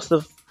most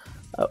of,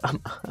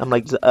 I'm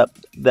like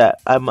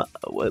that I'm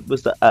what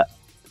was the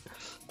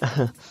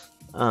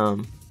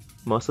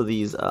most of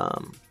these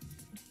I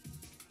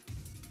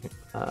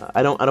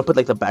don't put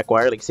like the back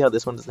wire. Like see how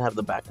this one doesn't have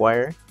the back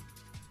wire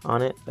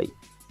on it, like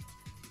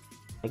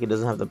it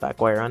doesn't have the back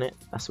wire on it.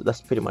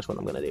 That's pretty much what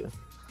I'm gonna do.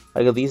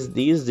 Like these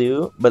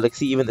do, but like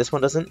see even this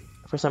one doesn't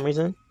for some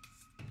reason.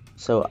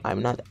 So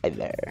I'm not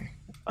there.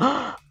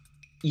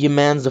 You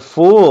man's a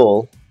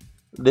fool.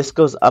 This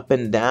goes up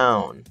and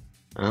down.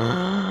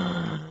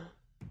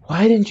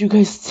 Why didn't you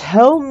guys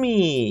tell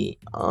me?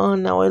 Oh,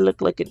 now I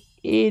look like an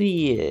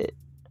idiot.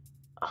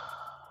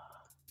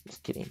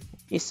 Just kidding.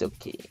 It's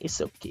okay. It's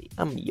okay.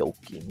 I'm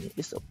yoking.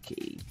 It's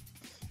okay.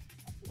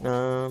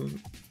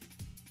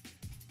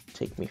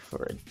 Take me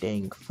for a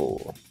dang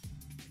fool.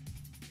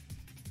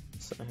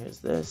 So here's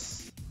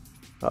this.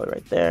 Probably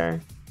right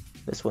there.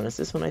 This one is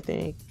this one, I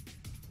think.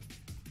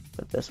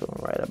 Put this one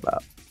right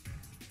about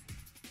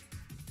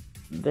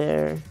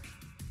there.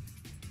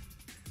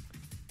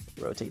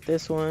 Rotate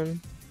this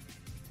one.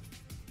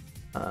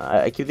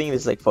 I keep thinking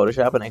this is like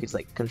Photoshop, and I could just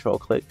like control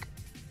click.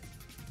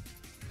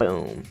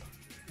 Boom.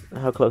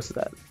 How close is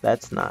that?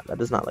 That's not. That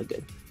does not look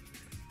good.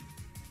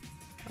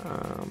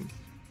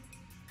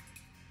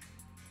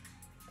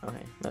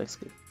 Okay, that looks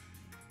good.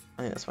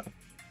 I think that's fine.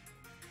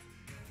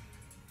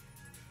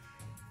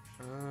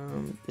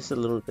 It's a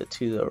little bit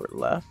to the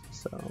left,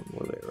 so I'll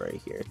move it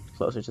right here,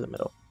 closer to the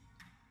middle.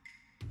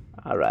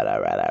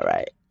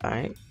 Alright.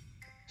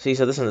 See,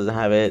 so this one doesn't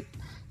have it.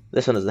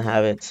 This one doesn't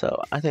have it,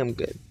 so I think I'm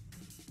good.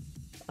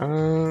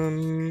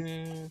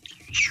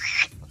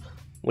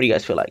 What do you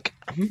guys feel like?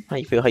 How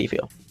you feel? How you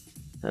feel?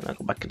 Then I'll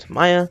go back into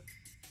Maya.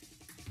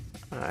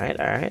 Alright.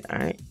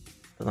 As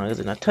long as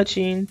they're not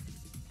touching.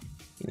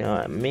 You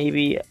know,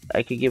 maybe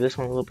I could give this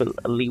one a little bit of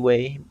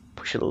leeway.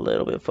 Push it a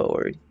little bit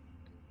forward.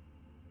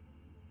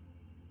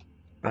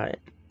 Alright.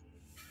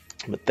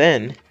 But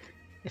then,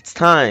 it's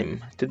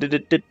time. It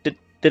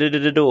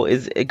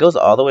goes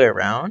all the way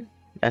around.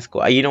 That's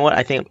cool. You know what?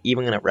 I think I'm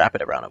even going to wrap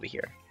it around over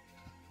here.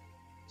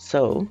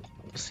 So,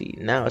 let's see.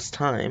 Now it's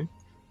time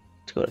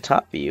to go to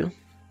top view.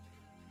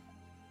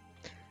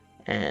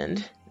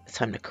 And it's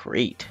time to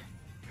create.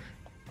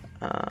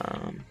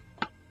 Let's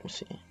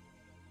see.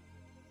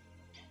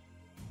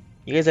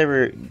 You guys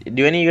ever,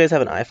 do any of you guys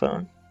have an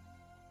iPhone?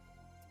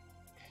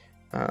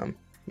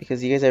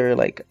 Because you guys ever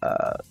like,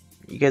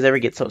 you guys ever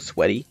get so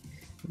sweaty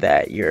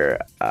that your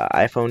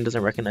iPhone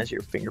doesn't recognize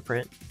your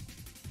fingerprint?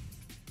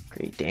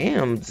 Great,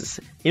 damn.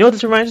 You know what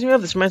this reminds me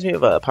of? This reminds me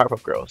of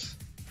Powerpuff Girls.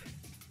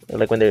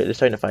 Like when they're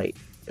starting to fight.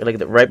 Like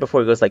right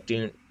before it goes like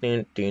CV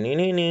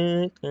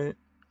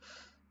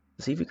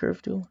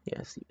curve tool?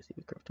 Yeah,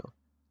 CV curve tool.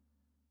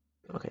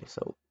 Okay,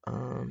 so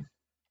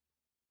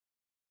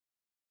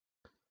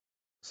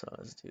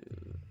let's do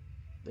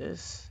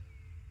this.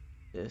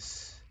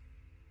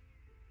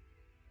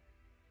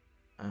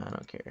 I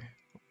don't care.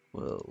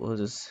 We'll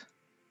just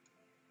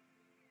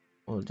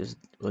do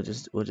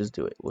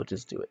it. We'll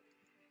just do it.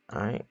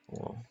 Alright,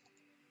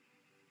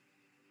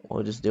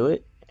 we'll just do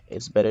it.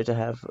 It's better to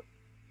have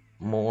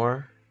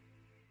more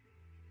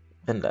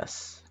than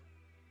less.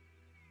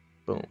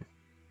 Boom.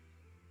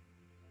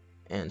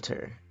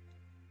 Enter.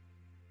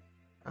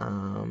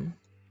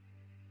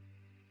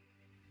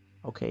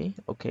 Okay.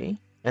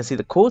 And see,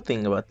 the cool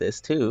thing about this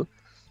too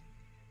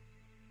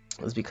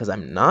is because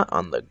I'm not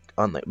on the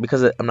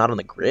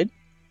grid.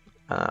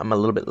 I'm a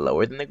little bit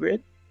lower than the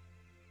grid.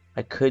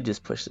 I could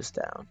just push this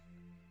down.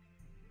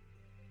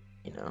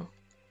 You know.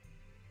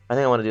 I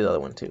think I want to do the other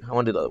one too. I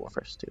want to do the other one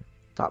first too.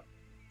 Top,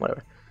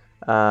 whatever.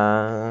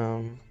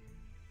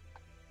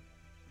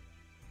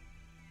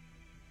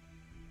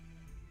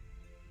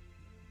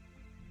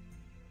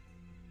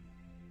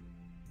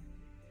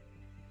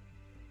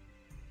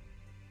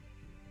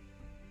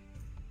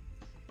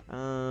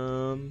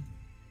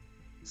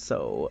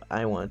 So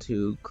I want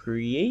to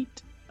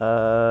create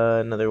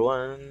another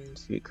one.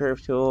 CV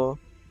curve tool.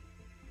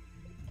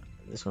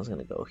 This one's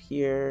gonna go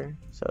here.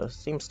 So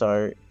same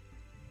start.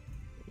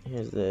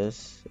 Here's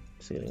this.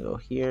 It's gonna go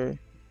here.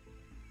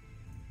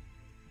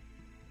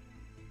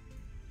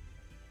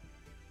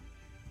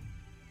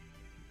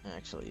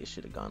 Actually, it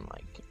should have gone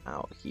like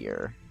out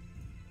here.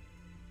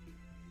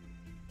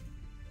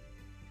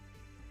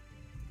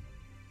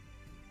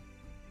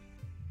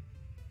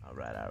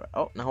 Alright.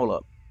 Oh, now hold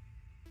up.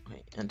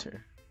 Okay,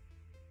 enter.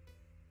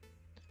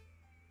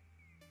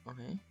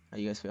 Okay, how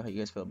you guys feel? How you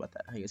guys feel about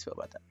that?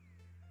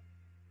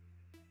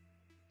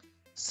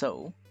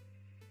 So,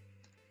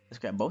 let's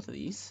grab both of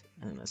these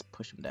and let's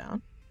push them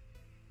down.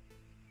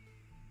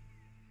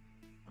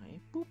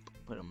 Okay, boop.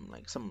 Put them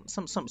like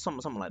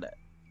something like that.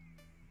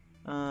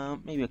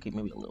 Maybe a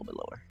little bit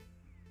lower.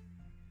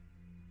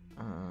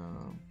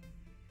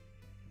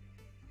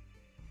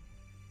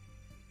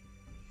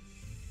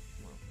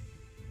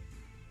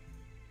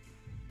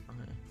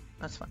 Okay,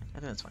 that's fine. I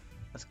think that's fine.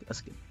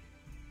 That's good.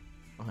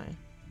 Okay.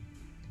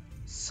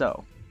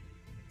 So,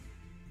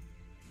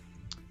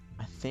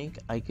 I think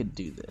I could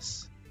do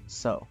this.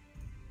 So,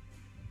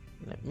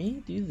 let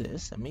me do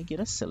this. Let me get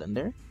a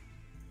cylinder.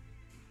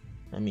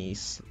 Let me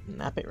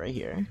snap it right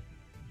here.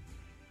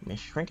 Let me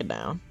shrink it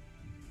down.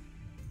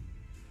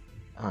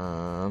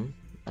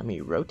 Let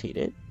me rotate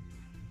it.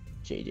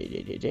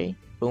 J.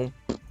 Boom.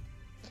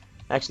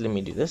 Actually, let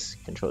me do this.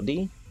 Control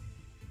D.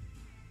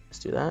 Let's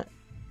do that.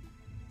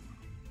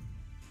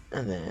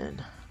 And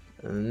then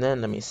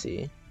let me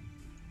see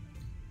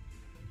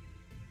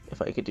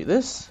if I could do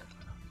this.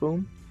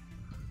 Boom.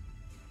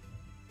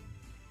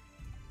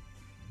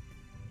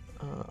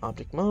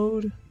 object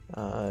mode,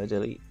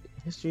 delete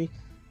history.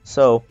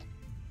 So,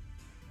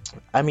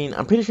 I mean,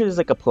 I'm pretty sure there's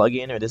like a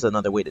plugin or there's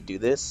another way to do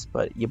this,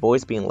 but your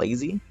boy's being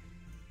lazy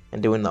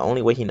and doing the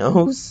only way he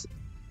knows.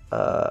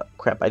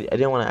 Crap, I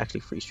didn't want to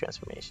actually freeze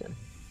transformation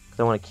because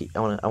I want to keep, I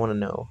want to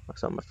know.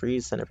 So I'm gonna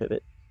freeze center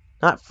pivot,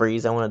 not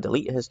freeze. I want to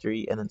delete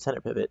history and then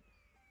center pivot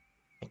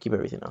and keep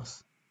everything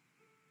else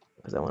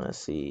because I want to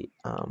see,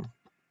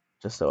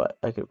 just so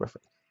I could refer.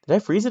 Did I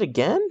freeze it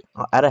again?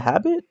 Out of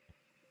habit?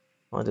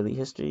 I want to delete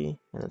history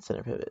and then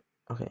center pivot.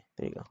 Okay,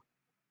 there you go.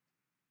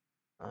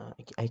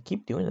 I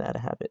keep doing it out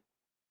of habit.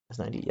 That's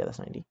 90. Yeah, that's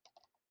 90.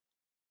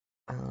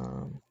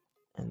 And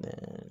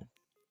then,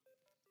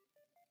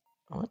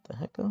 oh, what the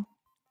heck, oh?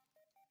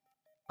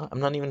 I'm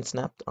not even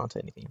snapped onto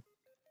anything.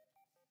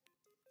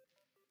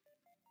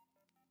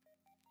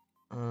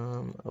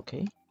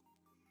 Okay.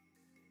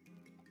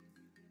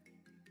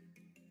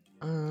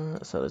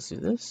 So let's do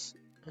this,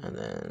 and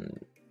then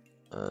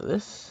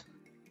this.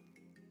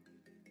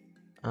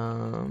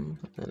 Then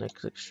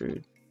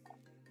extrude.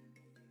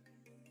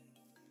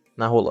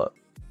 Now hold up.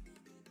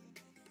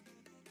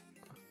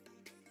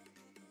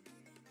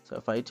 So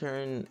if I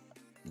turn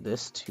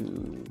this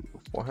to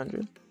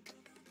 400,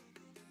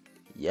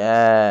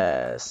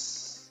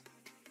 yes.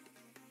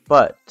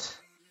 But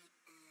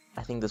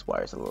I think this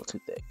wire is a little too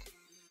thick.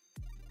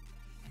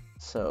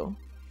 So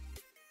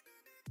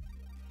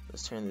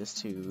let's turn this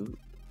to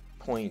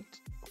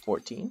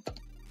 0.14.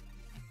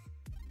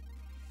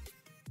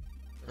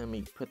 Let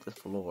me put the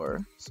floor.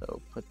 So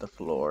put the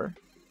floor,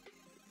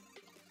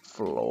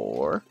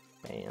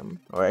 bam.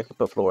 Or I could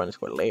put floor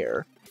underscore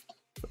layer,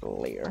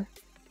 layer.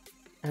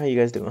 How you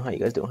guys doing? How you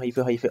guys doing? How you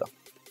feel? How you feel?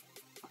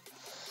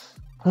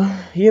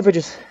 You ever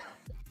just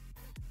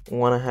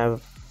want to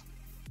have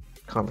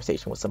a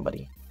conversation with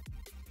somebody?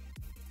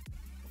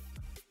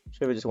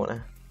 You ever just want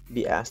to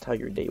be asked how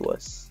your day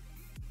was?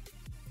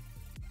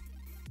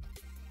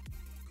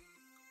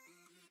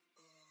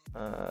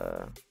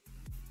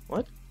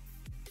 What?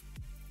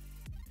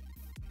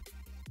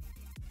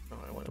 Oh,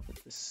 I want to put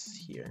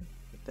this here,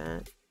 like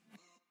that.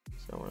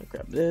 So I want to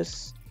grab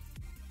this,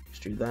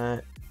 extrude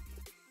that.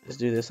 Let's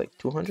do this like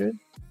 200.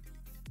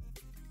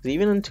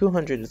 Even in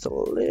 200, it's a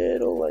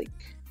little like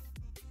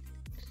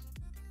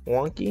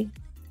wonky.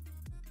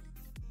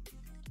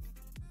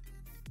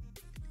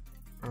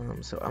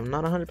 So I'm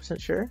not 100%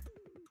 sure.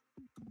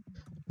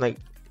 Like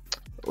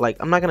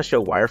I'm not gonna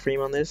show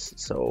wireframe on this,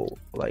 so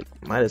like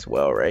might as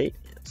well, right?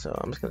 So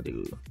I'm just gonna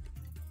do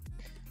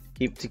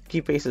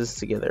keep faces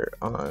together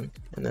on,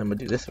 and then I'm gonna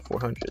do this at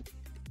 400,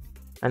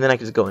 and then I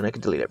can just go and I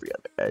can delete every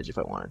other edge if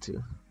I wanted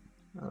to.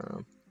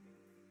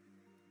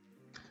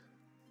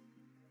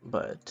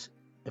 But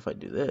if I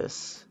do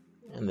this,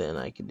 and then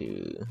I could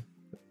do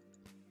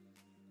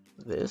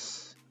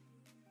this,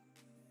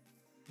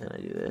 and I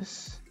do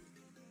this.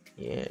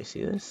 Yeah, you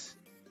see this?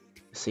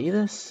 See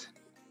this?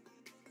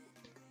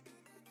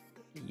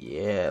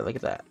 Yeah, look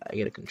at that. I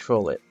get to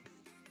control it.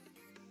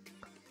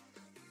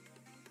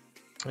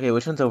 Okay,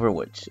 which one's over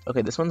which?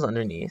 Okay, this one's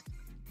underneath.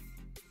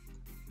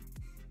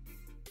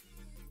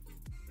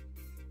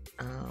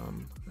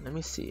 Let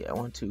me see. I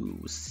want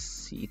to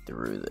see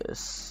through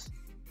this.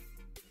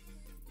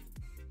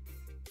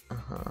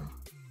 Uh-huh.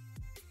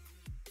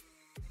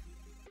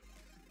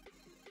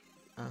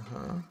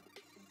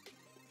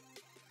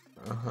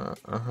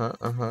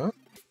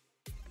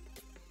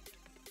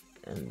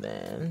 And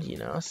then, you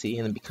know, see,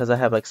 and because I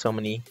have like so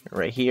many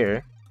right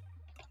here,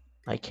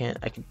 I can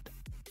I could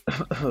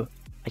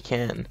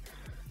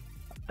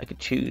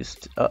choose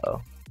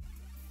to,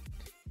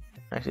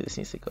 actually this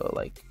needs to go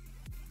like,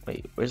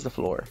 wait, where's the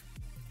floor?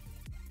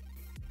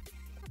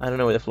 I don't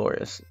know where the floor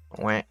is.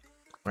 Whack,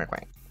 whack,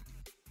 whack.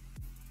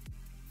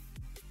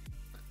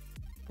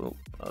 Ooh,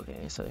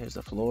 okay, so here's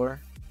the floor.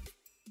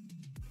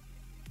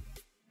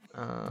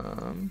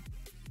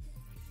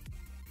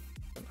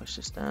 Push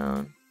this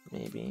down,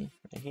 maybe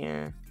right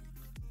here.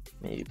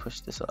 Maybe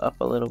push this up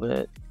a little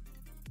bit,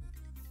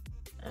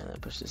 and then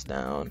push this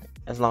down.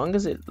 As long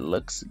as it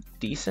looks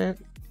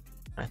decent,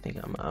 I think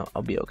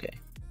I'll be okay.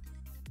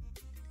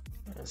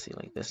 Let's see,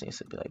 like this needs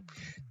to be like,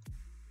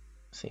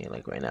 see,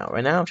 like right now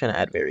I'm trying to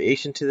add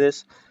variation to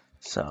this,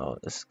 so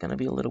this is gonna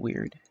be a little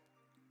weird.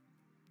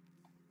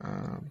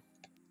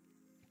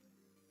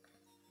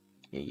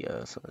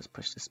 Yeah, so let's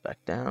push this back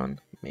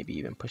down, maybe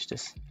even push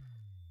this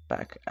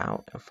back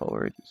out and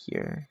forward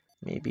here,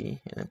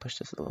 maybe, and then push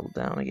this a little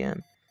down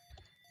again.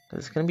 Cause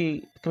it's gonna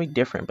be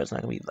different, but it's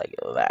not gonna be like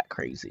that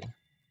crazy.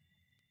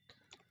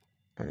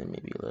 And then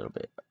maybe a little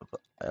bit of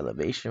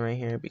elevation right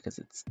here because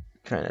it's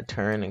trying to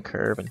turn and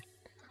curve and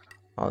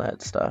all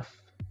that stuff.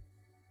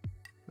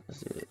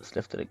 Let's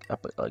lift it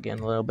up again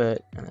a little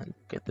bit, and then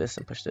get this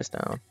and push this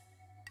down.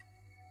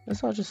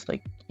 It's all just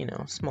like, you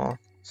know, small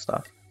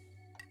stuff.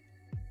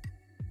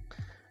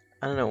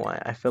 I don't know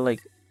why. I feel like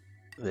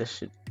this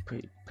should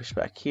push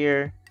back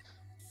here,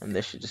 and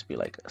this should just be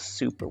like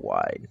super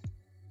wide.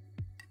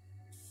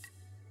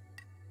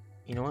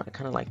 You know what? I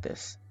kind of like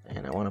this,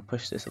 and I want to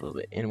push this a little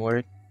bit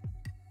inward.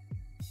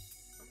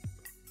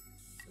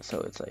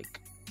 So it's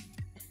like,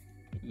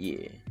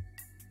 Yeah.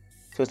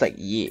 So it's like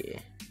yeah,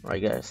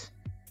 right guys?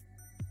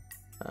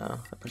 I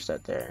push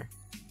that there.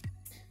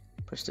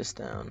 Push this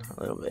down a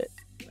little bit.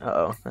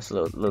 Uh-oh, that's a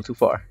little too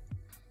far.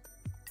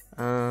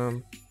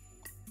 I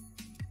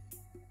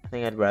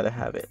think I'd rather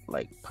have it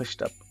like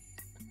pushed up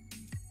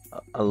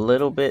a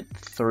little bit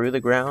through the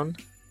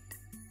ground,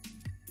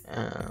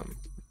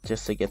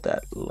 just to get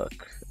that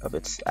look of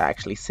it's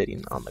actually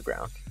sitting on the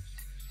ground.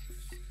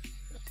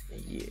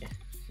 Yeah,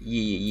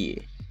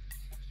 yeah.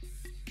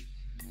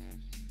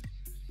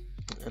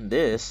 And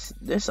this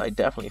I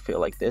definitely feel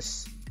like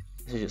this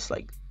is just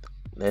like,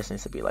 this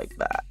needs to be like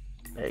that.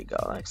 There you go,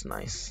 that's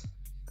nice.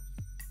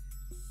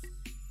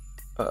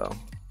 Uh-oh.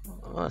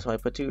 Oh, that's why I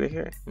put 2 right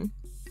here.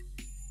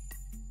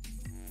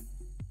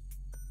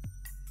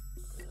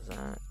 There's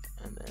that,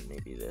 and then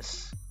maybe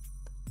this.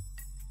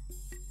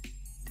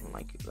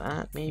 Like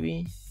that,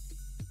 maybe.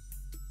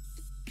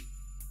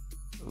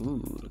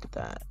 Ooh, look at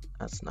that.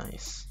 That's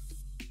nice.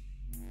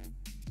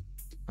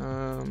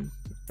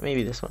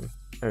 Maybe this one,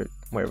 or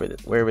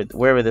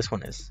wherever this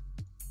one is.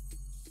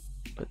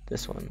 Put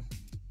this one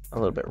a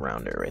little bit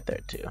rounder right there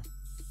too.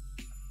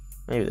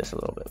 Maybe this a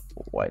little bit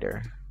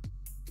wider.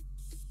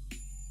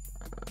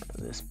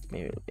 This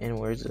maybe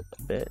inwards a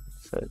bit,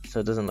 so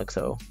it doesn't look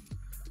so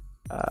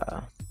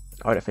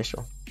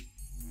artificial.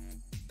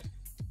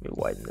 Maybe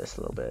widen this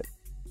a little bit.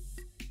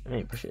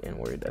 Maybe push it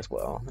inward as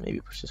well. Maybe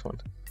push this one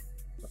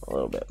a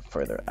little bit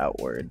further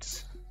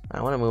outwards.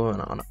 I want to move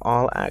on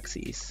all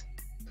axes.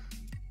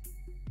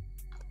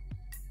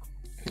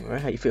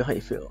 Alright, how you feel? How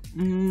you feel?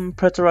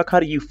 Pretzel Rock,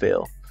 how do you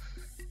feel?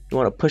 You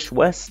want to push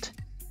west?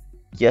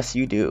 Yes,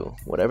 you do.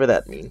 Whatever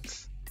that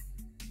means.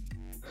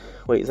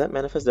 Wait, is that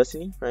Manifest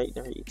Destiny? Right?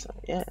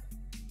 Yeah.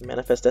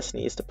 Manifest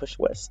Destiny is to push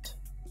west,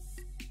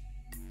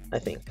 I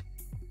think.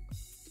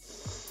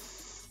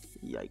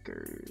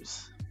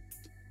 Yikers.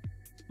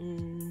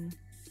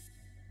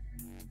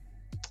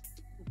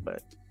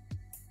 But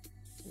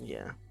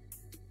yeah,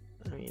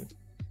 I mean,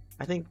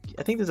 I think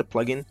there's a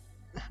plugin.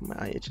 My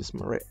eye itches.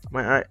 My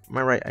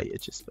right eye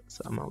itches.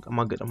 So I'm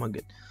all good.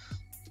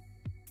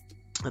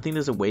 I think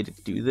there's a way to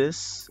do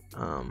this.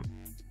 Oh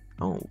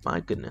my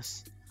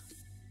goodness.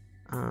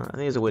 I think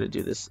there's a way to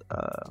do this.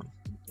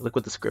 Look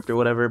with the script or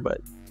whatever,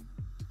 but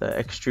the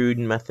extrude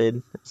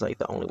method is like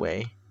the only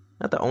way.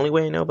 Not the only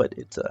way I know, but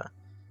it's the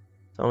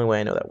only way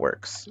I know that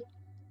works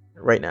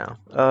right now.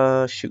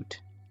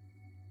 Shoot.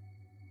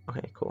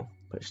 Okay, cool.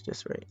 Push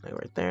this right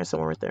there,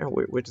 somewhere right there.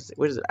 Where does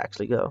it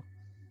actually go?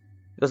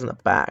 It goes in the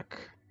back.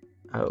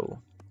 Oh.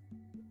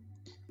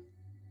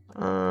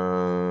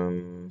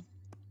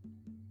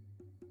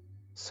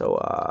 So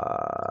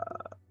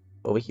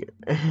over here.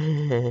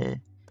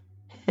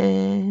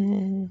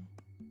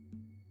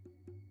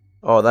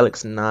 Oh, that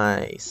looks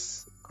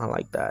nice. I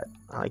like that.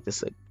 I like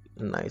this, like,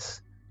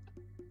 nice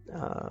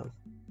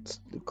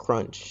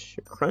crunch.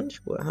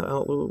 What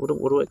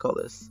do I call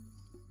this?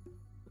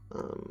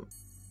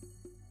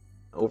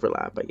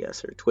 Overlap, I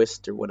guess, or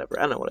twist, or whatever.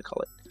 I don't know what I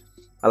call it.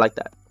 I like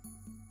that.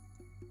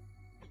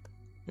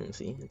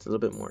 See, it's a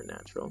little bit more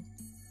natural.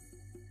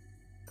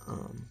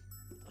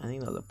 I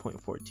think that was a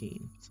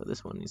 0.14, so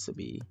this one needs to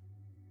be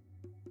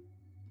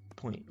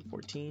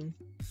 0.14,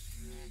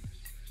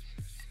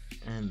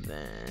 and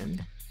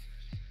then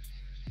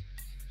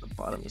the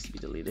bottom needs to be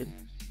deleted.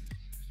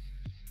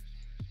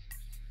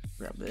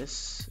 Grab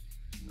this.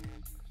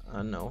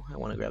 No, I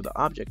want to grab the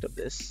object of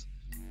this.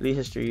 Delete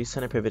history,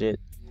 center pivot it,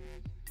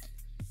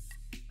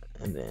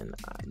 and then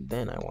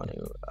I want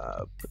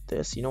to put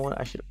this. You know what?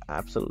 I should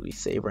absolutely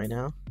save right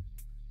now.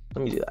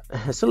 Let me do that.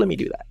 So let me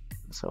do that.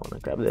 So I want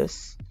to grab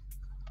this.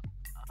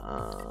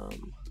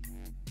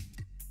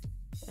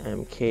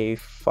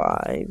 MK5,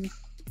 I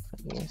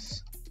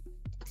guess.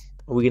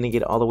 Are we gonna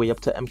get all the way up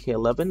to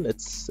MK11? I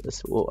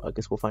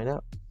guess we'll find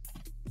out.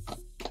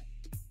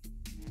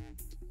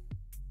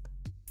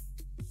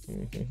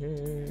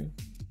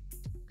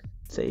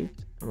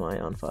 Saved. Am I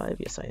on 5?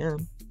 Yes, I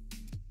am.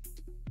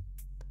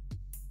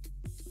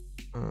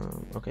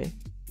 Okay,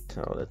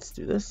 so let's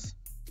do this.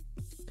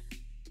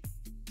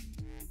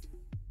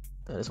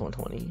 That is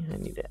 120. I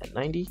need it at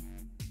 90.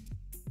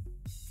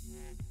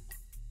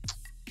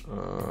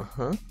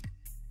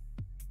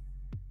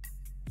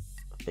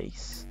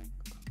 Face.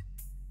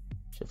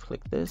 Shift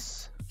click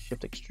this.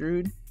 Shift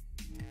extrude.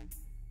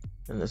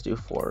 And let's do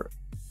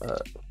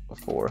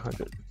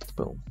 400.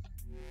 Boom.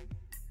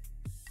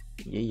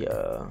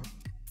 Yeah.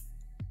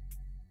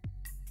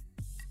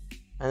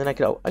 And then I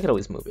could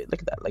always move it.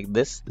 Look at that. Like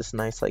this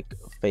nice like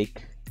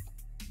fake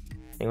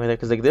thing right there.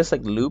 Cause like this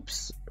like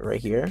loops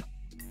right here.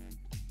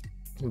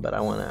 But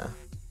I wanna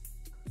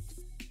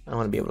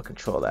be able to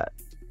control that.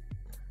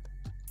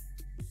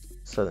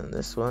 So then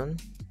this one,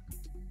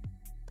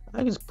 I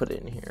can just put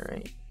it in here,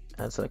 right?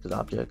 Add selected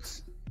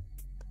objects.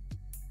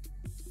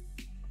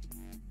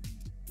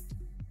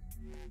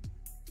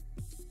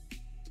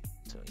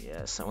 So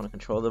yes, I want to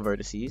control the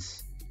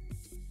vertices.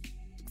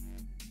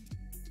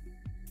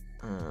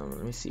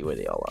 Let me see where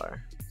they all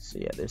are. So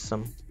yeah, there's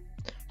some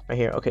right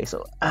here. Okay,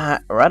 so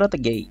right out the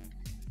gate,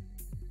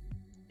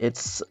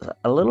 it's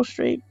a little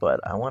straight, but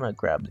I want to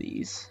grab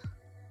these.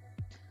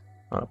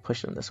 I want to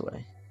push them this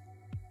way.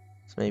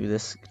 So maybe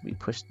this could be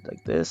pushed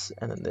like this,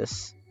 and then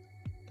this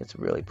gets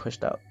really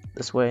pushed out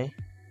this way.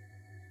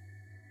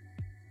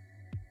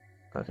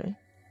 Okay.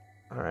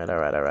 Alright,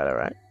 alright, alright,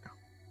 alright.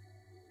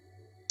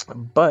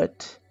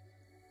 But,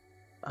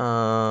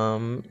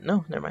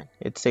 no, never mind.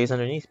 It stays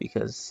underneath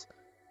because,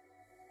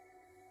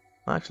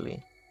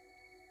 actually,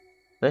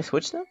 did I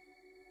switch them?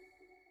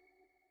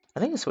 I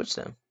think I switched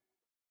them.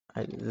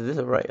 This is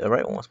the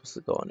right one was supposed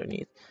to go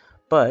underneath.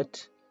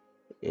 But,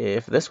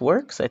 if this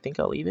works, I think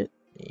I'll leave it,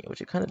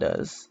 which it kind of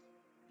does.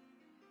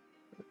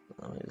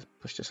 Let me just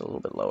push this a little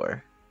bit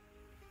lower.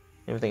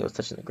 Everything was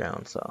touching the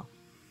ground, so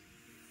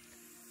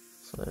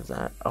there's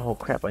that. Oh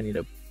crap, I need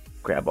to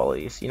grab all of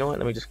these. You know what,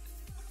 let me just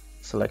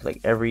select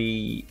like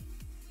every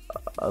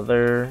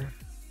other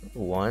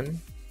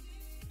one.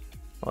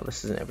 Well,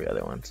 this isn't every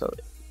other one, so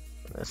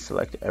let's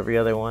select every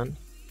other one.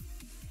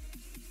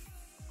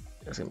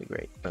 That's gonna be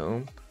great.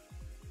 Boom,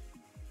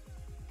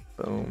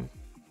 boom,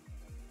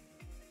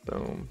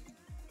 boom,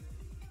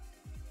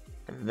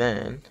 and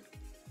then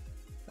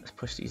let's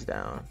push these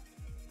down.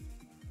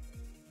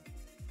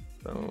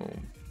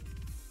 Boom.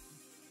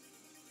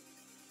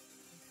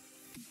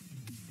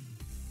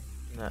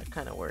 That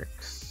kind of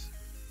works.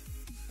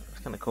 It's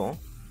kind of cool.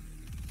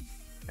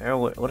 Or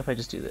what if I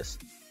just do this?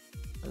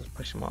 Just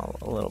push them all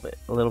a little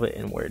bit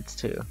inwards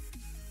too.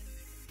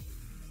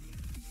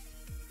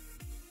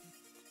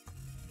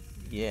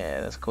 Yeah,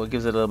 that's cool. It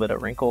gives it a little bit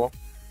of wrinkle.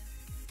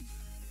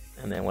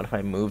 And then what if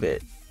I move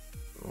it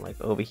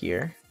like over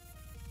here,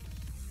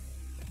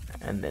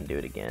 and then do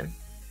it again?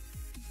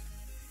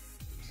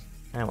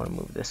 I want to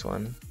move this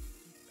one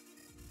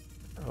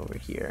over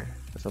here.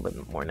 It's a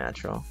little bit more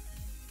natural.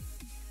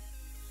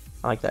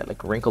 I like that, like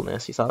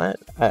wrinkleness. You saw that?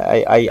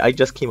 I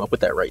just came up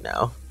with that right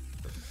now.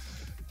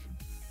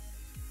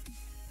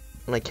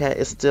 My cat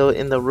is still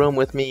in the room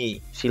with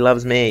me. She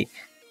loves me.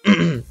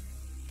 I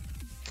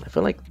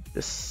feel like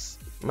this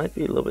might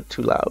be a little bit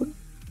too loud.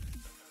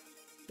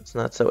 It's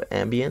not so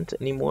ambient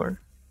anymore.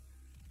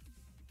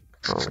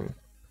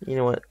 You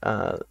know what?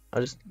 I'll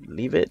just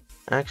leave it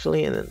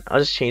actually, and then I'll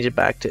just change it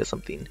back to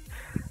something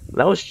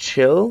that was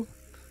chill,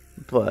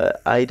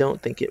 but I don't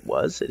think it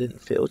was. It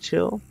didn't feel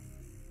chill,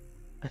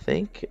 I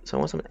think. So I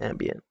want some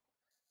ambient.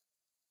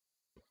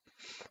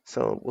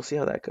 So we'll see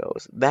how that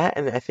goes. That,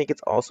 and I think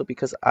it's also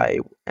because I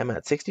am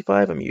at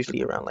 65. I'm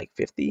usually around like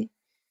 50.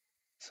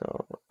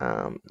 So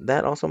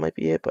that also might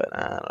be it, but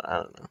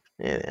I don't know.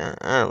 Yeah,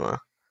 I don't know.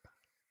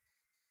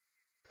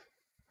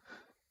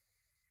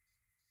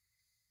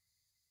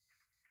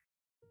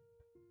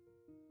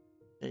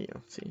 There you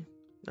go. See,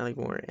 I like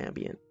more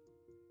ambient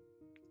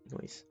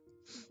noise.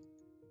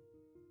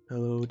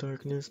 Hello,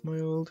 darkness, my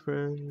old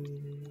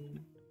friend.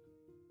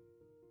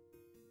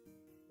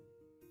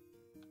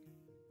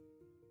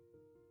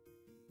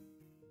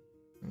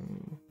 How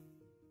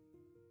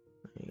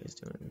are you guys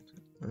doing?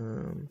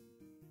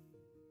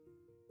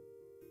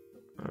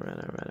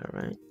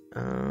 Alright.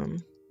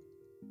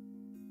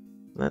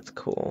 That's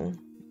cool.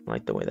 I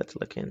like the way that's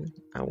looking.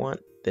 I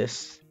want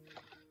this.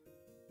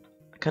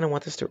 I kind of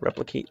want this to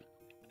replicate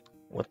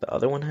what the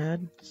other one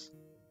had.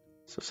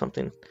 So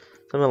something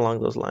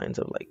along those lines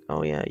of like,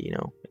 oh yeah, you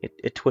know,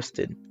 it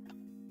twisted.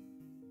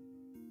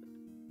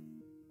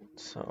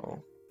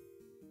 So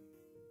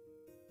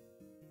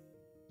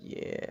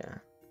yeah.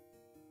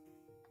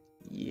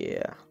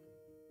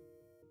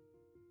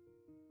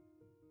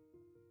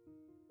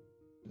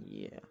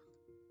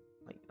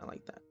 I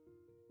like that.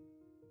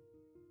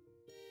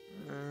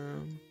 I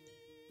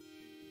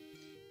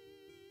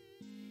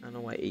don't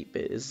know why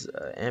 8-bit is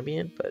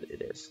ambient, but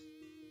it is.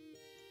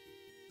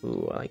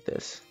 Ooh, I like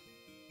this.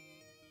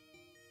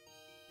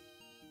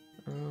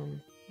 Oh,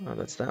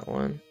 that's that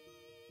one.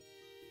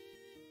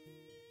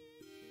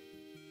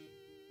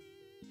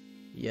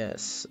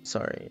 Yes,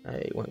 sorry,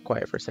 I went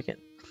quiet for a second.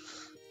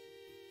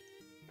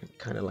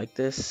 Kind of like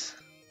this.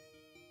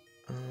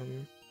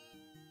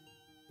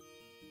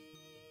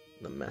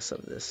 The mess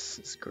of this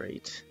is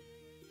great.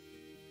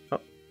 Oh,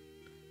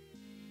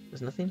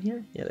 there's nothing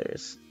here? Yeah, there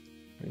is.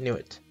 I knew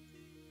it.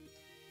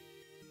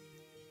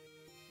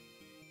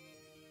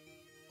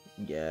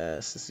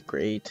 Yes, this is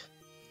great.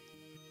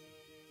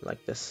 I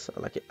like this. I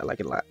like it. I like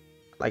it a lot.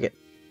 I like it.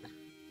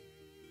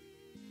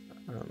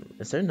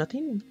 Is there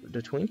nothing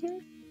between here?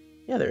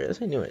 Yeah, there is.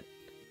 I knew it.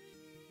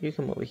 You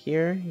come over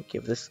here,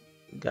 give this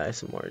guy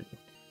some more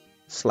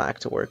slack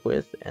to work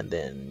with, and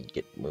then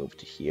get moved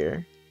to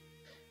here.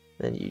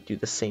 Then you do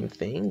the same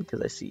thing,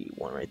 because I see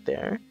one right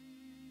there.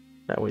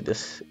 That way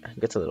this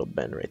gets a little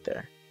bend right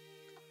there.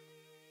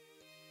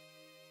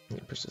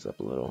 Push this up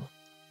a little.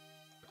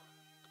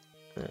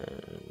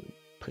 And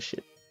push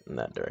it in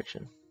that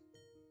direction.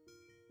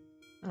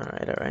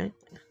 Alright.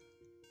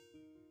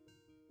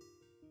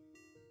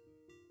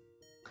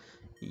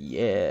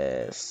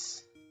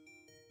 Yes.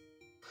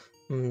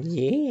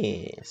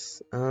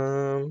 Yes.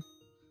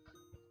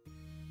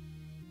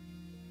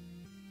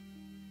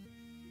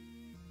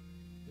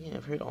 Yeah,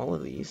 I've heard all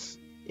of these.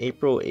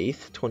 April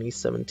 8th,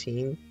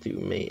 2017 through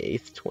May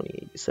 8th,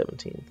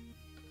 2017.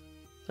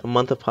 A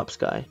month of Pop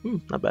Sky.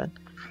 Not bad.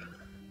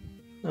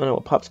 I don't know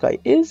what Pop Sky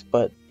is,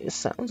 but it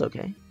sounds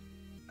okay.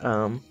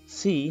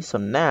 See, so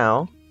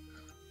now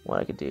what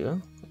I could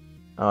do,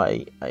 oh,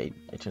 I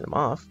turned them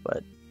off,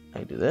 but I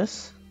can do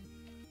this.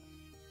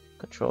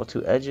 Control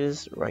two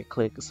edges, right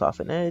click,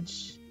 soften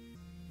edge.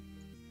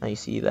 Now you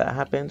see that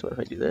happens. What if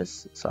I do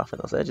this? Soften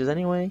those edges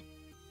anyway.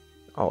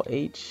 Alt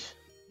H.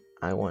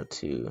 I want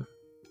to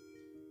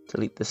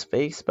delete this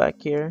face back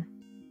here.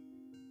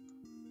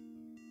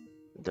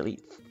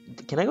 Delete.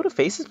 Can I go to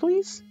faces,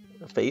 please?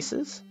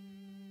 Faces.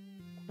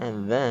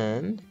 And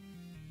then,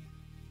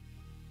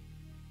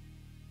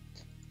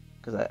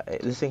 because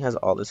this thing has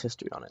all this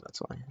history on it, that's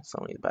why. It's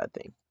only a bad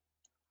thing.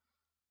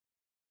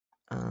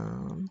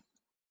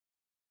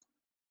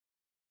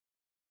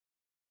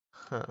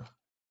 Huh.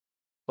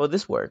 Well,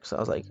 this works. I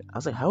was like,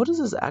 how does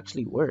this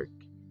actually work?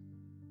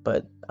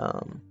 But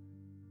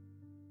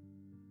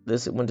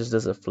this one just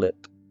does a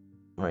flip,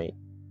 right?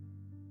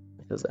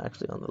 Because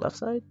actually on the left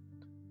side.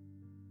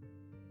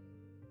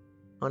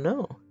 Oh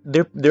no,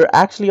 they're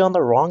actually on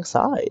the wrong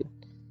side.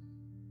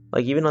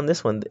 Like even on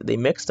this one, they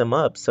mixed them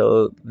up.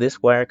 So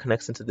this wire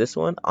connects into this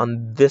one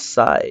on this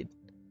side.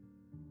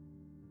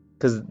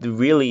 Because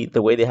really,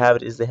 the way they have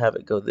it is they have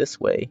it go this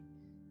way.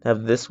 They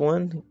have this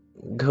one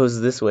goes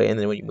this way, and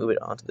then when you move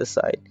it onto this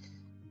side,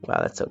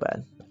 wow, that's so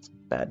bad. That's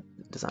bad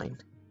design,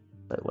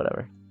 but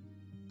whatever.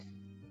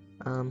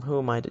 Who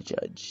am I to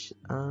judge?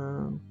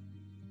 Do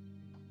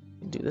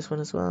this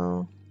one as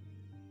well.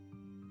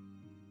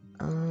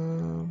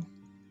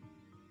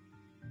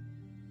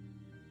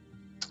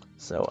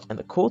 So, and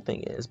the cool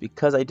thing is,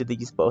 because I did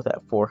these both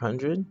at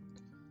 400,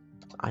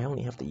 I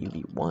only have the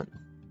UV1.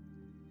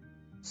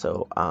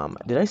 So,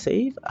 did I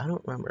save? I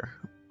don't remember.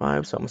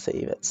 5, so I'm gonna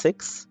save at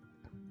 6.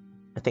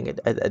 I think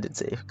I did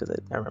save, because I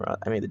remember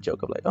I made the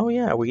joke of like, oh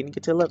yeah, we're gonna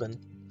get to 11.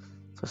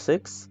 So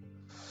 6.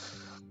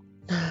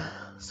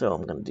 So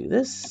I'm gonna do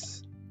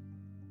this.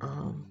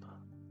 And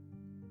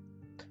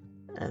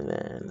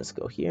then let's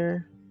go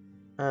here.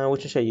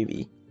 Which one should I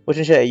UV? Which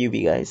one should I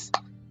UV, guys?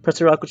 Press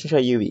the rock, which one should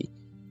I UV?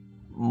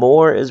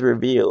 More is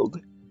revealed.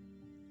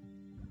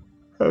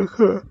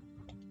 Okay.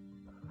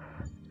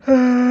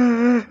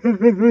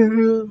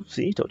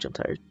 See, told you I'm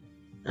tired.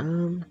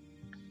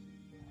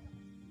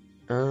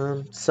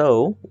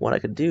 So what I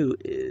could do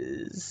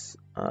is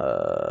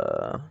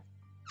and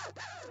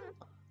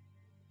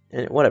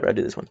whatever, I'll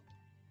do this one.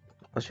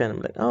 I was trying to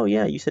be like, oh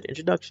yeah, you said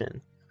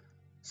introduction.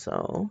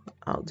 So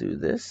I'll do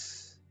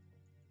this.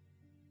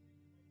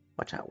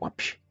 Watch out,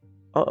 whoopsh.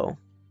 Uh-oh.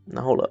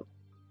 Now hold up.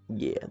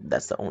 Yeah,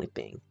 that's the only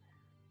thing.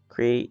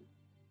 Create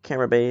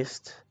camera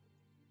based.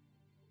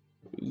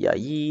 Yeah,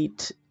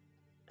 yeet.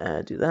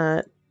 Do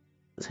that.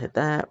 Let's hit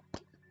that.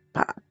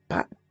 Pop,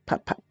 pop,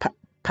 pop, pop, pop,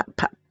 pop,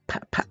 pop,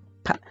 pop, pop,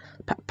 pop,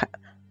 pop, pop.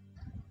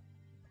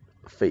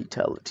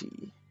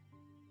 Fatality.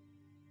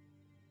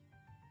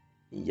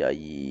 Yeah,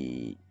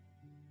 yeet.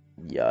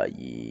 Yeah,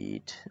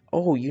 yeet.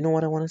 Oh, you know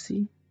what I want to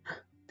see?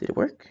 Did it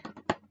work?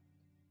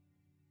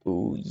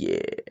 Oh, yeah.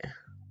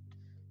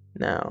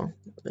 Now,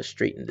 let's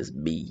straighten this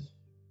B.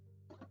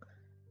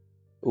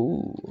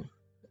 Ooh.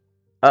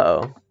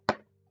 Uh-oh.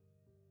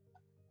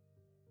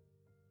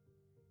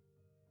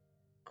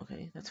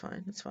 Okay, that's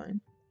fine, that's fine.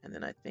 And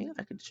then I think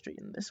I could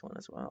straighten this one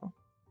as well.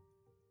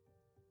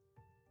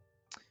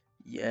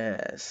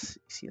 Yes,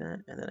 you see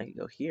that? And then I could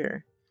go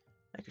here.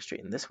 I could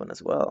straighten this one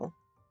as well.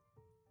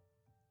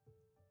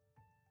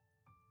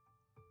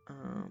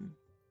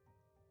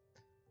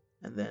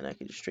 And then I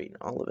could just straighten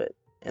all of it.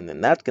 And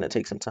then that's gonna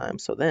take some time,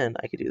 so then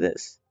I could do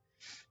this.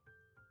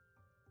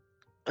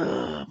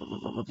 Blah, blah,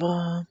 blah,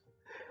 blah.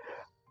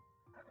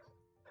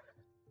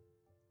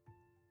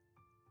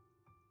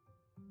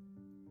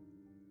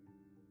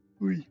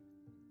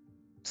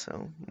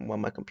 So, while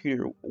my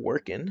computer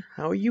working,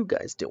 how are you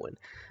guys doing?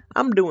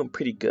 I'm doing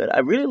pretty good. I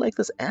really like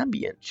this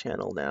ambient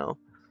channel now.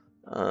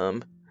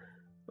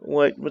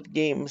 What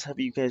games have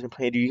you guys been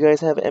playing? Do you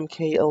guys have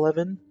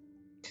MK11?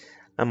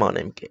 I'm on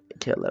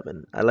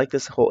MK11. I like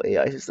this whole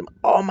AI system.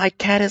 Oh, my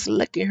cat is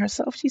licking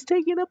herself. She's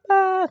taking a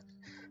bath.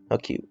 How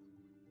cute.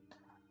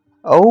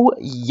 Oh,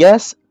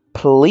 yes,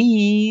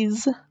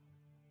 please.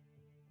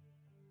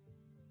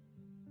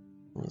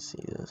 Let me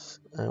see this.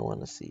 I want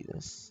to see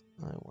this.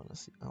 I want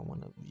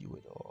to view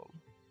it all.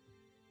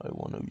 I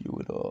want to view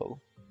it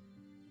all.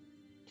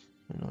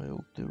 And I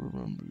hope they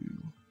remember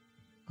you.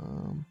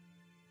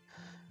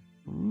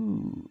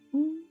 Ooh, ooh,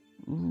 ooh,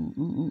 ooh, ooh,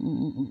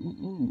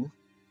 ooh, ooh.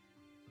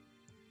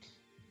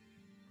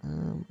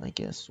 I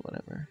guess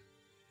whatever.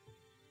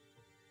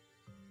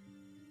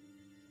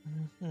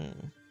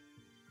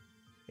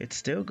 It's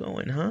still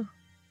going, huh?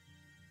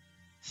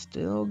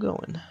 Still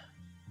going.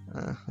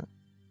 Uh-huh.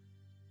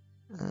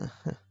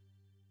 Uh-huh.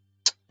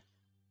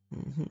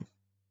 Mm-hmm.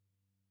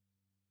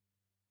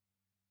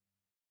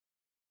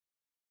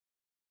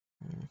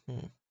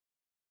 Mm-hmm.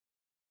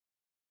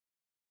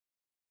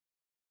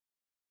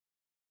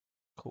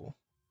 Cool.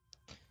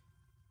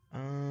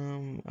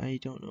 I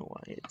don't know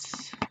why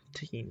it's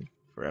taking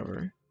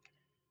forever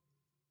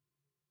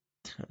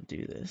to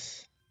do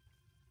this.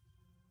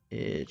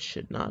 It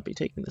should not be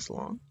taking this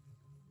long.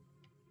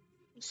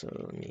 So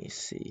let me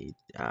see.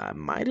 I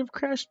might have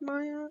crashed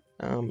Maya.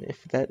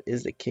 If that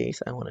is the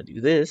case, I want to do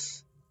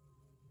this.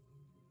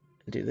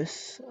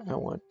 I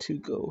want to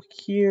go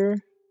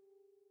here.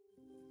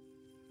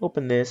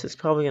 Open this. It's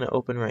probably gonna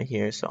open right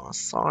here. So I'm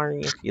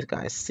sorry if you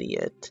guys see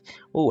it.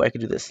 Oh, I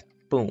could do this.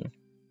 Boom.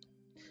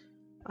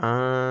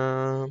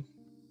 I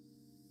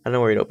don't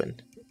know where it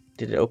opened.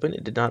 Did it open?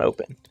 It did not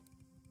open.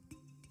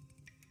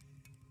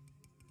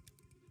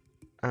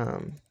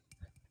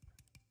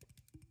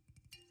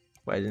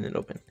 Why didn't it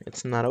open?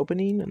 It's not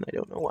opening, and I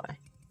don't know why.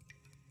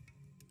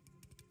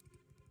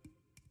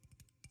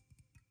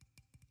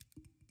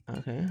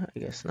 Okay, I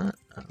guess not.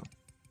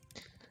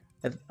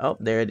 Oh,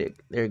 there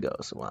it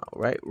goes. Wow,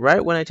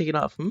 right when I take it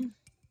off.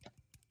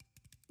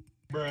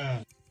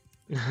 Bruh.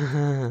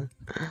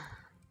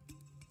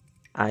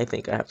 I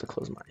think I have to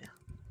close Maya.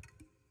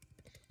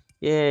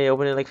 Yay,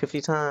 open it like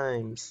 50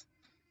 times.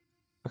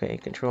 Okay,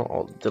 Control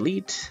Alt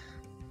Delete.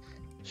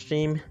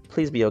 Stream,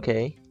 please be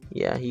okay.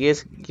 Yeah, you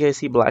guys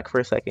see black for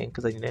a second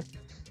because I need to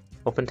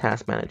open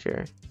Task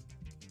Manager.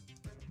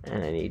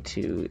 And I need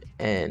to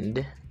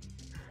end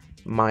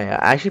Maya.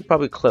 I should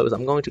probably close.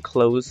 I'm going to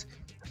close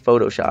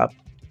Photoshop.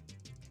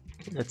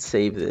 Let's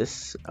save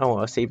this. Oh,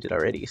 I saved it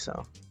already,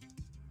 so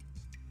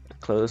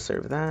close,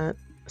 save that,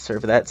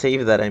 save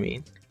that, I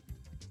mean.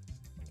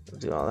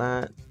 Do all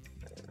that.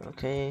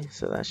 Okay,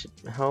 so that should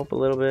help a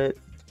little bit.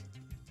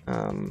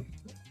 To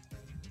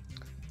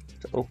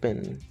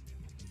open.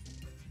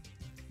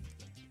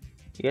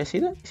 You guys see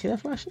that? See that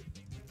flashing?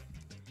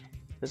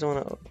 Doesn't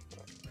want to.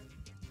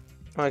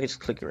 Oh, I can just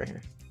click it right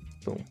here.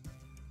 Boom.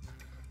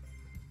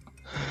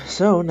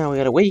 So now we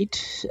gotta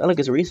wait. I like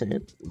it's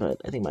recent,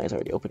 but I think mine's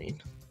already opening.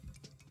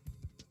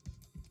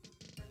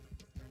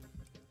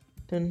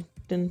 Dun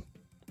dun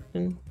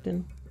dun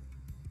dun.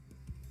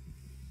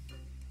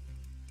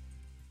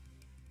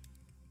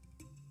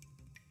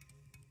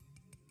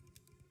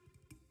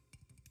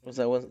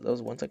 That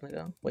was 1 second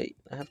ago? Wait,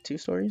 I have 2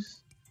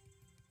 stories?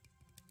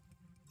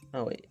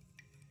 Oh wait.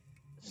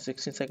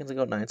 16 seconds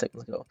ago, 9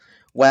 seconds ago.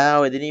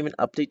 Wow, it didn't even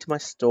update to my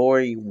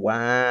story.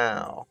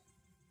 Wow.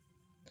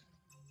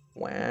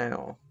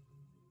 Wow.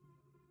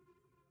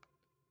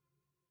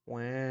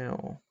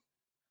 Wow.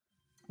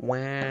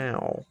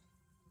 Wow.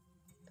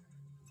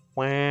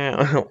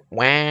 Wow.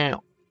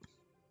 Wow.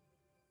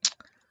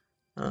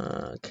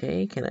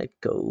 Okay, can I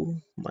go?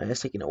 Maya's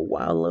taking a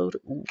while load.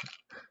 Ooh.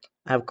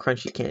 I have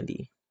crunchy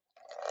candy.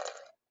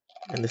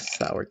 And this is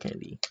sour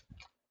candy.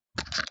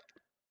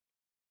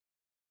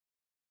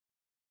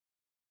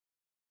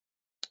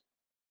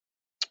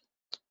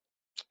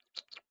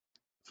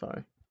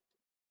 Sorry.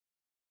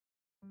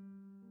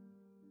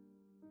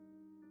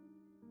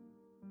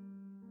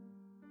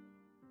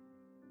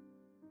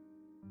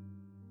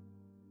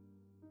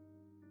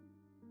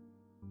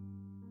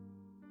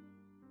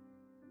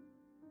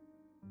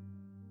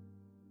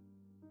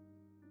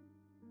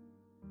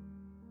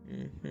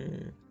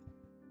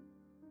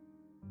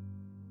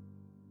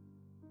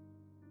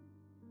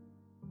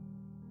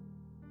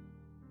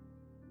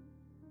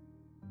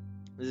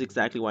 This is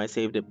exactly why I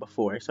saved it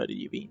before I started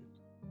UV.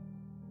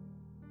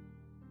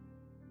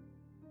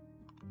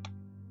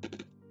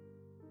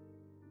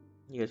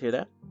 You guys hear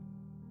that?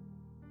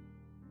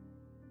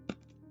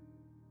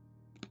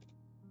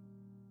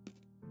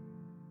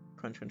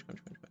 Crunch, crunch,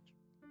 crunch, crunch, crunch.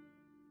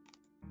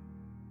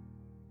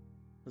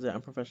 Was that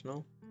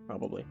unprofessional?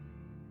 Probably.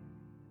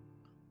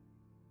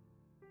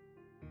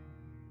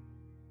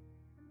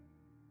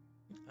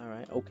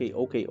 Alright, okay.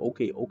 Oh.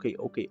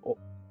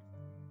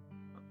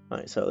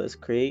 Alright, so let's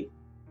create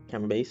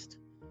camera based.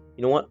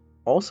 You know what?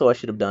 Also, I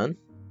should have done.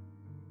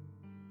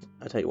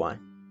 I'll tell you why.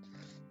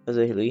 There's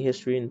a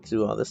history and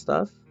do all this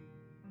stuff.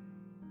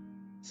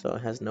 So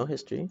it has no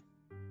history.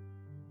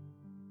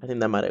 I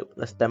think that might have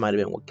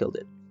been what killed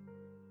it.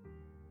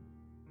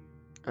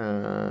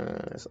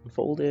 Let's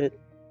unfold it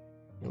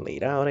and lay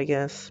it out, I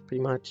guess,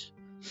 pretty much.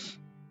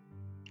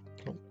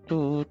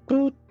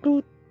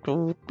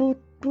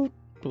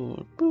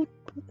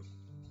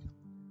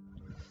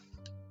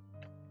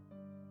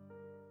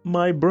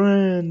 My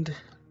brand.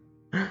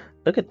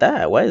 Look at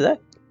that. Why is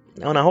that?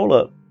 Oh, now hold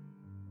up.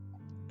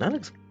 That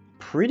looks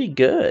pretty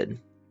good.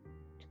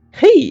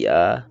 Hey,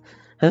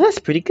 that's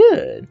pretty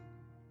good.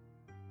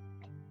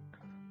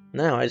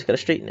 Now I just gotta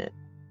straighten it.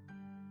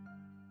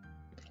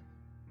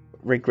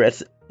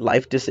 Regrets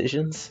life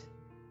decisions.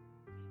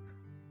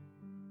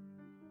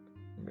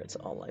 Regrets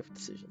all life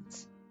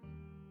decisions.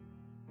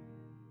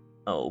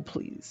 Oh,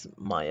 please,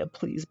 Maya,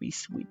 please be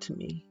sweet to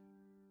me.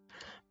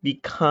 Be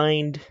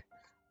kind.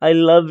 I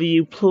love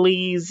you,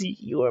 please.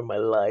 You are my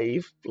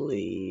life.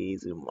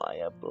 Please,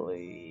 Maya,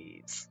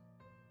 please.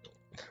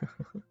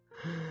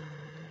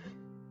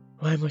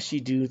 Why must she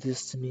do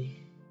this to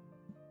me?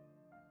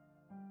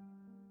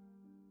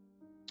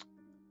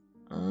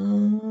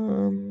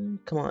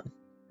 Come on.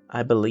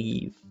 I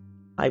believe.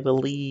 I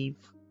believe.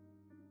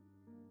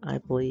 I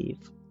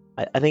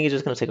think it's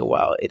just gonna take a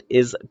while. It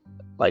is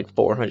like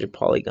 400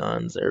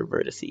 polygons or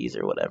vertices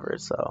or whatever,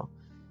 so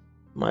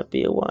might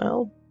be a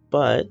while.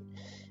 But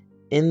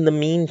in the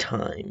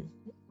meantime,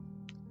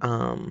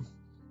 um,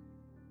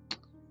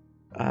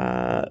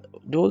 uh,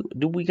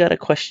 do we got a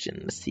question?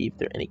 Let's see if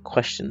there are any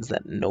questions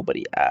that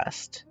nobody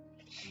asked.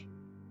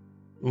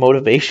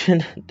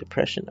 Motivation,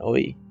 depression. Oh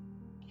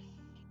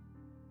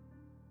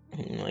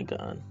my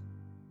god.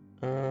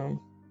 Um.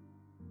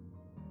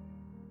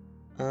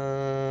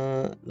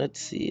 Let's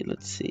see.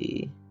 Let's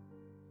see.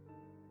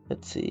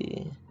 Let's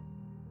see.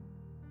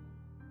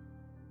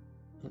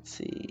 Let's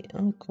see.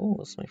 Oh,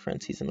 cool. It's my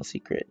friend. He's in a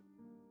secret.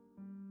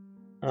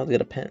 Oh, they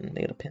got a pen.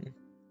 They got a pen.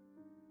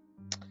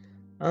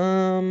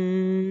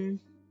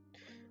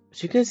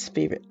 What's your guys'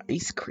 favorite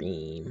ice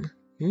cream?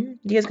 You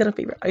guys got a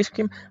favorite ice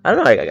cream? I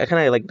don't know. I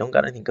kind of like don't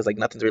got anything because like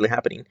nothing's really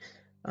happening.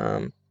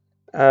 Um.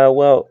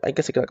 Well, I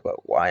guess I could talk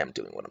about why I'm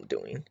doing what I'm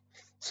doing.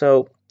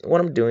 So what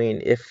I'm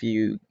doing, if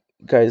you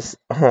guys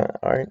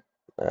aren't,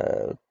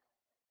 if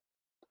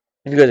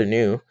you guys are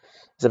new,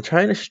 is I'm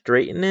trying to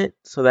straighten it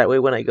so that way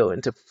when I go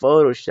into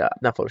Photoshop,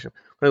 not Photoshop,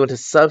 when I go into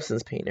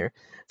Substance Painter,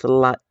 it's a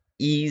lot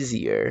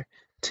easier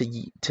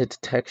to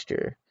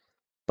texture.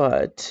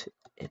 But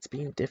it's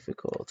being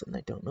difficult, and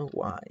I don't know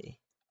why.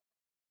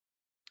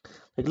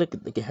 Like, look,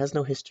 like it has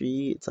no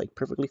history. It's like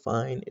perfectly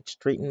fine. It's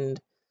straightened,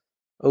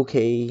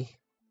 okay.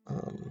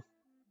 Um,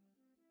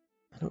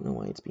 I don't know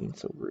why it's being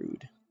so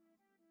rude.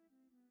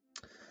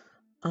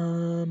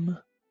 Um,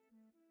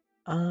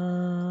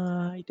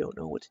 I don't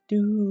know what to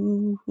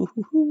do.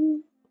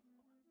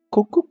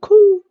 Coo coo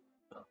coo.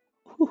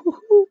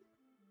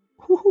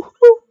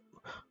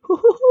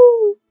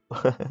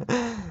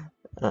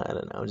 I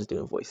don't know. I'm just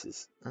doing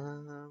voices.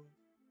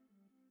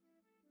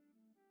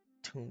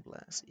 Toon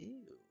Blast.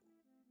 Ew.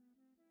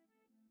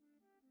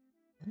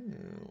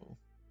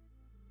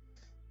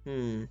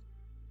 Ew.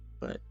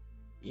 But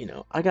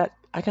I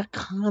got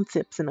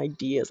concepts and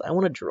ideas. I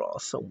want to draw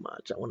so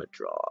much. I want to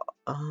draw.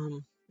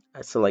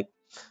 So like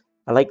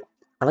I like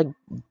I like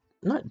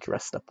not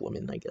dressed up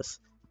women, I guess,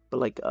 but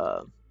like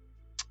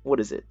what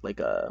is it? Like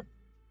a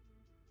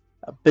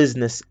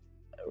business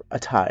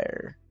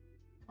attire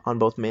on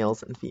both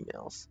males and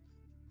females.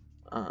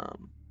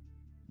 Um,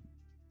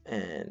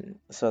 and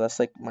so that's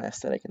like my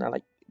aesthetic, and I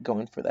like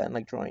going for that and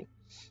like drawing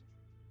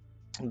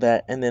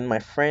that. And then my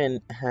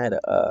friend had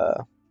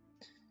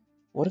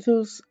what are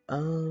those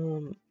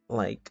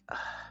like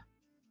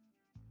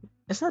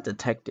it's not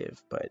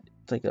detective, but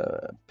it's like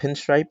a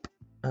pinstripe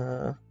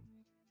uh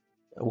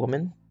a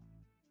woman,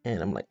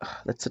 and I'm like, "Ugh,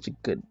 that's such a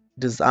good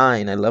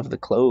design. I love the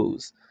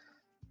clothes.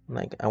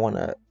 Like I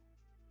wanna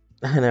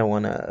and I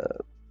wanna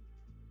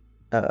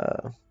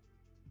uh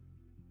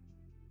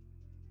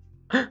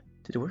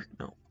did it work?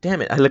 No.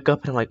 Damn it. I look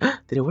up and I'm like,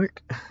 did it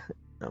work?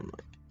 I'm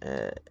like,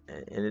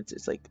 and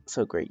it's like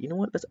so great. You know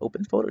what? Let's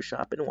open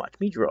Photoshop and watch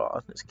me draw.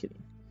 Just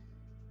kidding.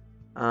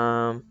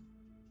 Um,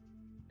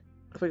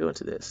 if I go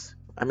into this,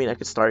 I mean, I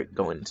could start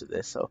going into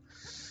this. So,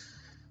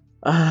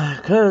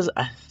 cause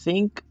I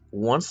think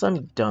once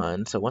I'm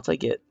done, so once I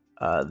get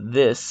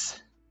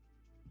this,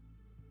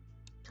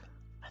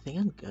 I think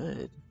I'm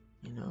good.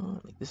 You know,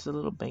 like this is a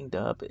little banged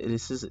up.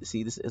 This is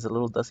see, this is a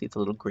little dusty. It's a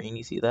little green.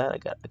 You see that? I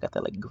got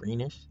that like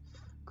greenish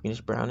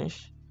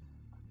brownish.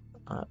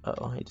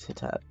 Oh, I just hit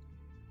tab.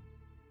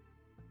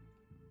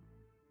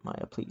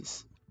 Maya,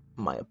 please.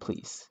 Maya,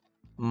 please.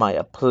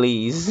 Maya,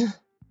 please.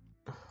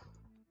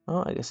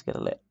 Oh, I guess I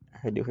gotta let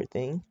her do her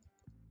thing.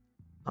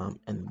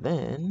 And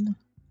then,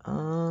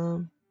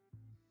 um,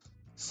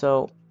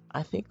 so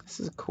I think this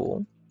is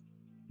cool.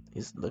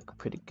 These look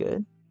pretty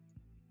good.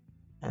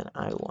 And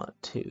I want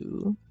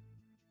to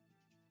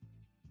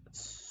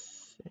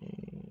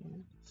see,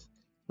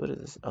 what is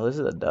this? Oh, this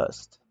is a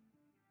dust.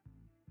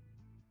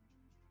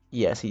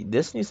 Yeah, see,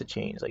 this needs to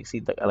change. Like, see,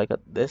 like, I like how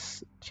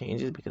this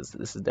changes because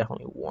this is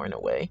definitely worn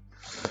away.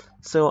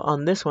 So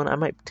on this one, I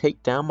might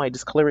take down my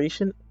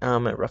discoloration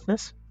at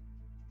roughness,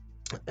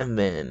 and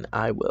then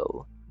I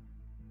will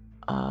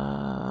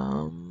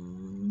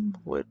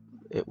what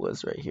it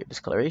was right here,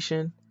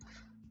 discoloration.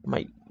 I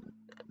might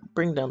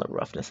bring down the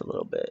roughness a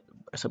little bit,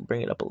 so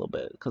bring it up a little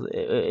bit because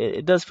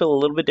it does feel a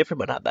little bit different,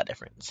 but not that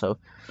different. So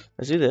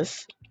let's do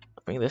this.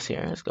 Bring this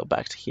here. Let's go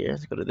back to here.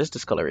 Let's go to this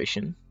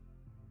discoloration.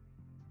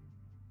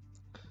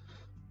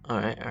 All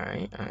right, all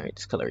right, all right.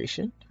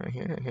 Discoloration right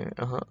here, right here.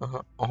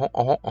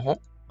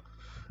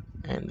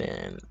 And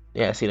then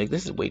yeah, see, like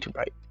this is way too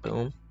bright.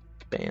 Boom,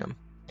 bam,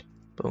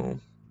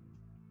 boom,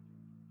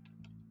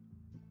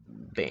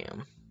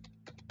 bam,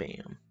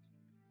 bam.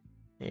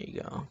 There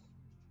you go.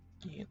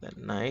 You get that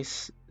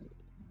nice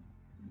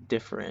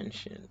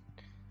differentiation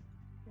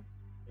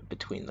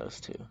between those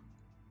two.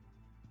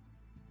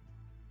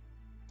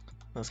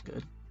 That's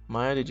good.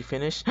 Maya, did you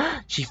finish?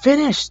 She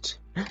finished!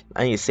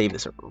 I need to save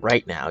this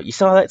right now. You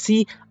saw that?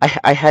 See?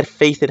 I had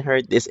faith in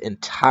her this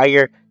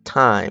entire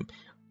time.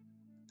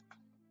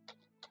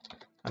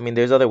 I mean,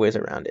 there's other ways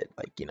around it.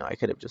 Like, I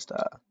could have just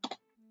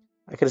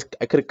I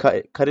could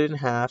have cut it in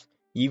half,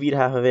 UV'd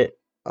half of it,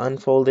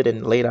 unfolded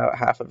and laid out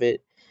half of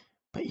it.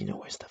 But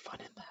where's the fun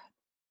in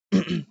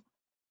that?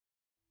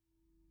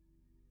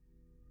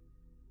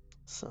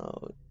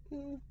 So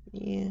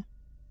yeah,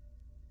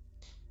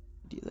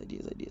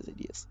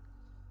 ideas.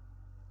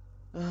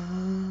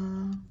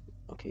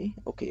 Okay,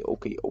 okay.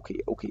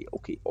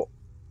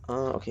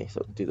 Oh, okay.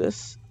 So do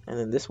this, and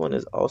then this one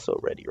is also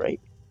ready, right?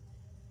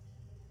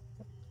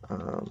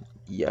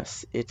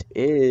 Yes, it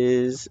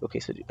is.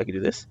 Okay, so I can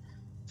do this.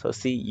 So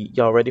see,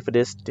 y'all ready for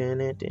this? Boom.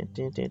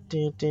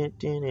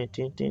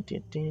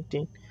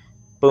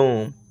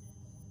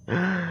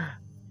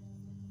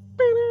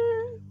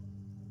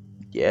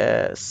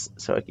 Yes.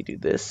 So I can do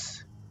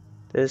this,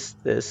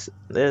 this.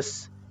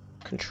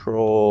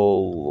 Control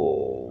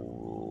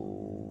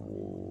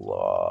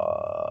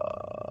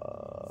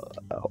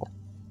L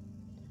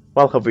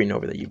while hovering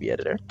over the UV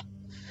editor.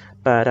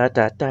 Yeah,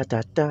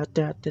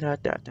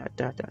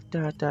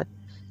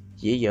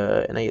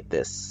 and I get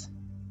this.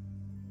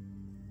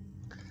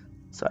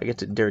 So I get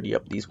to dirty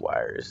up these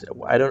wires.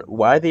 I don't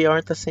why they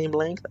aren't the same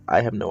length.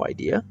 I have no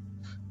idea,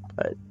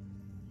 but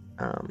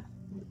um,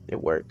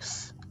 it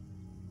works.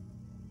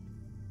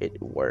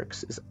 It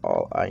works is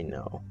all I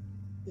know.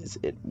 Is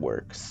it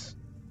works.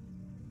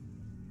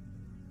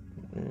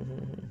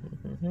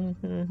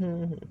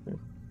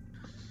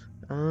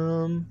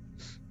 Um.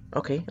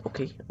 Okay.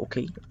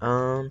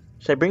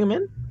 Should I bring him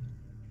in?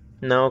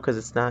 No, because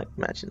it's not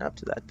matching up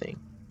to that thing.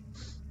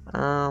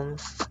 I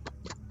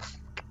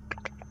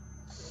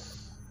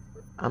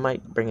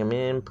might bring him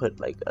in, put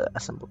like a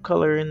simple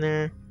color in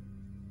there.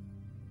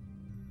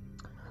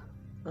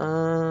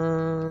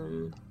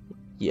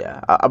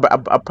 Yeah,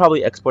 I'll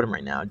probably export him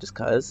right now just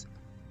cause.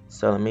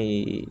 So let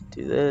me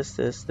do this,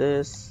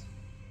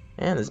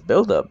 and this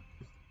build up.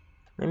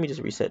 Let me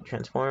just reset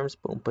transforms.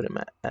 Boom, put him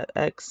at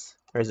X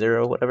or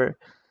 0, whatever.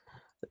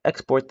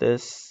 Export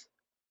this,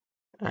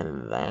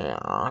 and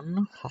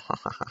then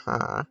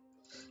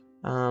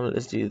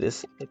let's do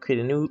this. Create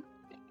a new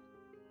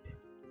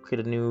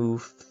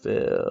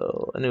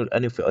fill, a new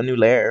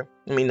layer.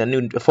 I mean a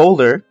new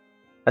folder.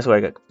 That's why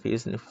I got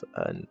confused.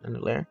 A new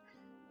layer,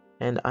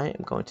 and I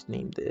am going to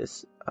name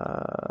this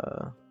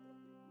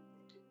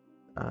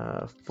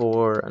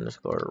for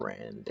underscore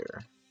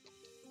render.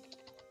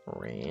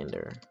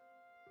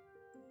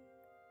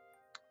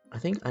 I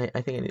think I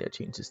need to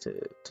change this to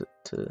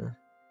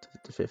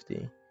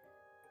 50.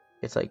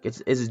 It's like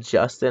it's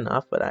just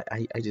enough, but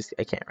I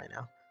can't right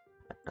now.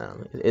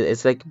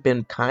 It's like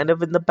been kind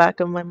of in the back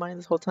of my mind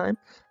this whole time,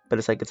 but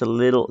it's like it's a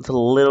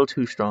little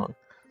too strong.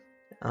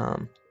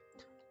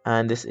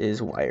 And this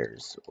is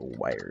wires.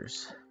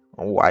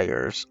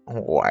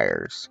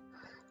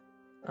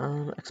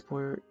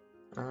 Export.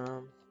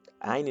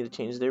 I need to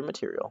change their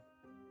material.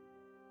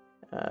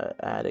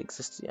 Add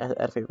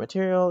favorite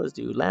material. Let's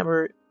do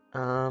Lambert.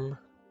 And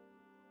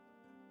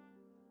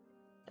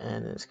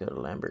let's go to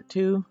Lambert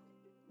 2.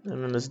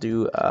 And then let's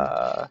do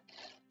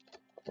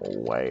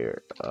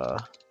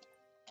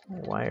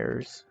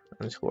wires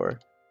underscore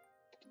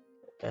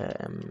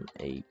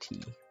MAT.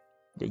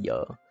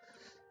 Yeah.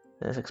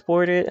 Let's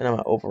export it, and I'm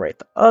gonna overwrite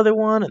the other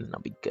one, and then I'll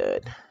be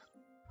good.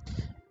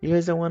 You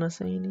guys don't want to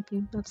say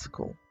anything? That's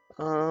cool.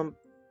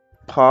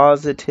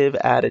 Positive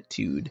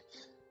attitude.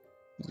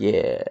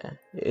 Yeah.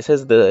 It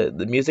says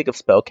the music of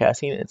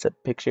spellcasting. It's a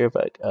picture of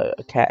a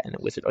cat and a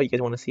wizard. Oh, you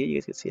guys want to see it? You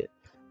guys can see it.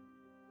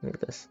 Look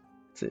at this.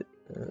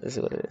 This is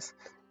what it is.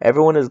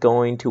 Everyone is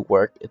going to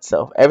work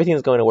itself. Everything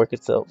is going to work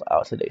itself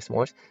out today,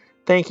 S'mores.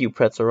 Thank you,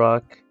 Pretzel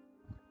Rock.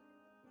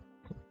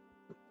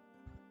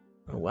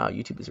 Oh, wow,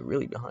 YouTube is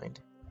really behind.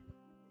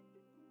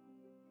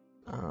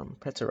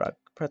 Pretzel Rock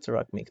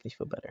makes me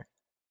feel better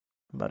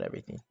about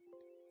everything.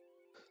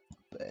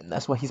 And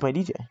that's why he's my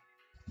DJ.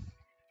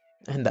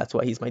 And that's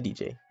why he's my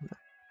DJ.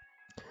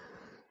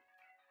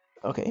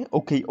 Okay. Oh,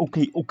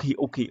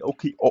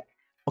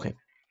 okay.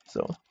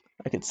 So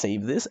I could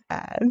save this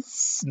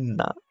as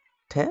not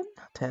 10.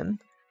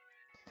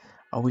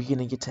 Are we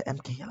gonna get to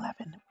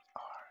MK11?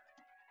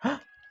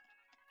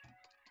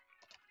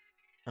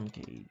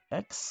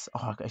 MKX.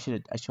 Oh, I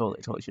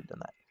totally should have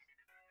done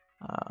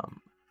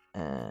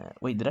that.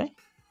 Wait, did I?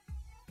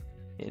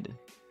 Yeah, I did.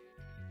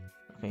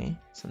 Okay,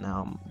 so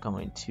now I'm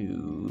going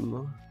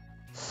to.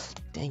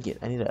 Dang it!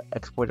 I need to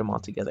export them all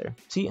together.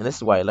 See, and this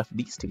is why I left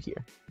these two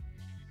here.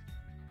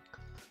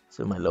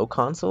 So my low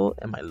console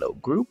and my low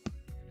group,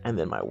 and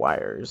then my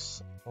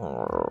wires.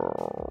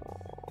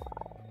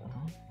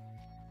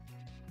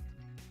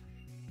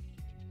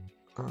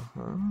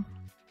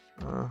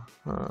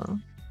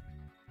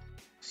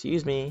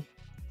 Excuse me.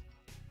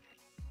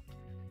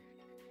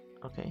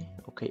 Okay.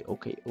 Oh.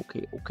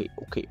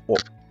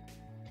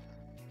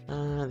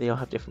 They all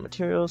have different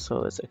materials, so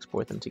let's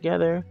export them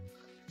together.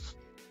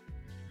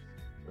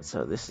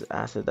 So this is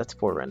asset, that's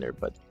for render,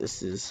 but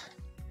this is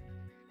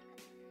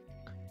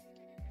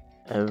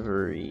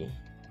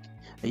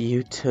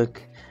you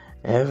took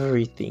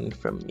everything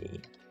from me.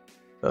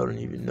 I don't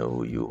even know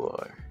who you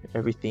are.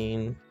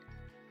 Everything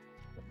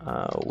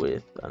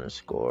with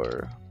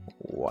underscore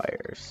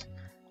wires.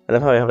 I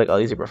love how I have like all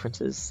these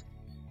references.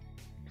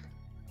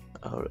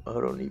 I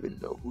don't even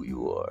know who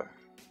you are.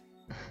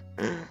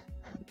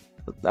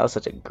 That was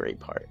such a great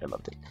part. I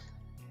loved it.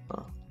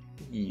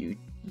 You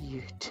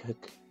You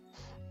took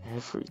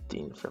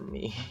everything from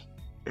me.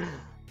 I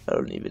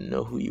don't even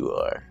know who you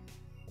are.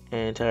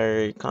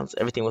 Entire console,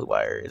 everything with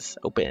wires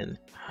open.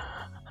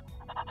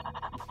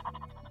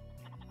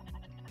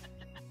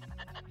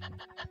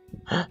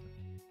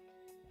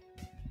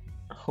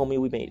 Homie,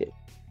 we made it.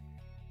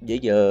 Yeah,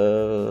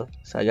 yeah.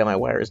 So I got my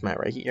wires mat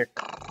right here.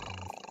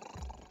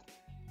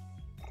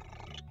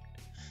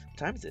 What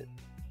time is it?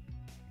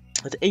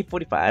 It's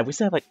 8:45. We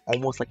still have like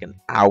almost like an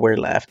hour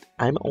left.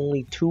 I'm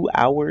only 2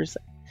 hours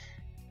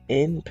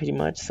in pretty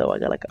much, so I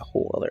got like a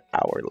whole other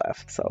hour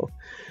left. So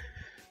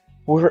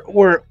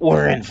we're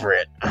in for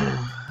it.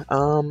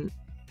 um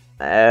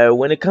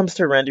when it comes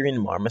to rendering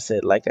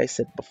Marmoset, like I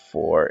said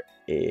before,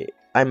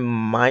 I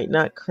might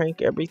not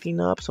crank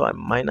everything up, so I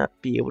might not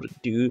be able to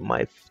do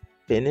my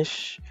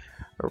finish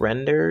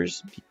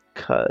renders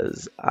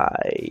because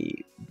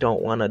I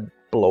don't want to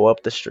blow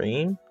up the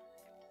stream.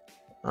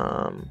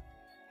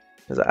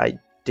 Because I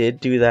did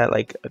do that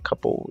like a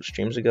couple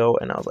streams ago,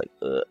 and I was like,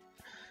 ugh.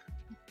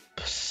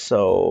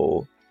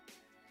 So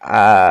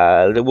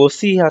we'll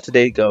see how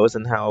today goes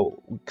and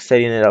how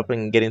setting it up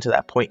and getting to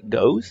that point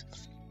goes.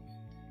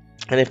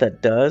 And if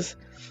that does,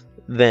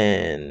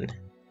 then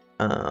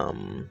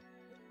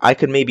I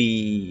could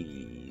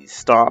maybe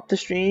stop the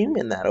stream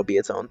and that'll be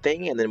its own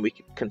thing, and then we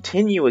can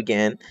continue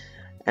again,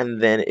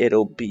 and then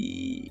it'll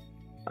be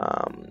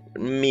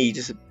me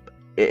just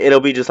it'll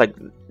be just like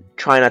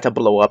try not to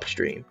blow up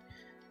stream.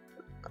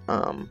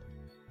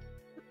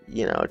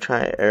 You know,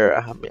 try, or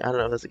I don't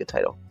know if that's a good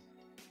title,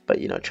 but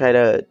you know, try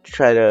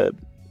to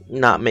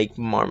not make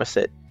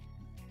Marmoset,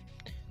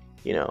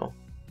 you know,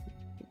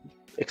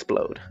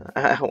 explode.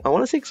 I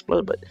want to say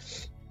explode, but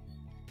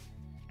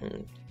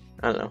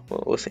I don't know.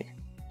 We'll see.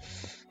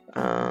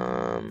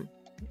 Um,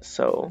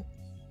 so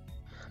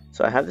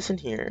I have this in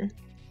here.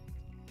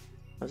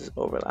 Let's just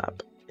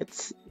overlap.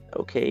 It's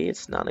okay.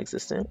 It's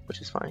non-existent,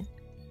 which is fine.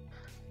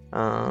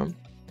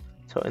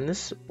 So in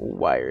this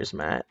wires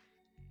mat,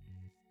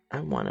 I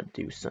want to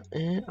do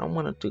something. I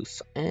want to do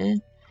something.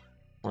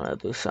 I want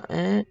to do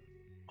something.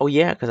 Oh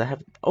yeah, because I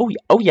have. Oh yeah.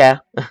 Oh yeah.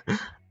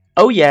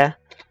 Oh yeah.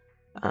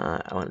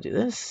 I want to do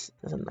this.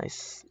 That's a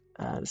nice.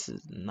 This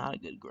is not a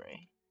good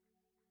gray.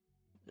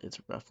 Its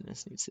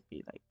roughness needs to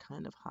be like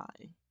kind of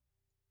high.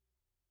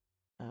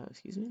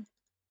 Excuse me.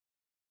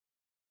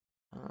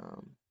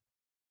 Um,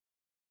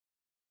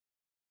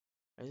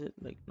 is it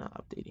like not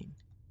updating?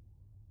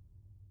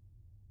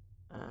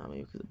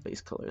 Maybe because the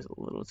base color is a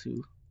little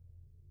too.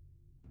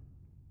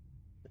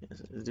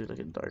 Let's do like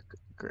a dark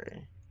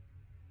gray.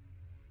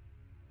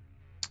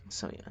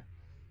 So yeah,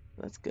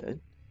 that's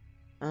good.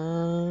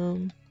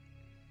 Um.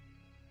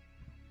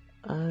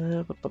 I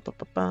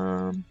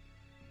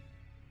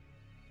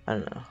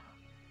don't know.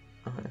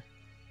 Okay.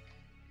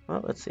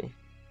 Well, let's see.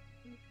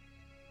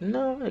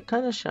 No, it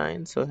kind of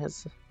shines, so it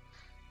has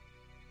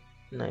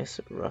nice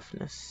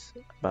roughness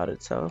about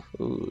itself.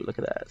 Ooh, look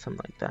at that,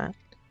 something like that.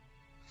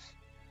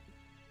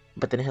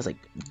 But then it has like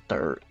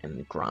dirt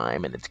and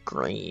grime, and it's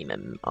green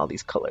and all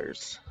these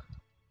colors.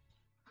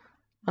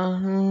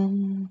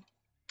 Um,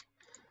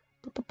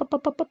 let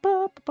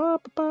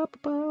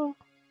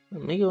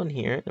me go in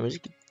here. Let me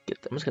just get.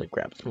 I'm just gonna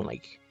grab some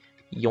like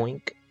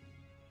yoink,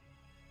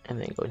 and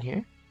then go in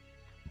here,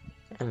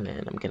 and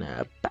then I'm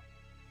gonna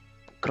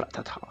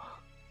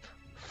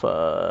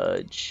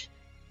fudge.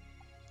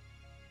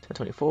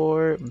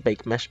 1024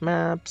 bake mesh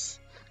maps.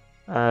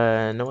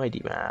 No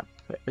ID map.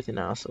 Everything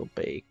else will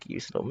bake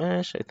usable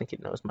mesh. I think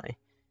it knows my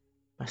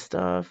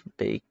stuff.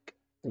 Bake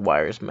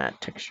wires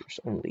mat textures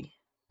only.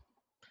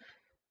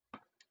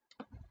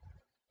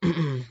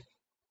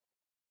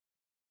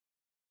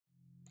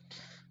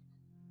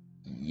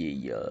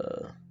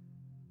 Yeah.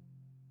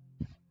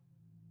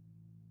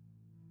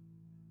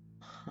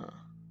 Huh.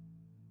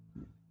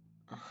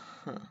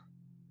 Huh.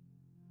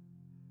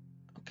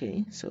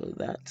 Okay, so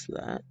that's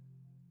that.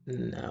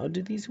 Now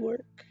do these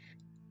work?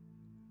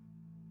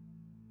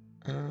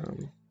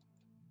 Um.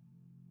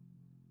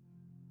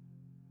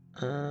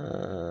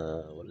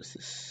 What is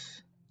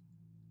this?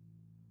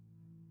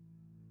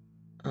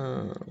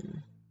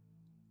 Um.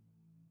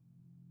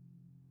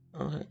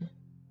 Okay.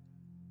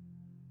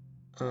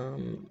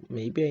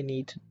 Maybe I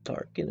need to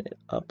darken it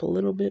up a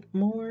little bit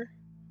more.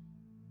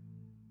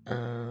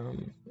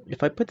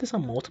 If I put this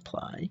on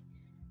multiply,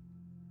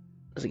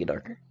 does it get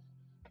darker?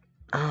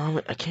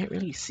 I can't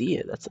really see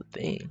it. That's the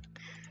thing.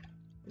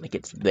 Like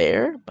it's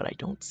there, but I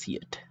don't see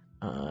it.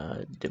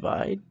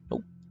 Divide.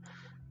 Nope.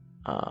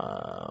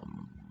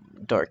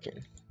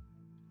 Darken.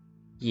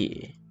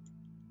 Yeah,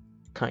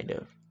 kind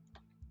of.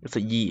 It's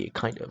a yeah,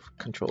 kind of.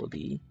 Control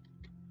D.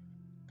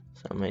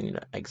 So I might need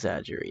to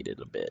exaggerate it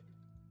a bit.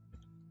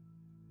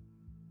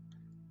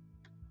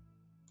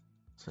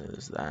 So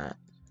there's that.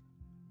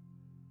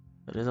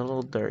 It is a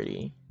little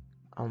dirty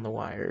on the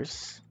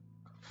wires.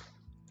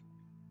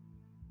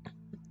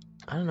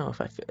 I don't know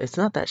if I feel. It's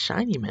not that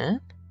shiny,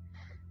 man.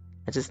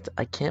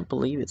 I can't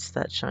believe it's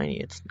that shiny.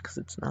 It's because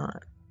it's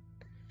not.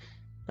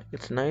 Like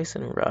it's nice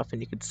and rough,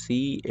 and you could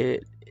see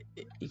it.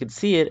 You could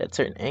see it at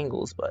certain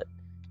angles, but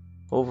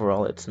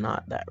overall it's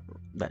not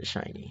that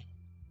shiny.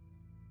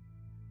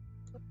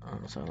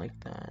 So I like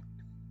that.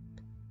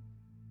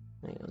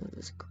 Look at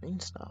this green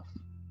stuff.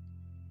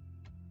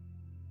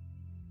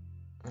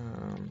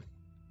 And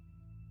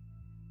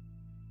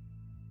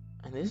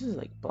this is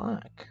like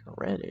black,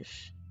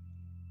 reddish,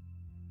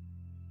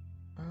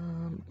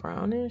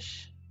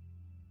 brownish.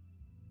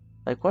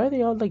 Like, why are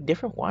they all like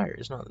different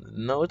wires?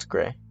 No, it's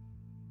gray.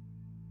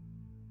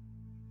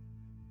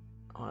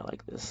 Oh, I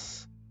like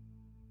this.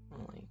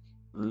 Like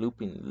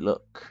looping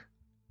look.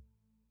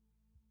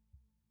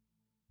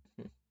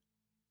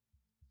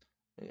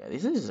 Yeah,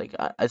 this is like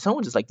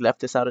someone just like left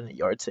this out in a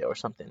yard sale or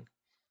something,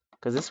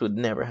 because this would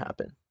never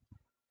happen.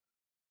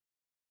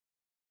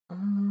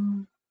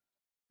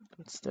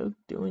 It's still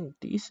doing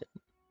decent.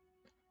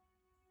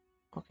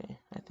 Okay,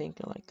 I think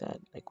I like that.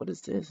 Like, what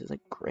is this? It's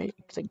like gray.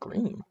 It's like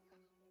green.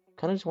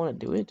 Kind of just want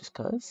to do it just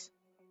cause.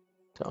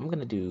 So I'm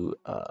gonna do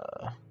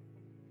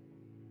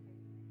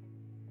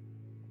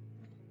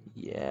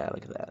yeah,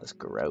 look at that. It's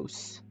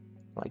gross.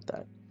 I like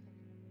that.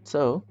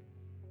 So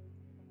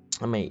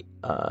I may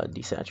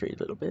desaturate a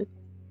little bit.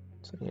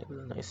 So we get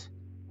a nice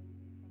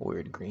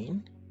weird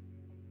green.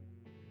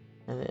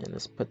 And then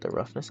let's put the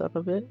roughness up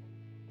a bit.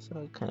 So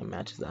it kind of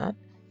matches that.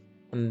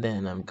 And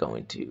then I'm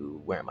going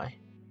to, where am I?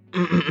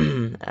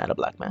 Add a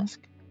black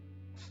mask.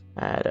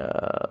 Add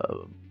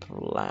a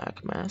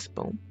black mask,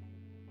 boom.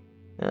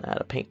 And add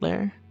a paint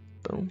layer,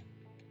 boom.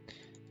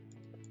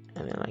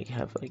 And then I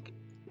have like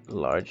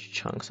large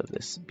chunks of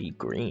this be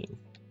green.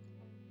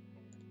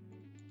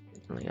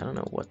 Like, I don't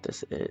know what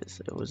this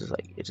is. It was just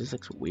like, it just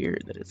looks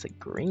weird that it's like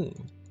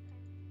green.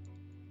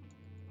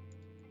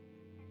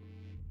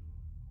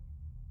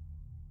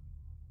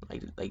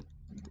 Like,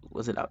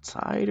 was it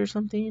outside or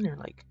something? Or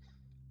like,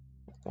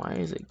 why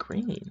is it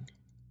green?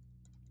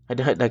 I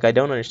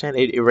don't understand.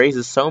 It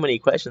raises so many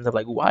questions of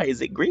like, why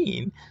is it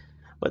green?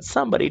 But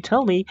somebody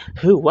tell me,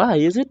 why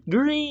is it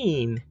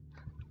green?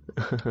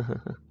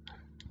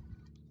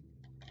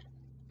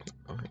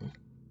 Okay.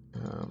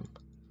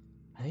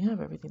 I think I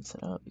have everything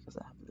set up because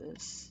I have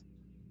this.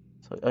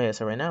 So, oh yeah,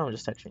 so right now I'm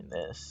just texturing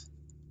this.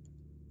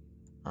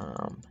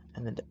 And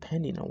then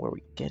depending on where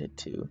we get it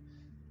to,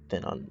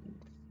 then on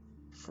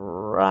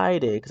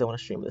Friday, because I want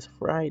to stream this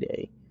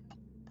Friday,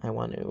 I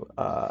want to,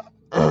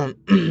 I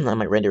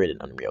might render it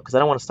in Unreal because I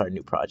don't want to start a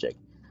new project.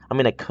 I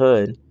mean, I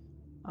could,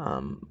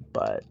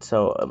 but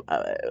so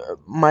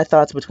my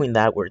thoughts between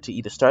that were to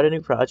either start a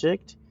new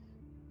project,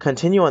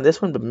 continue on this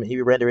one, but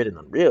maybe render it in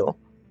Unreal.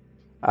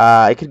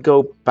 I could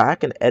go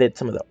back and edit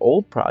some of the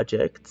old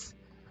projects,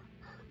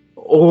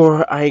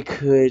 or I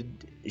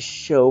could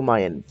show my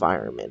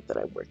environment that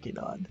I'm working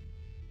on.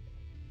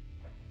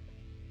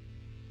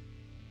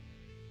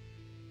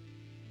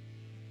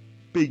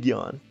 Big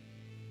yawn.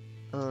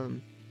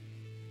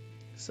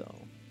 So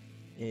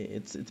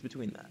it's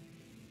between that.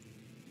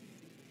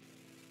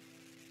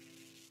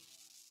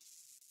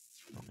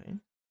 Okay.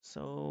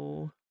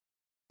 So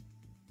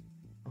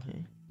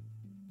okay.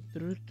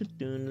 Okay.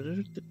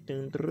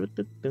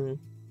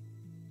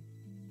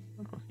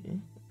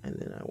 And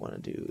then I want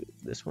to do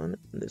this one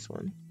and this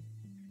one.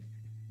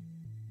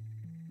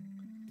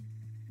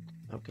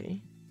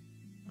 Okay.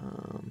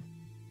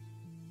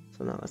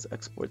 So now let's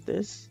export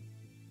this.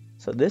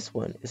 So this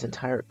one is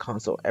entire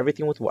console,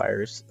 everything with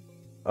wires.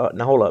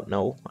 Now hold up,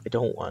 no, I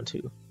don't want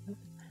to.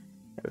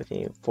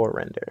 Everything for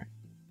render.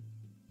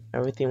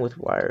 Everything with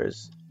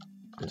wires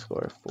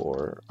underscore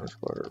for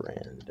underscore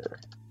render.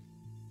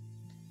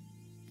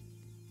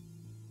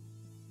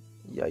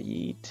 Yeah,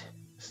 yeet.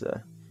 It's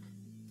a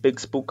big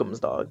spookums,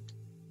 dog.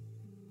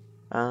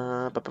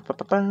 Oh, I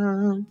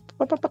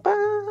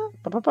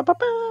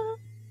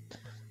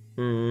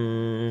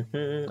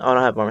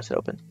don't have Marmoset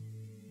open.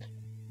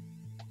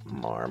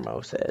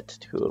 Marmoset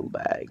tool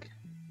bag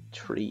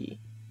tree.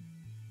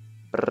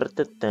 Where'd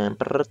it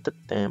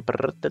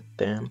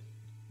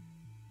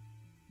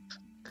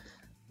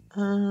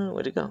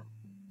go?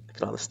 Look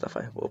at all the stuff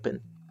I have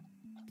open.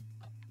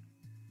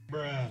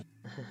 Bruh.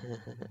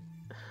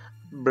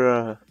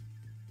 Bruh.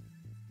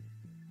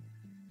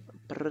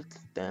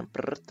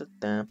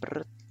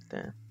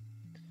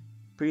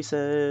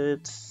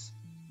 Presets.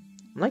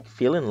 I'm like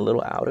feeling a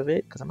little out of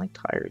it because I'm like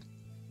tired.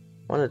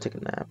 I wanted to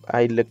take a nap.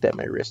 I looked at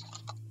my wrist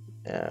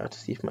to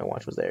see if my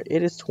watch was there.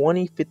 It is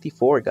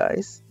 20:54,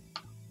 guys.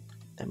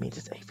 That means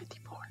it's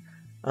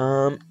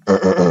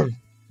 8:54.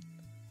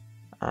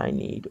 I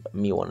need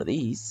me one of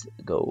these.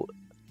 Go.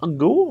 Oh,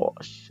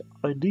 gosh,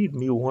 I need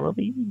me one of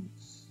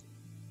these.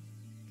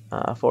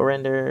 For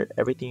render,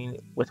 everything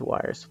with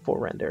wires. For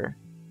render.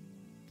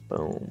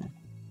 Boom.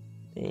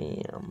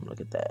 Damn, look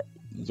at that.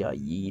 Yeah,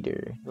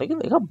 yeeter.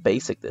 Look how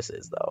basic this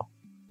is, though.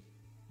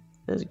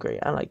 This is great.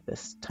 I like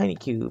this. Tiny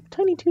cube.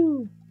 Tiny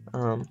tube.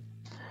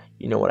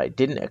 You know what I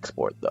didn't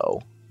export,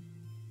 though?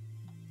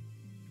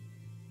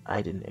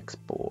 I didn't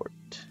export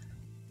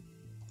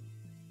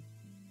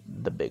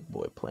the big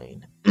boy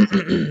plane.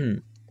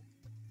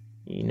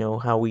 You know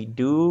how we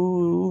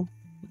do?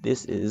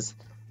 This is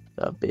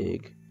the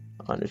big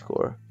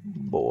underscore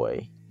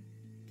boy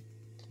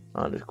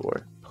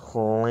underscore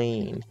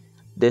plane.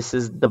 This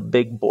is the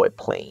big boy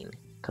plane,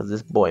 cause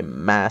this boy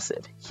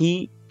massive.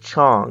 He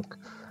chunk.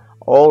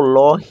 Oh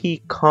Lord,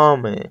 he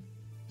coming.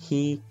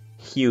 He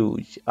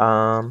huge.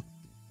 Let's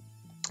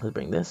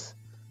bring this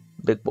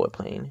big boy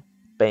plane.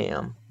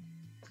 Bam.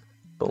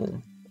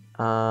 Boom.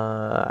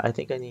 I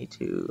think I need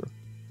to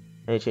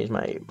change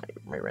my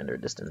render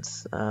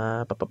distance.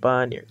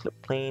 Near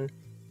clip plane.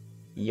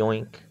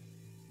 Yoink.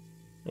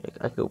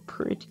 I go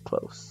pretty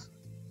close.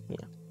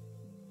 Yeah.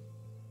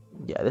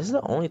 Yeah, this is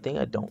the only thing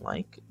I don't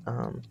like.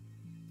 I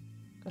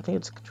think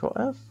it's Control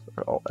F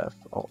or Alt F.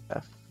 Alt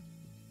F.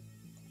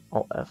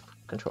 Alt F.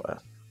 Control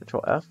F.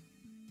 Control F.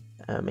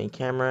 Main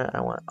camera,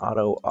 I want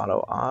auto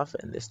off,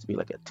 and this to be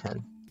like a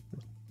 10,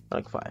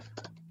 like 5.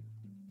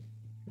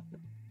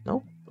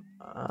 Nope.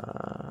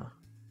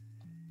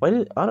 Why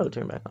did auto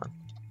turn back on?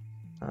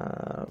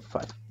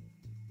 5.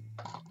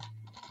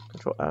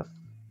 Control F.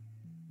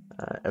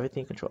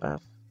 Everything Control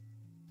F.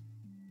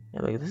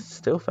 Yeah, like this is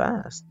still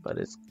fast, but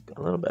it's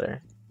a little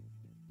better.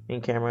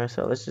 Main camera,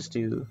 so let's just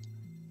do.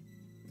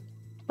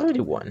 Let me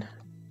do 1.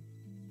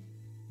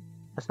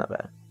 That's not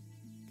bad.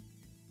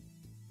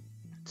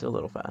 It's a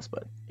little fast,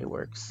 but it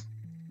works.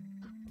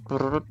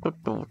 Alright,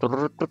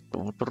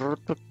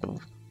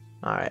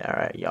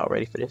 y'all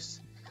ready for this?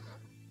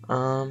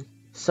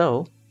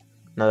 So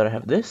now that I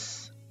have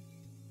this,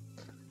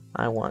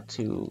 I want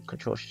to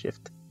Control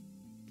Shift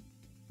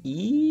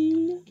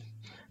E.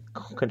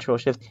 Control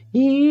Shift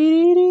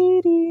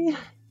E.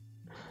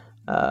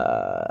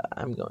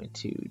 I'm going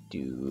to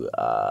do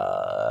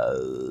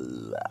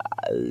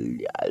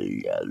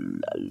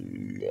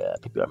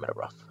people are meta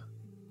rough.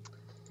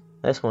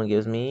 This one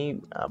gives me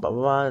blah blah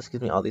blah. This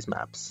gives me all these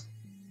maps,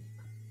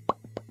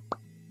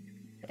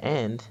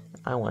 and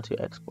I want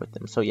to export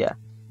them. So yeah,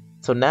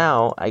 so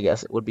now I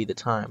guess it would be the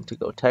time to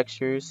go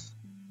textures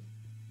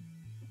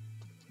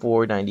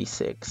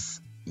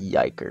 496.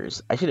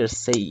 Yikers! I should have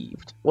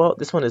saved. Well,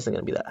 this one isn't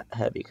gonna be that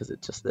heavy because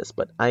it's just this,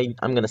 but I'm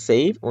gonna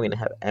save. We're gonna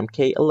have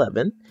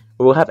MK11,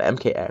 or we'll have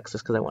MKX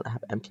just because I want to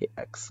have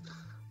MKX.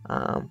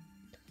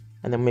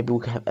 And then maybe we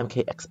can have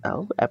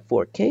MKXL at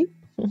 4K.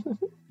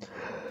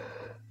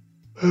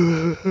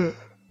 I'm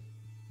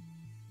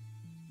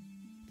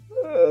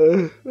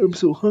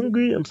so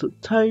hungry. I'm so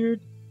tired.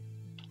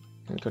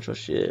 Control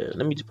Shift.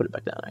 Let me just put it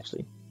back down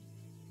actually.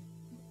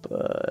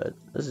 But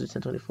this is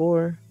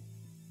 1024.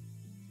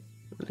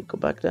 Let it go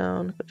back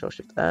down. Control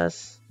Shift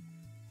S.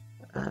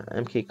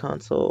 MK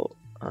console.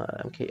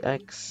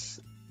 MKX.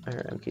 Or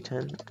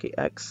MK10.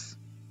 MKX.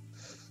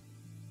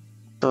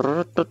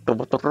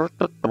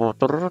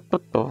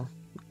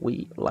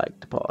 We like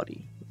to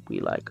party. We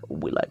like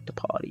to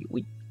party.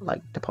 We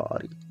like to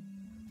party.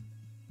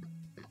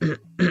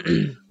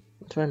 I'm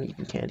trying to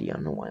eat candy. I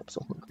don't know why I'm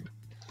so hungry.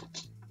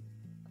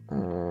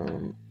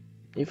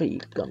 If I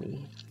eat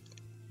gummy.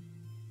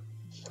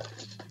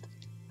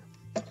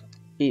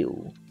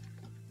 Ew.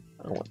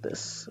 I don't want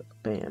this.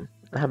 Bam.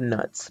 I have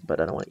nuts, but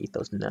I don't want to eat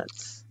those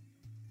nuts.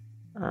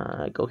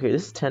 Go here.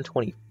 This is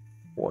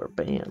 1024.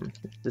 Bam.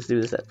 Let's do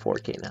this at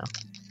 4K now.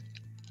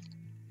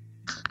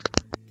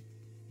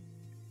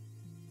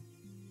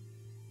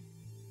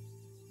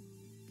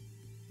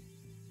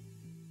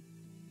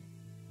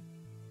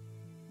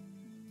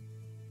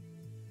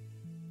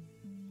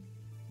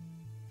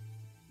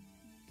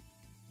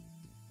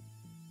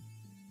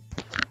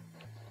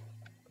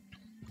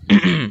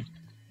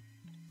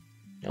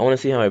 I want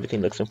to see how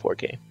everything looks in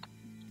 4K.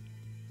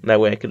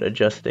 That way I could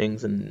adjust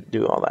things and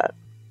do all that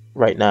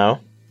right now,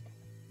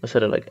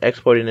 instead of like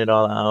exporting it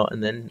all out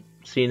and then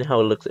seeing how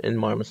it looks in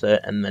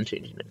Marmoset and then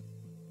changing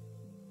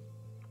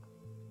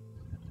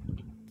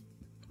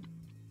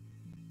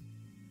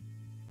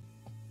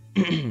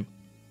it.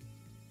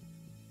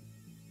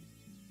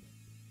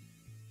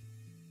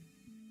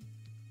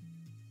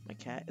 My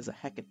cat is a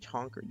heckin'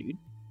 chonker, dude.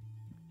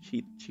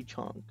 She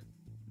chonk,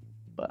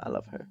 but I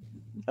love her.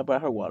 I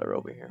brought her water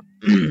over here.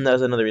 That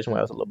was another reason why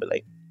I was a little bit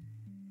late.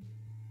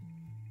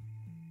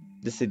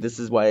 This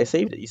is why I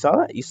saved it. You saw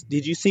that?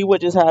 Did you see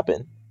what just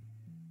happened?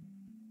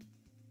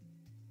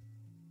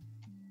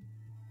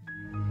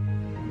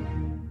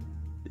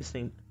 This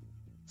thing,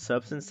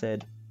 Substance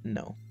said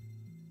no.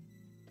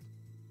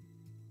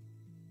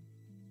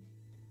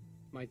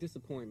 My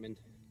disappointment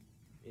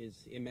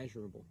is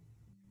immeasurable,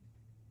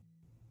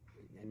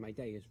 and my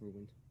day is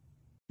ruined.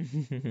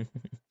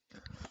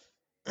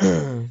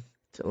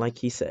 So like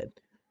he said,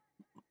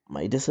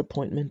 my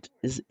disappointment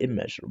is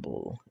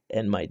immeasurable,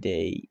 and my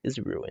day is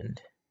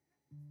ruined.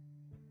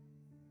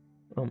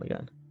 Oh my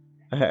god.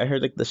 I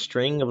heard like the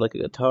string of like a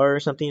guitar or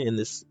something in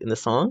the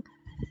song.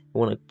 It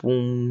went like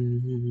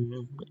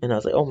boom, and I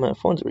was like, "Oh, my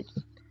phone's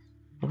ringing.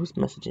 Who's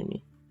messaging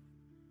me?"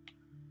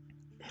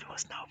 It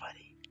was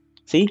nobody.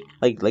 See,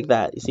 like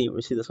that. You see,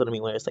 that's what I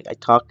mean. Where it's like I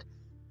talk,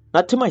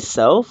 not to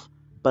myself,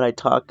 but I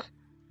talk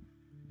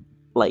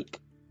like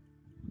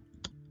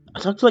I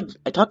talk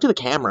to the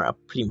camera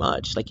pretty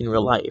much, like in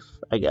real life,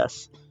 I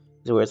guess.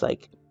 So where it's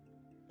like,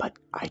 but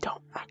I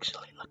don't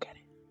actually look at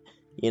it.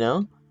 You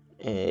know,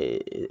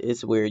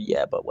 it's weird,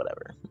 yeah, but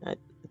whatever.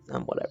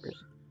 I'm whatever.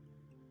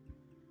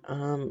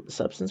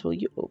 Substance, will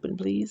you open,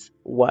 please?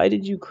 Why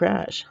did you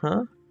crash,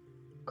 huh?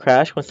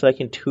 Crash when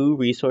selecting two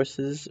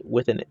resources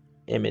with an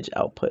image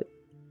output.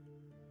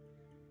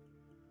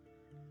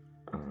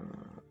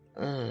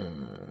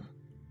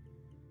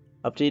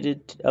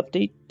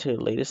 Update to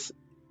latest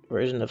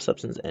version of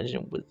Substance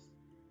Engine with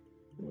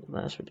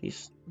last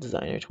release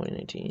designer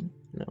 2019.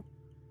 No,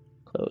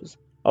 close.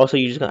 Also,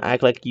 you're just gonna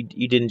act like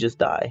you didn't just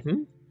die.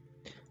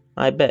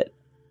 I bet.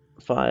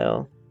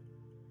 File,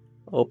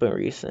 open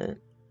recent,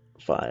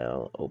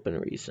 file, open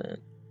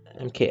recent,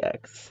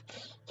 MKX.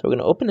 So we're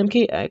gonna open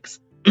MKX.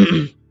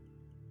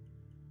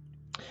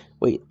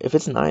 Wait, if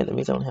it's 9, that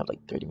means I only have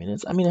like 30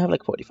 minutes. I mean, I have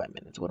like 45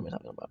 minutes. What am I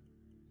talking about?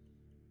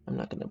 I'm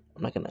not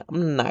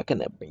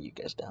gonna bring you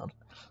guys down.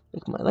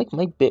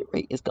 My bit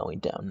rate is going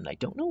down, and I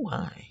don't know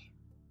why.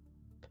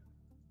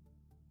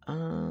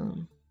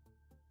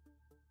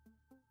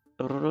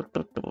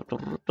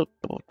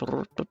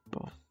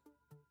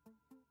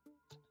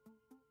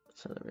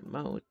 So the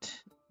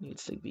remote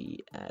needs to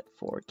be at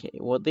 4K.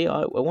 Well,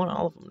 I want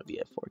all of them to be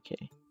at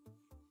 4K.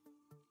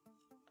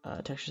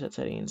 Texture set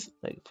settings,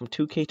 like from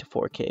 2K to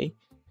 4K.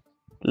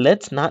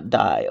 Let's not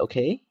die,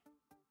 okay?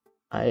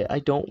 I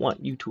don't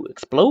want you to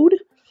explode.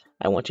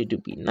 I want you to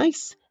be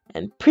nice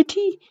and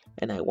pretty,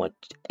 and I want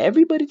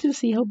everybody to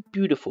see how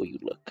beautiful you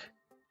look.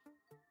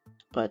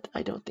 But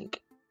I don't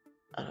think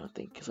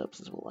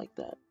Substance will like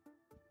that.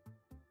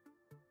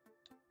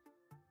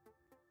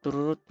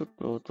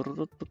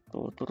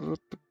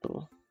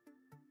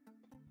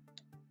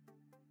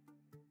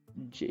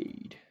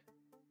 Jade.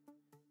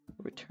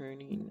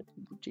 Returning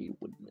Jade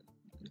Woodman.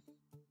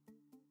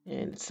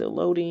 And it's still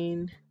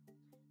loading.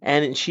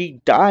 And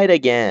she died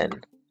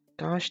again.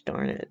 Gosh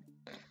darn it.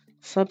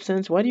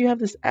 Substance, why do you have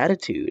this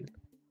attitude?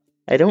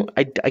 I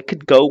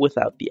could go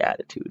without the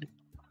attitude.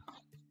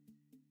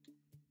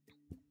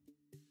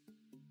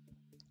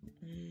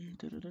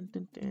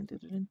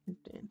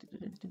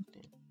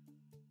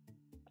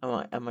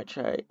 I'm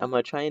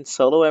gonna try and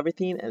solo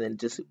everything and then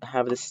just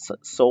have this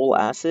soul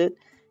acid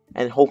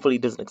and hopefully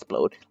it doesn't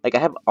explode. Like I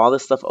have all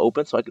this stuff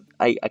open so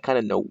I kind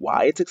of know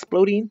why it's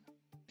exploding.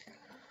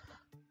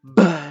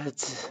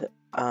 But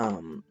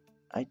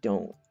I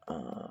don't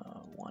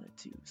want it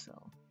to,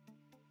 so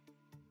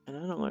and I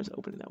don't know why it's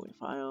opening that way.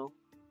 File,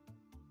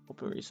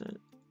 open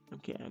recent,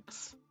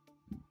 MKX.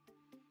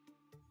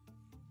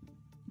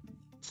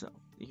 So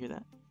you hear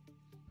that?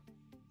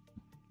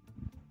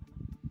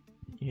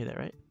 You hear that,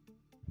 right?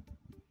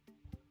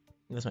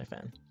 That's my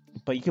fan.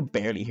 But you can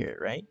barely hear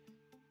it, right?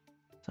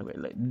 So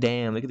like,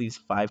 damn, look at these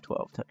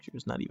 512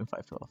 textures, not even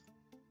 512.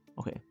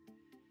 Okay.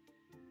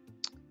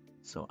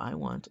 So I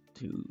want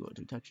to go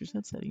to texture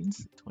set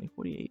settings,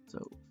 2048.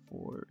 So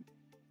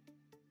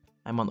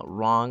I'm on the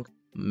wrong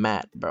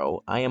mat,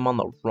 bro. I am on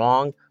the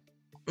wrong.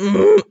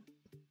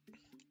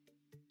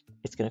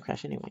 It's gonna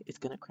crash anyway. It's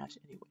gonna crash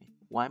anyway.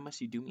 Why must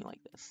you do me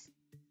like this?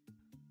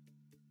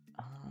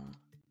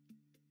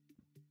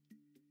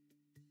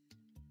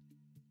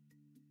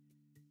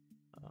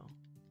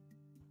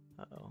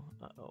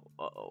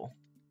 Uh-oh.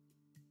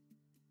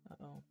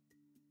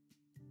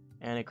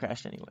 And it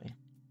crashed anyway.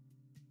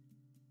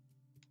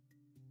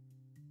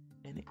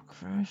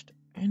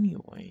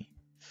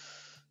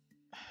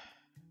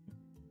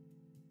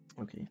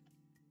 Okay.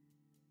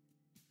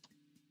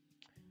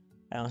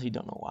 I honestly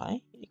don't know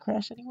why it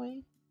crashed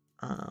anyway.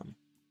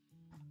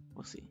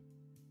 We'll see.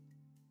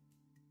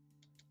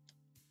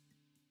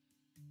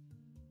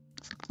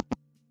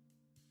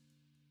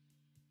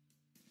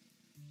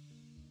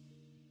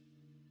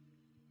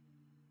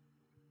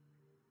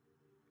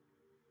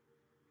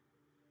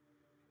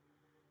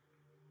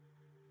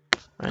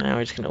 Right now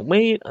we're just gonna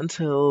wait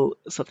until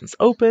Substance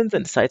opens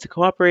and decides to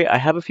cooperate. I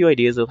have a few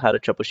ideas of how to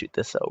troubleshoot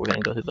this, so we're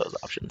gonna go through those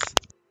options.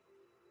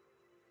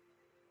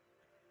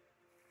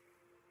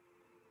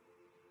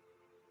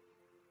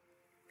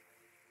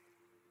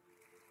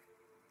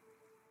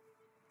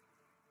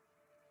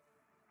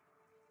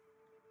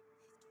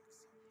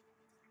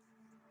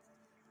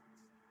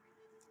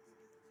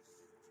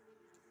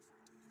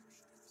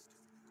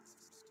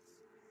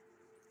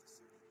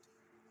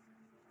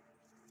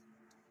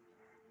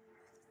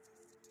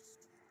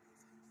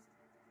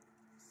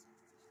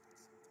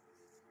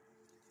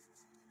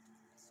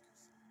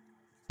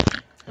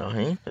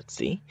 Okay, let's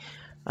see.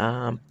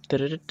 Like,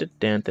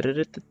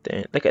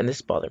 and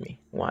this bothered me.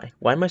 Why?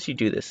 Why must you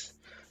do this?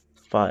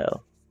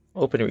 File,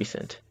 open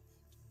recent,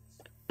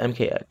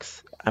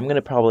 MKX. I'm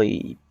gonna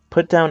probably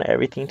put down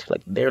everything to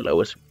like their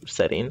lowest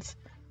settings,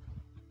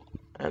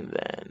 and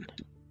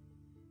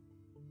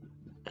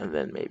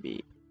then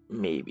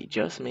maybe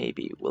just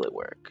maybe will it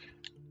work?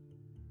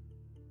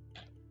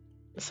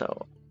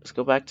 So let's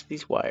go back to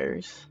these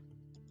wires.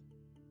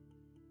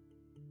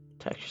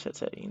 Texture set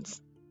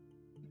settings.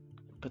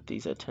 Put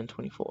these at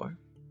 1024.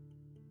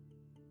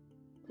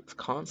 It's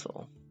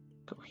console.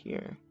 Go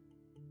here.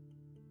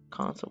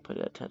 Console, put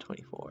it at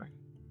 1024.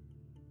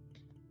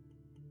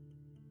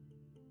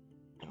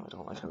 I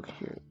don't like how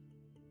here.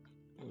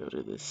 Go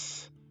to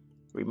this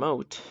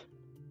remote.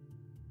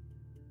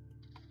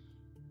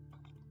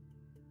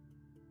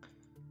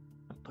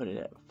 put it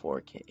at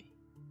 4K.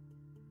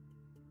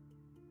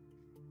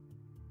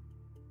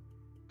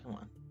 Come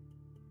on.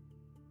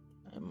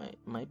 It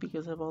might be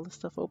because I have all this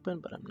stuff open,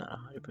 but I'm not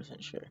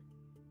 100% sure.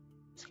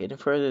 It's getting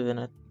further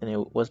than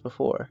it was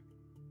before.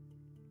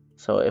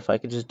 So if I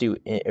could just do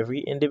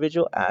every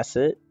individual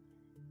asset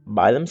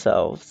by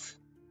themselves,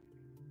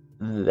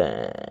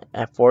 then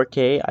at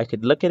 4K, I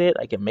could look at it,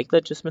 I can make the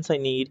adjustments I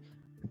need,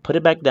 put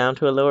it back down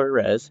to a lower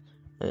res,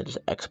 and then just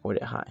export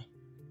it high.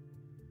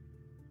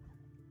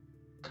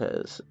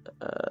 Because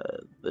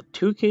the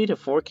 2K to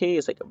 4K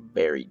is like a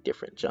very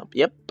different jump.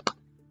 Yep,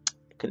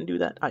 I couldn't do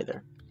that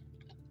either.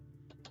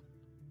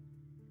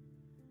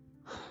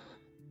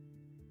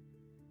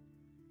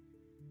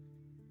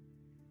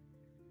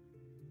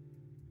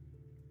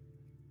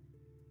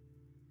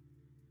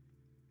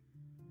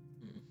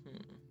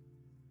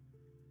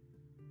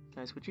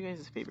 Guys, what's your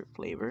guys' favorite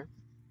flavor?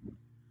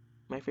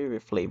 My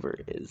favorite flavor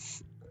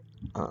is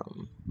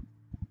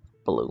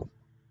blue.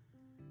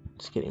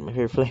 Just kidding. My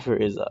favorite flavor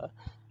is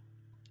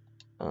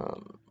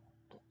um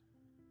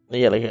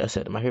yeah, like I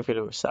said, my favorite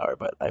flavor was sour,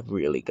 but I've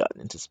really gotten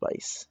into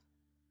spice.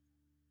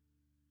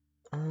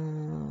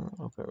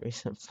 Open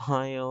recent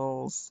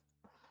files.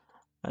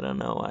 I don't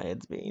know why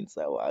it's being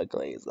so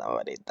ugly.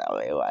 Somebody tell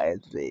me why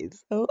it's being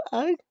so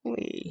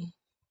ugly.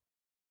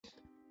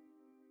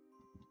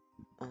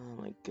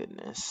 Oh my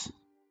goodness.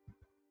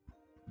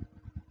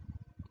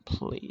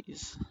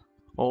 Please.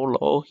 Oh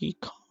Lord, he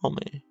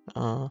coming.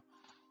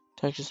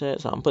 Texture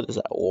set, so I'm put this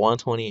at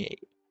 128.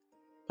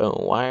 Boom,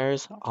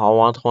 wires, all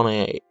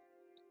 128.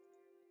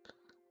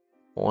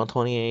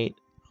 128.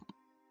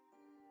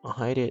 I'll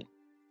hide it.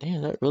 Damn,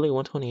 is that really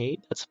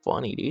 128? That's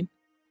funny, dude.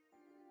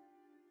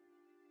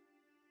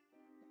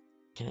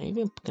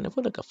 Can I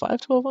put like a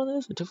 512 on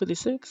this? A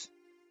 256?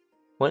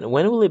 When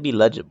will it be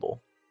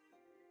legible?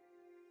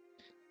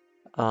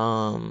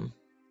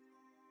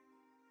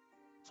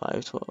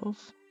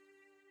 512.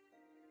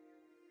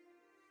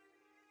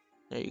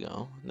 There you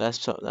go. That's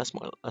something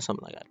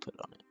I gotta put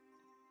on it.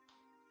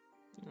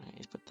 Alright,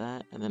 let's put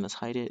that, and then let's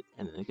hide it,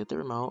 and then get the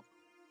remote.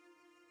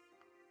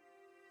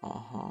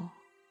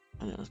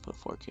 And then let's put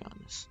 4K on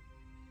this.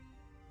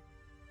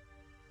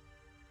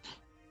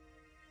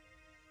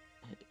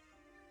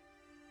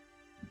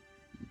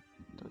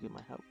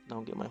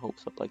 Don't get my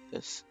hopes up like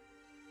this.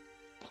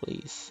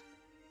 Please.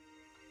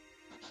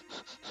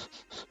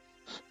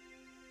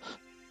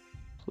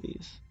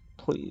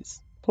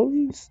 Please.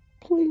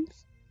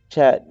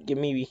 Chat, give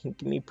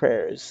me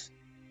prayers.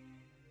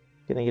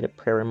 Can I get a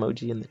prayer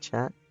emoji in the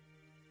chat?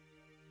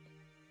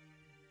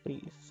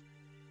 Please.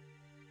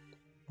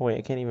 Oh, wait,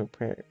 I can't even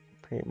prayer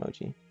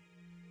emoji.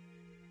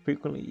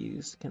 Frequently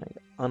used. Can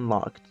I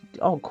unlocked?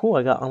 Oh, cool,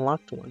 I got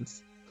unlocked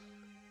ones.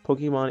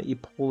 Pokemon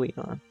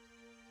Epoleon.